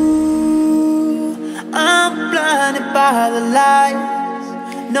 I'm blinded by the lights.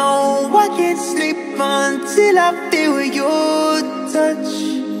 No, I can't sleep until I feel your touch.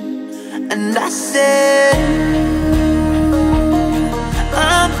 And I said,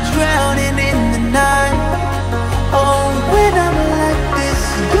 I'm drowning in the night. Oh, when I'm like this,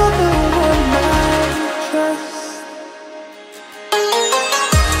 you're the one I trust.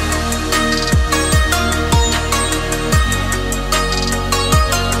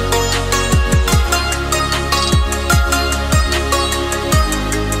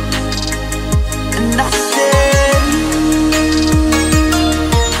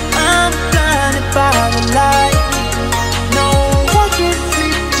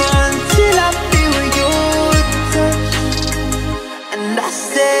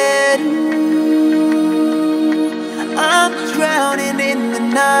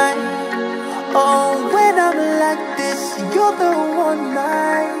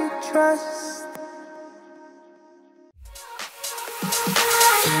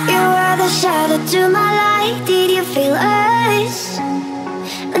 Shadow to my light, did you feel us?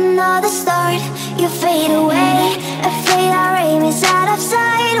 Another start, you fade away. A fade our aim is out of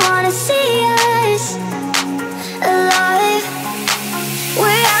sight. Wanna see us alive.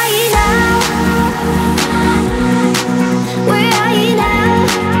 Where are you now?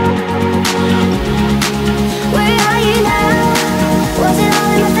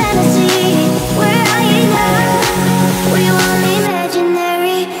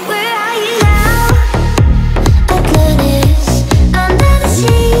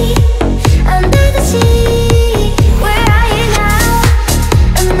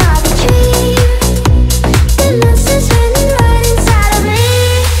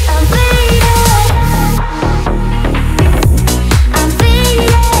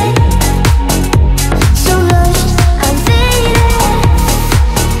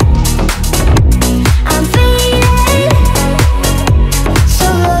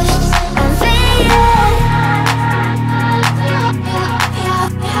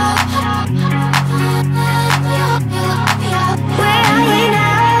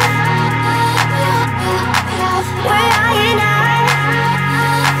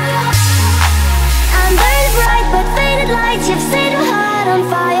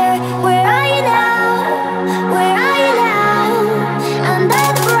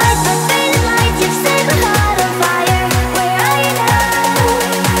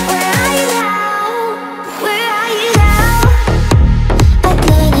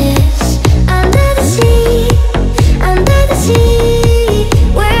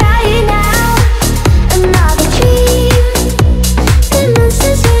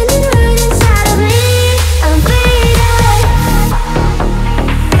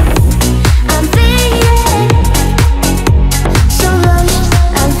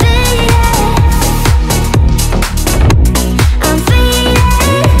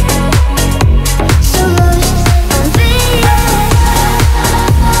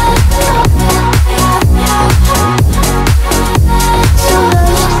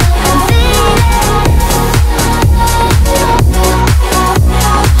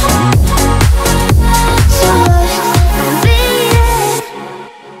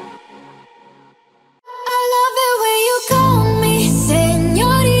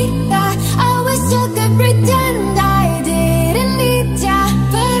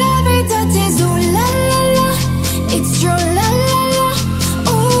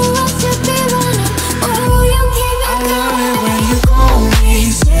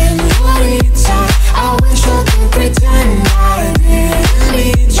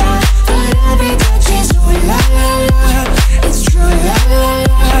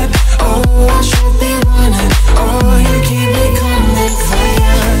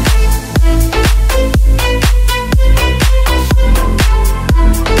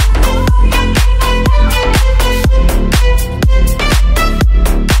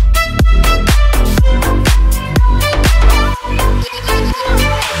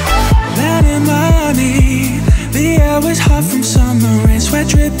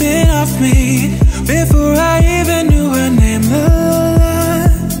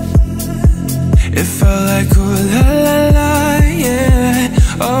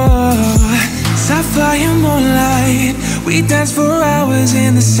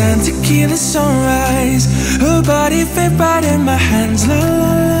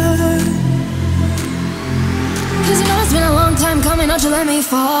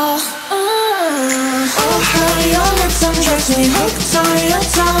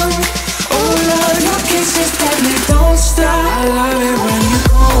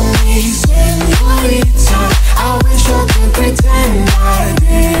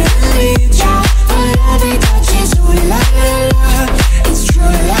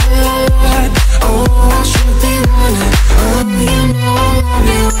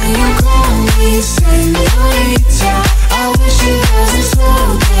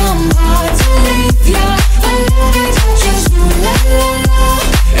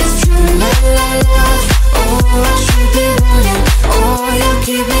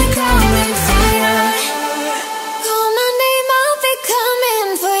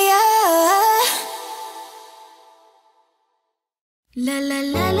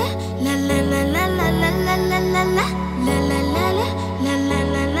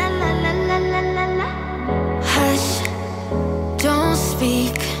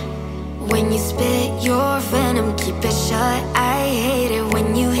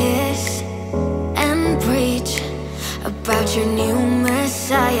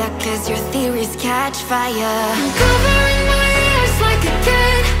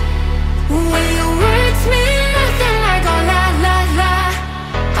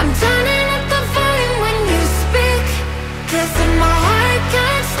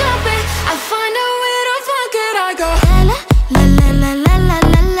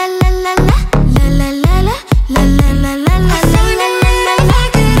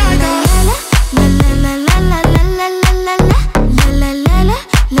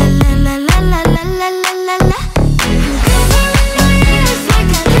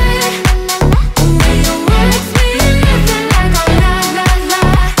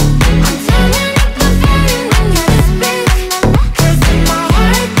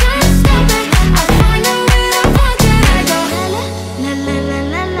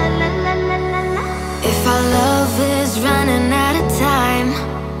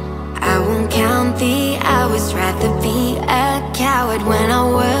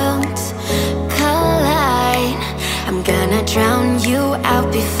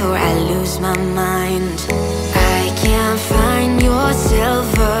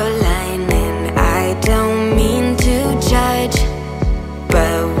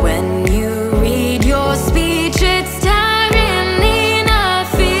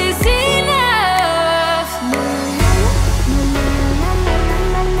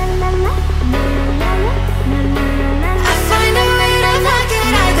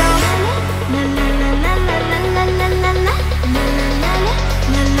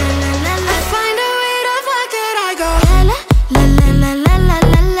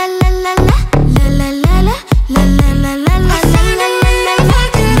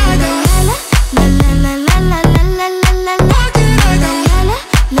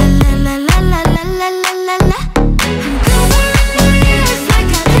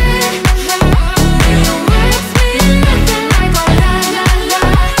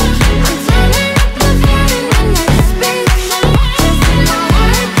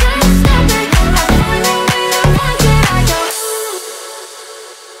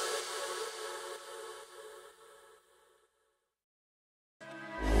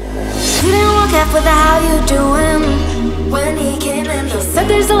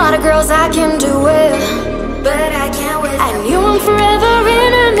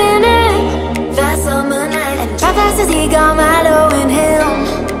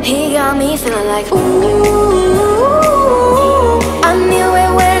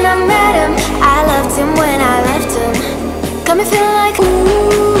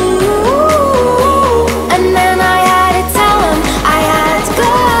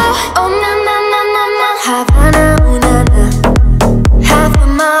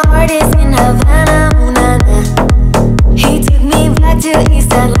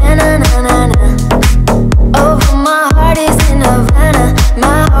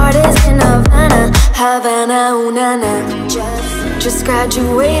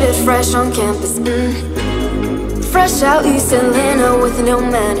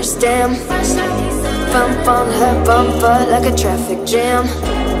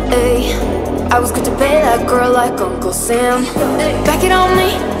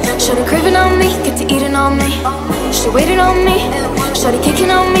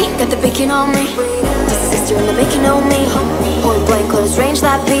 on me. This is history and they're making on me. Point blank, close range,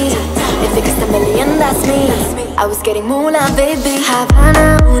 that beat. If it costs a million, that's me. I was getting moolah, baby.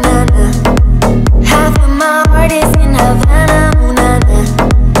 Havana, ooh na na. Half of my heart is in Havana, ooh na na.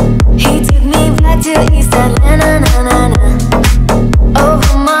 He took me back to East Atlanta, na na na. Oh,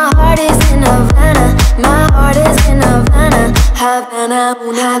 but my heart is in Havana. My heart is in Havana. Havana,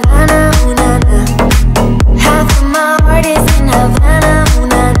 ooh na Havana, ooh na na. Half of my heart is in Havana, ooh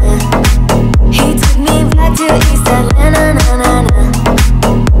na na. He took me back to East Atlanta, na na na.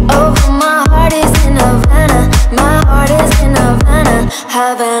 Oh, but my heart is in Havana. My heart is in Havana.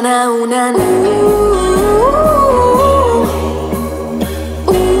 Havana, ooh na na.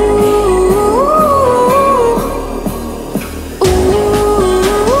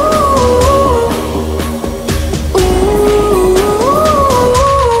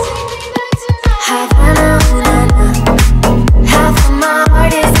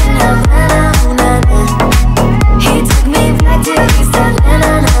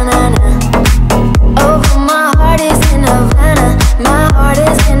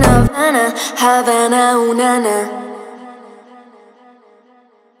 Havana, ooh na na.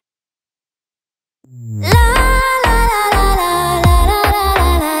 La la la la la la la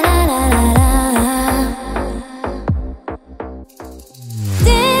la la la la.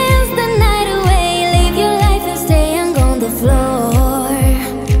 Dance the night away, live your life and stay young on the floor.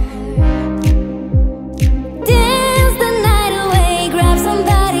 Dance the night away, grab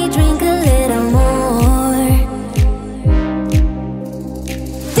somebody, drink a little more.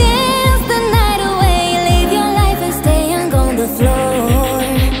 Dance the night away, live your life and stay young on the floor.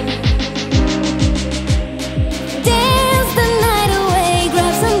 Dance the night away,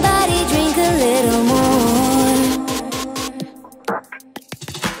 grab somebody, drink a little more.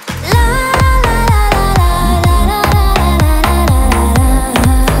 La la la la la la la la la la la.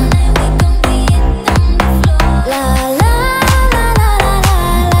 La la la la la la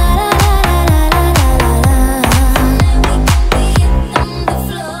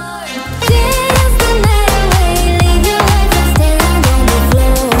Dance the night away, leave your wife and stand on the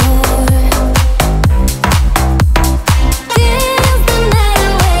floor. Dance the night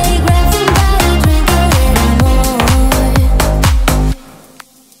away, grab somebody, drink a little more.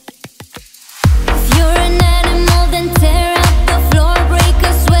 If you're an animal, then tear up the floor, break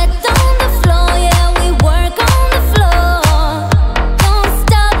a sweat on the floor. Yeah, we work on the floor. Don't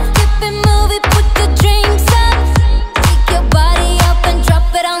stop, keep it moving, put the drinks up. Take your body up and drop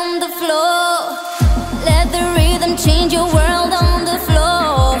it on the floor. Let the rhythm change your world on the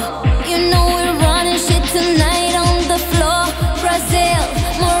floor. You know we're running shit tonight on the floor. Brazil,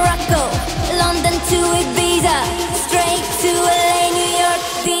 Morocco, London to Ibiza, straight to LA, New York,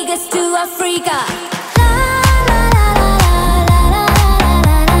 Vegas to Africa. La la la la la la la la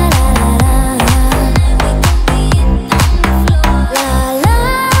la la. La la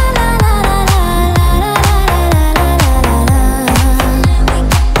la la la la la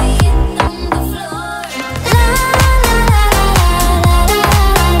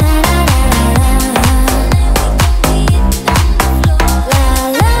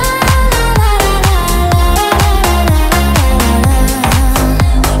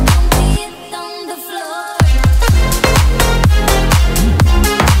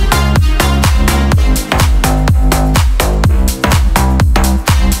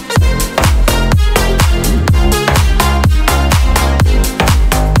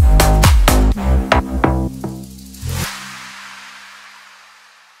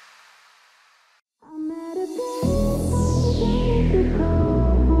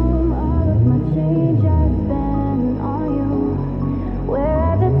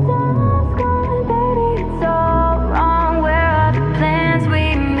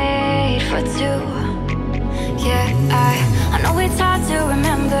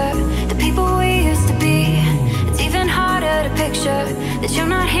that you're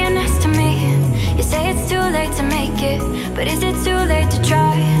not here next to me. You say it's too late to make it, but is it too late to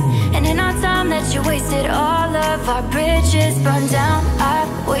try? And in our time that you wasted, all of our bridges burned down. I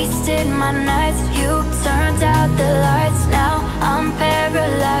wasted my nights, you turned out the lights. Now I'm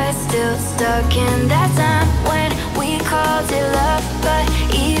paralyzed, still stuck in that time when we called it love. But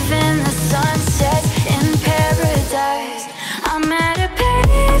even the sun sets in paradise. I'm at a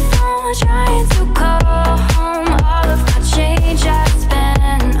payphone trying to call home. All of my change I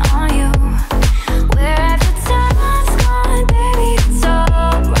spent on you. Where have the time's gone, baby? It's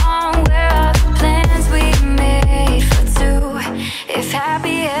all wrong. Where are the plans we made for two? If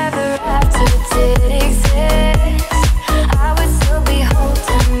happy ever after did exist, I would still be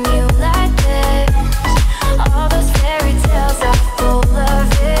holding you like this. All those fairy tales are full of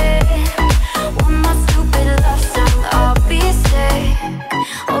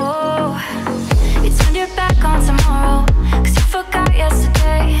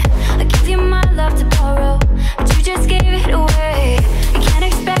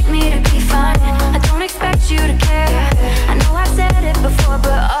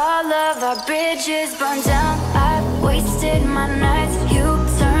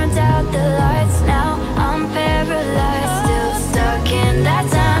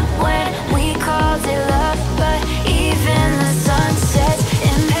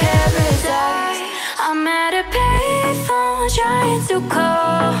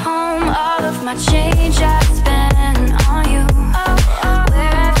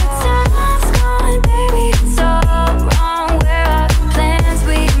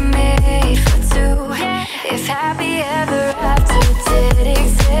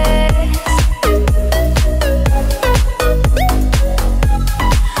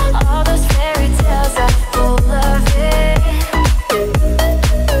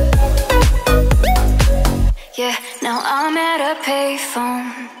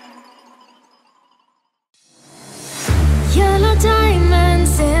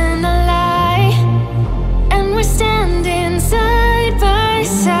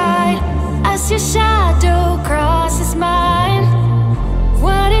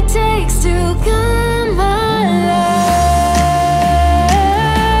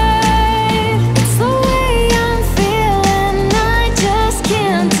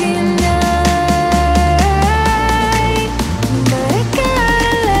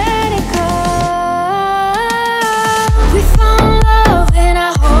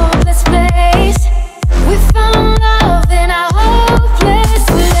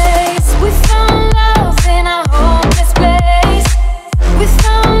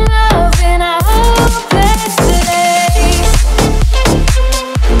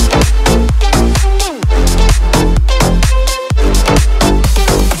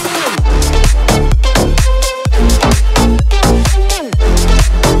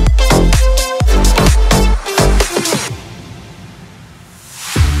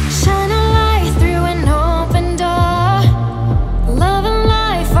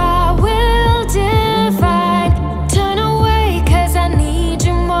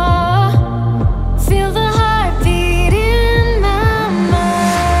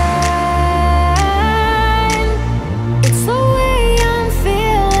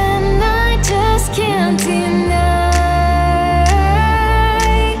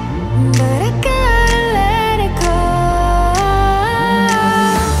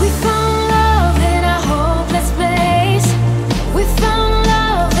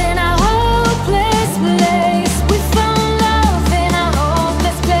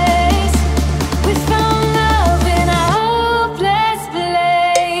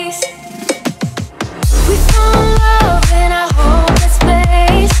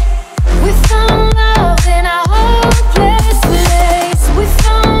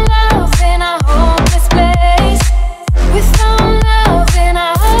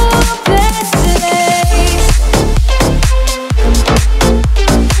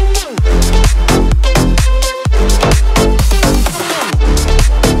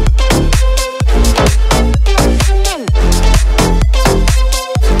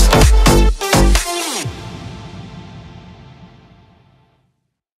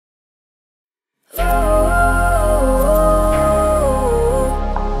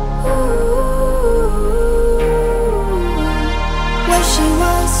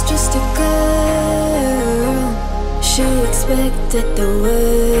just a girl. She expected the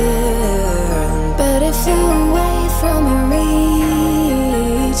world, but it flew away from her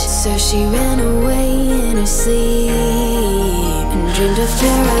reach. So she ran away in her sleep and dreamed of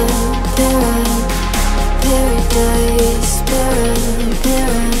paradise,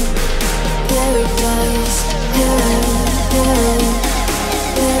 paradise, paradise,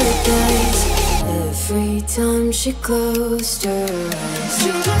 paradise. Every time she closed her eyes,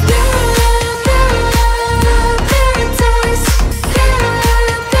 dreamed of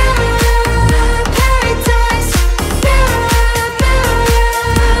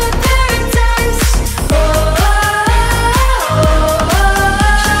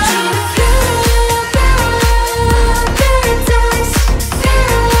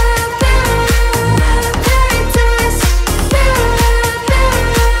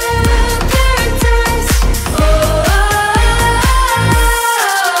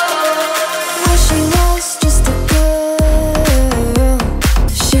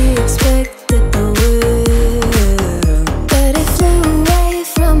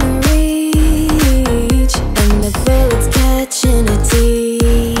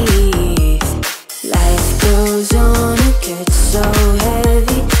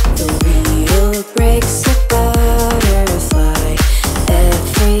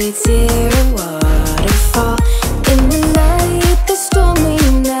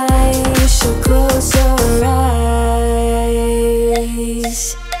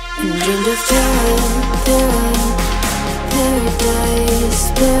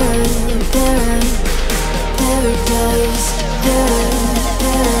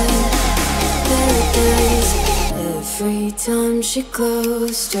she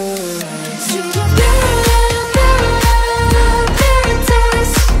closed her eyes.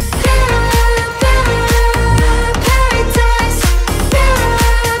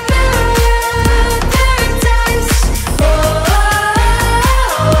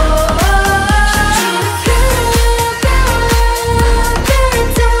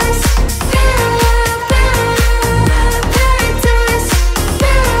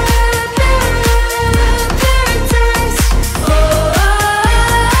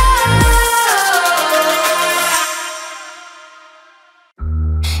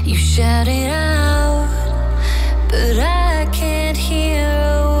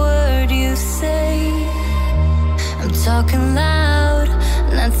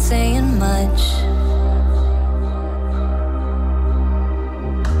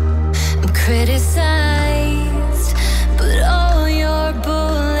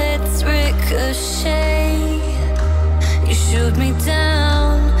 Shoot me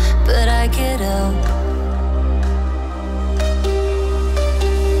down, but I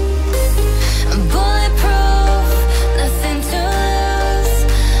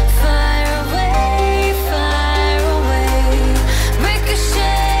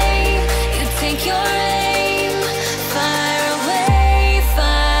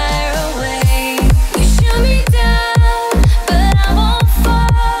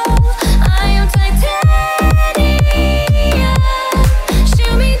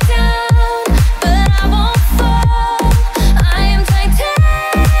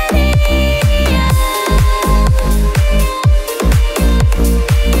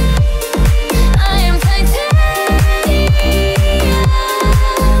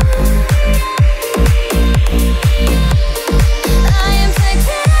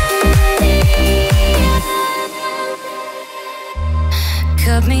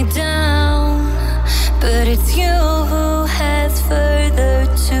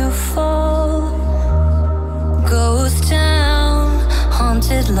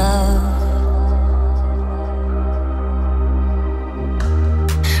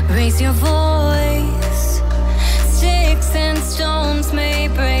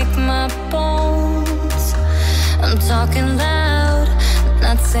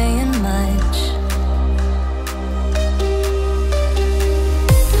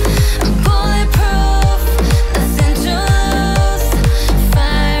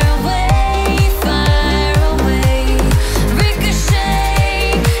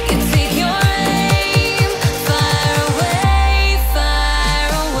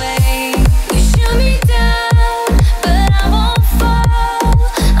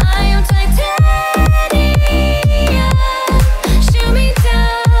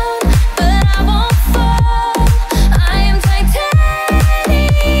won't.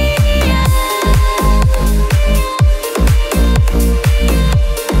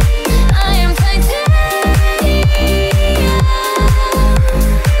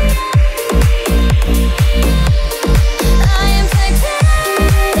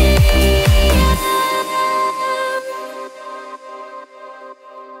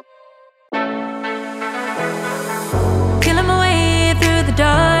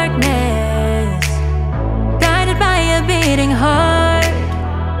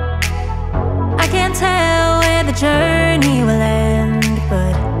 journey will end,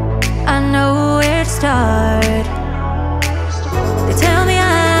 but I know where to start. They tell me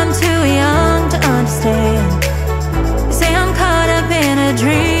I'm too young to understand. They say I'm caught up in a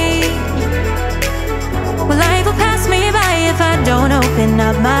dream. Well, life will pass me by if I don't open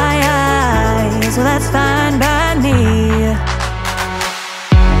up my eyes. Well, that's fine by me.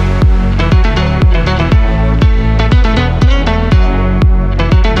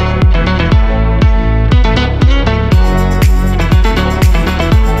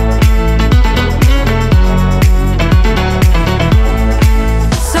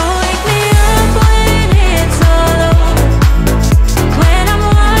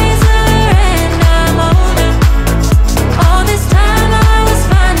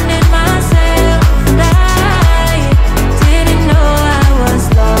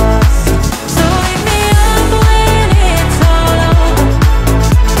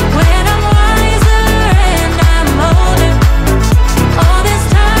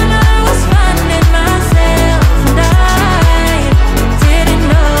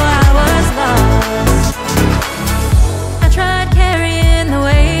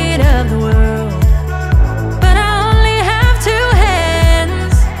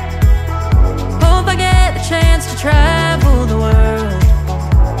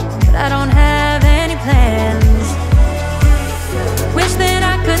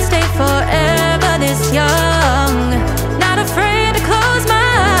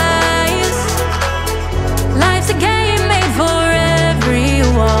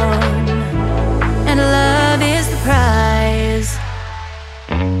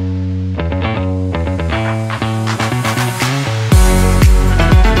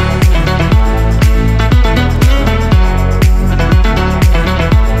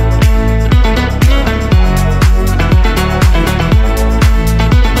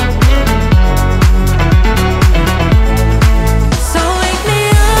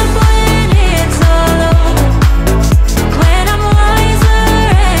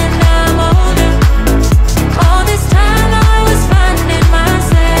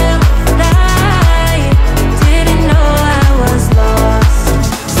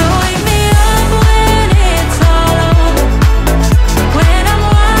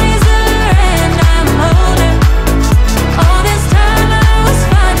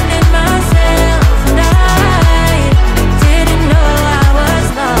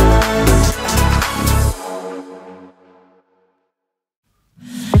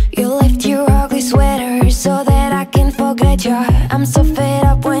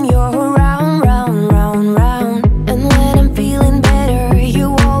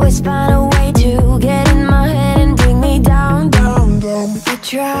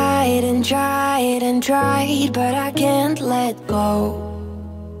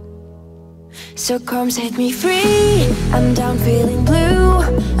 So come set me free. I'm down feeling blue.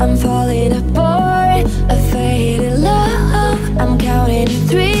 I'm falling apart. A faded love. I'm counting to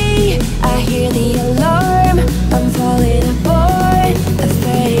 3. I hear the alarm. I'm falling apart. A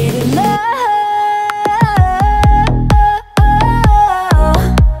faded love.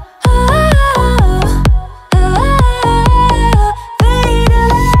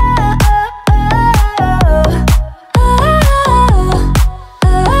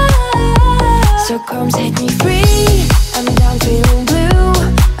 So come set me free. I'm down feeling blue.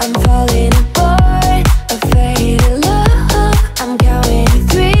 I'm falling apart. A faded love. I'm counting to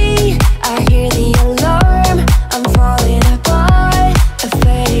 3. I hear the alarm. I'm falling apart. A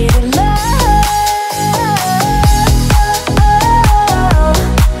faded love.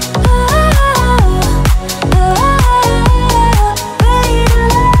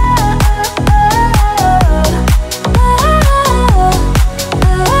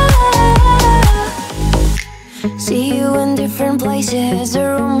 See you in different places,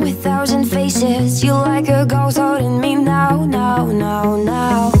 a room with 1,000 faces. You like a ghost holding me now, now, now,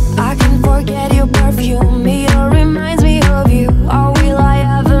 now. I can't forget your perfume, it all reminds me of you. Oh, will I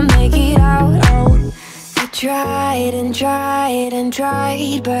ever make it out? I tried and tried and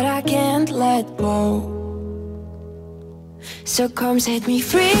tried, but I can't let go. So come set me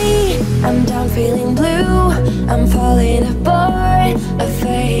free. I'm down feeling blue. I'm falling apart. A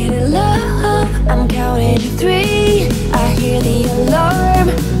faded love. I'm counting to 3. I hear the alarm.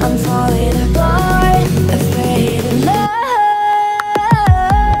 I'm falling apart. A faded love.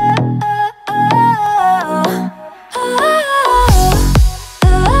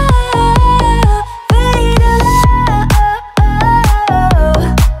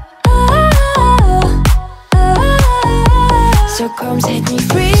 So come set me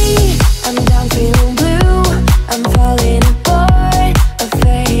free. I'm down feeling blue. I'm falling apart. A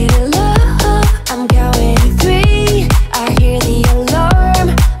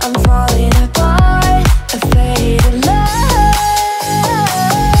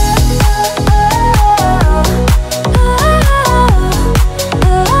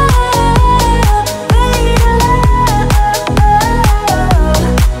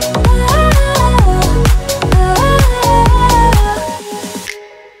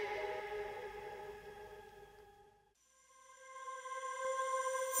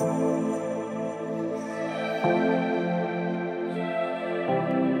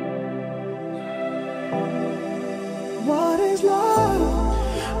What is love?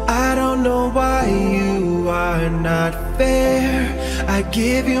 I don't know why you are not fair. I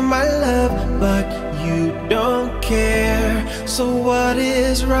give you my love, but you don't care. So what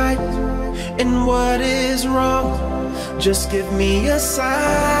is right and what is wrong? Just give me a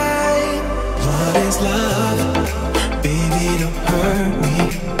sign. What is love? Baby, don't hurt me.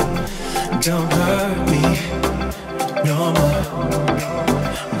 Don't hurt me no more.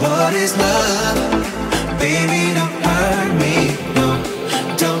 What is love? Baby, don't hurt me. No,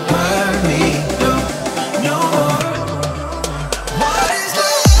 don't hurt me. No, no more. What is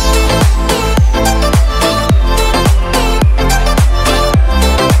love?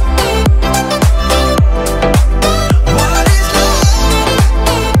 What is love?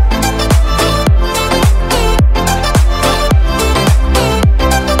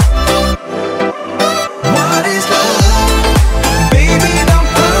 What is love? Baby, don't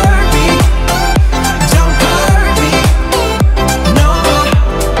hurt me. Don't hurt me no more.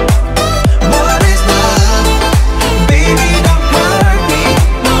 What is love? Baby, don't hurt me.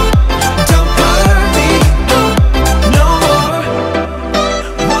 No, don't hurt me. No, no more.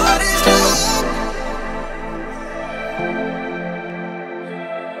 What is love?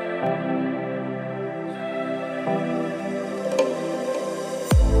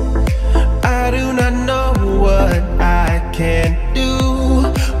 I do not know what I can do.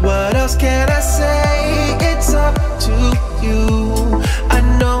 What else can I say? It's up to you. I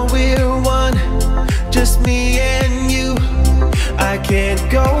know we're one, just me and you. I can't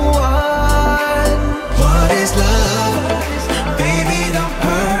go on. What is love? Baby, don't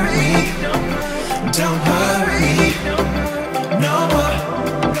hurt me. Don't hurt me no more.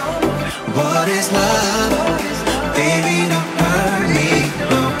 What is love? Baby, don't hurt me.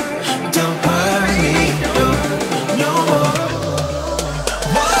 No, don't hurt me. No, no more.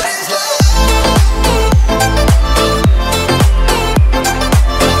 What is love?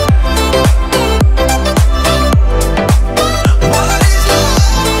 What is love?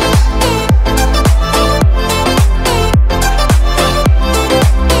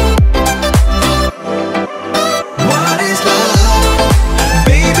 What is love?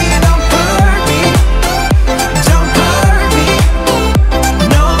 Baby, don't hurt me. Don't hurt me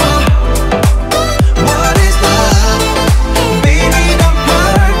no more. What is love? Baby, don't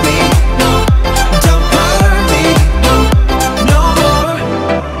hurt me. No, don't hurt me. No, no more.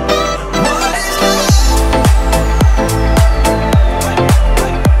 What is love?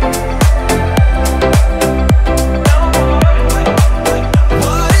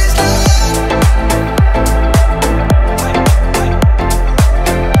 What is love?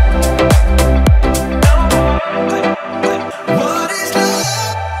 What is love?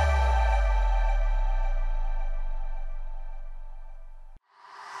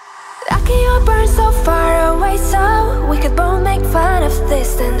 Lucky you burn so far away, so we could both make fun of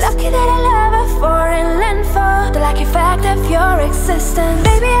distance. Lucky that I love a foreign land for the lucky fact of your existence.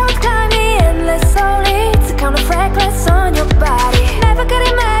 Baby, I would climb the endless slowly to count the freckles on your body. Never could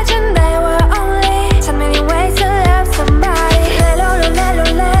imagine there were only so many ways to love somebody.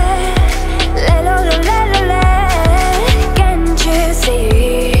 Le-lo-lo-le-lo-le, le-lo-lo-le-lo-le. Can't you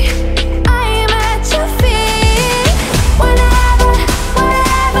see? I'm at your feet. Whenever,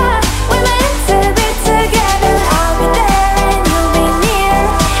 wherever we're meant to be together, I'll be there and you'll be near,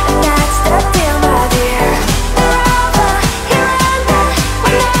 and that's the deal, my dear. Wherever, here and there,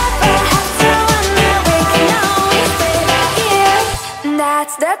 we never have to wonder. We can always stay right here, and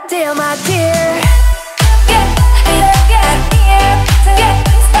that's the deal, my dear. Get here to get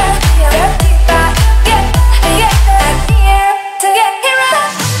stuck here. Get here to get here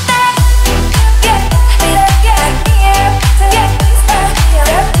up there. Get here to get stuck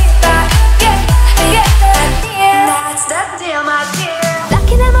here. That's the deal, my dear.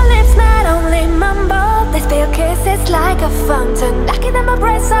 Lucky that my lips not only mumble, they spill kisses like a fountain. Lucky that my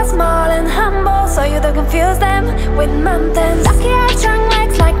breasts are small and humble, so you don't confuse them with mountains. Lucky I have strong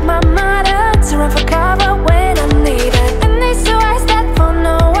legs like my mother to run for cover when I need it. And these two eyes that for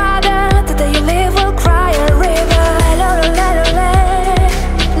no other, the day you leave will cry a river. Le-lo-lo-le-lo-le,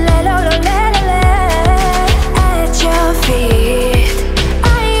 le-lo-lo-le-lo-le. At your feet,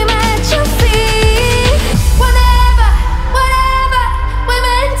 I'm at your feet. Whenever, wherever we're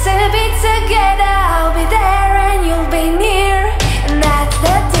meant to be together, I'll be there and you'll be near, and that's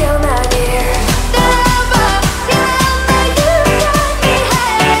the deal, my dear. The love of you, you got me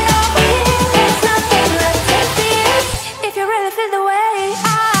head over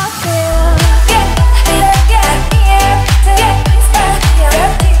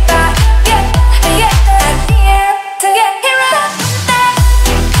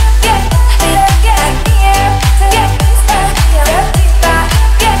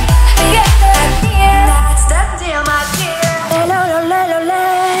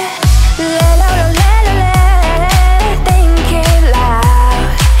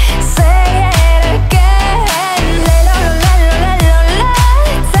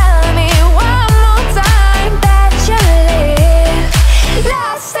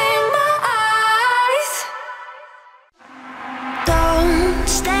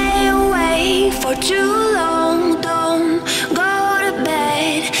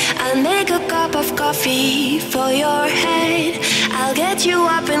you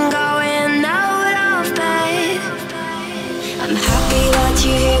up and going out of bed. I'm happy that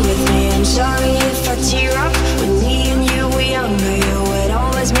you're here with me. I'm sorry if I tear up. When me and you were younger, you would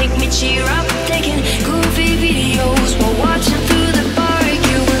always make me cheer up. Taking goofy videos while watching through the park.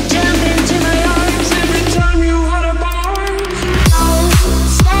 You would jump into my arms every time you had a bar. Don't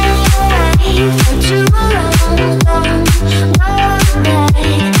stay away for too long. Don't go to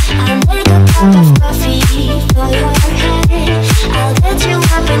bed. I'll make a cup of coffee for your head. I'll get you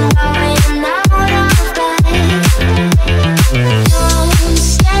up and going out of bed. Don't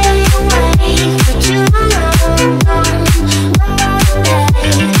stay away for too long. Don't go to bed.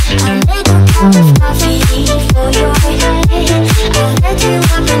 I'll make a cup of coffee for your head. I'll get you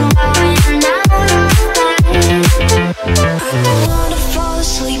up and going out of bed. I don't wanna fall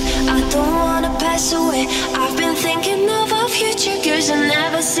asleep, I don't wanna pass away. I've been thinking of our future girls and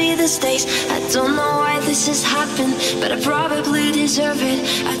never see the stakes. I don't know why this has happened, but I probably deserve it.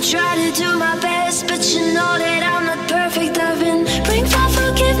 I try to do my best, but you know that I'm not perfect. I've been praying for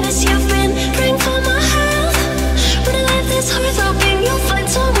forgiveness, you've been praying for my health. When I leave this earth, hoping you'll find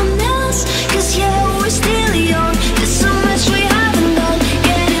someone else. Cause yeah, we're still young, there's so much we haven't done.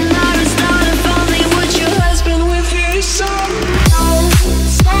 Getting married, start a family, would your husband with his son? Don't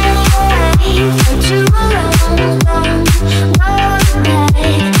stay away for too long. Don't go to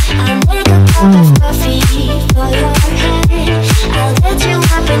bed. I'll make a cup of coffee for your head. I'll get you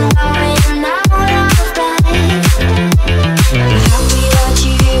up and going out of bed. I'm happy that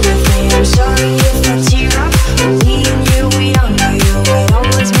you're here with me. I'm sorry if I tear up. When me and you were younger, you would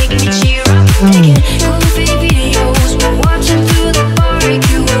always make me cheer up. Taking goofy videos while watching through the park.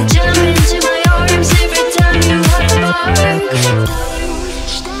 You would jump into my arms every time you had a bark.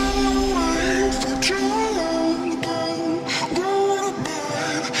 Stay away for too long. Don't go to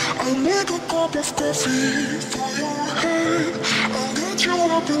bed. I'll make a cup of coffee for your head. I'll get you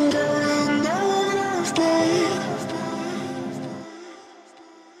up and going out of bed.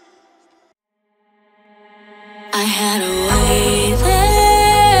 I had a way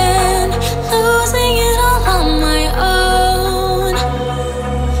then, losing it all on my own.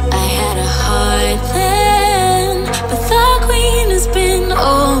 I had a heart then, but the queen has been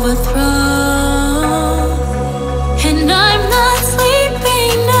overthrown. And I'm not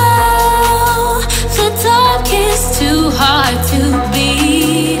sleeping now, the dark is too hard to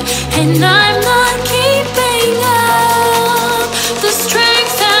beat. And I'm not keeping up the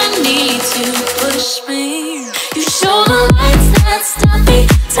strength I need to push me. You show the lights that stop me,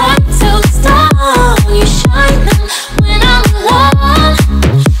 time to stop. You shine them when I'm alone.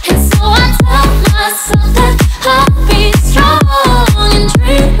 And so I tell myself that I'll be strong and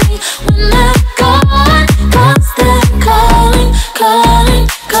dream me when they're gone. Cause they're calling, calling,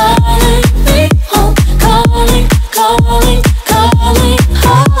 calling me home. Calling, calling, calling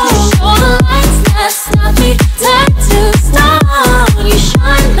home. You show the lights that stop me, time to stop. You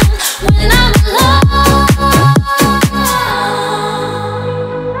shine them when I'm alone.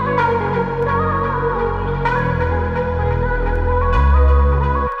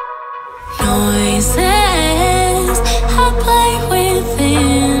 Noises I play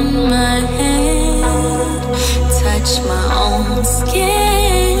within my head, touch my own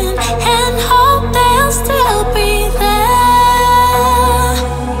skin and hope they'll still be there.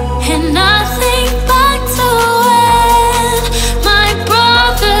 And I think back to when my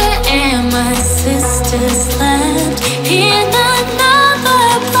brother and my sisters left in another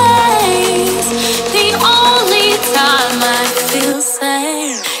place. The only time I feel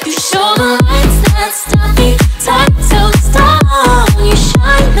safe. You show the lights that stop me, time to stop. You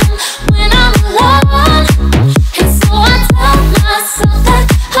shine them when I'm alone. And so I tell myself that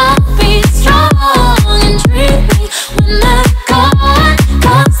I'll be strong and dream me when they're gone.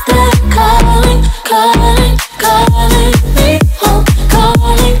 Cause they're calling, calling, calling me home.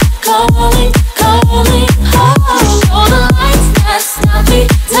 Calling, calling, calling home. You show the lights that stop me,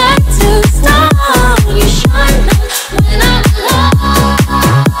 time to stop. You shine them when I'm alone.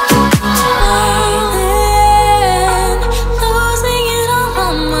 Then, losing it all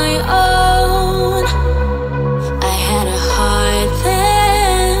on my own. I had a heart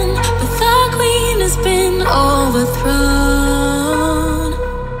then, but the queen has been overthrown.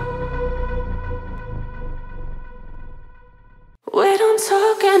 We don't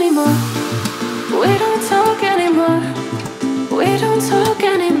talk anymore. We don't talk anymore. We don't talk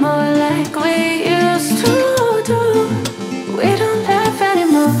anymore like we used to do. We don't laugh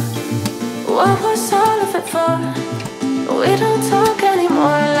anymore. What was all of it for? We don't talk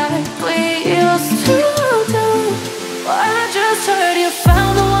anymore like we used to do. Well, I just heard you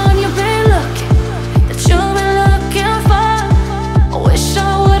found the one you've been looking, that you've been looking for. I wish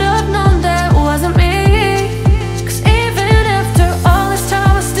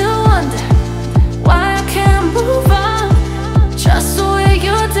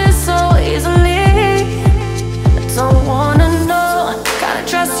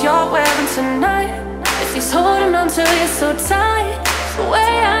dress you're wearing tonight. If he's holding on to you so tight, the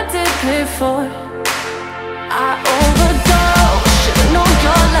way I did before, I overdosed. Should've known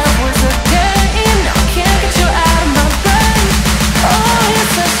your love was a game. Now I can't get you out of my brain. Oh,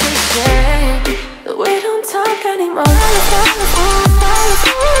 it's such a shame that we don't talk anymore.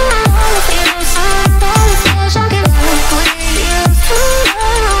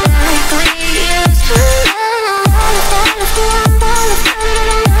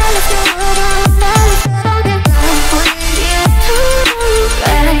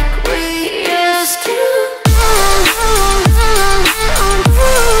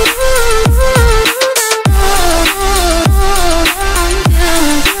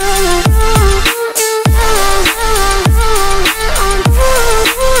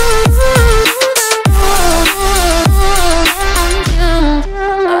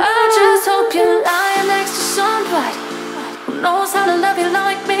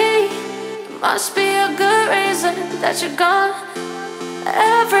 Must be a good reason that you're gone.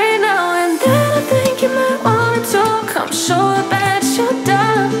 Every now and then I think you might wanna talk. I'm sure that you're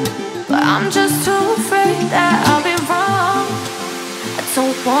done, but I'm just too afraid that I'll be wrong. I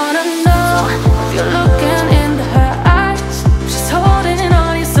don't wanna know if you're looking into her eyes. She's holding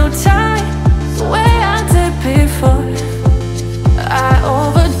on you so tight, the way I did before. I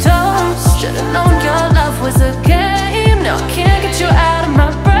overdosed. Should've known your love was a game. Now I can't get you out.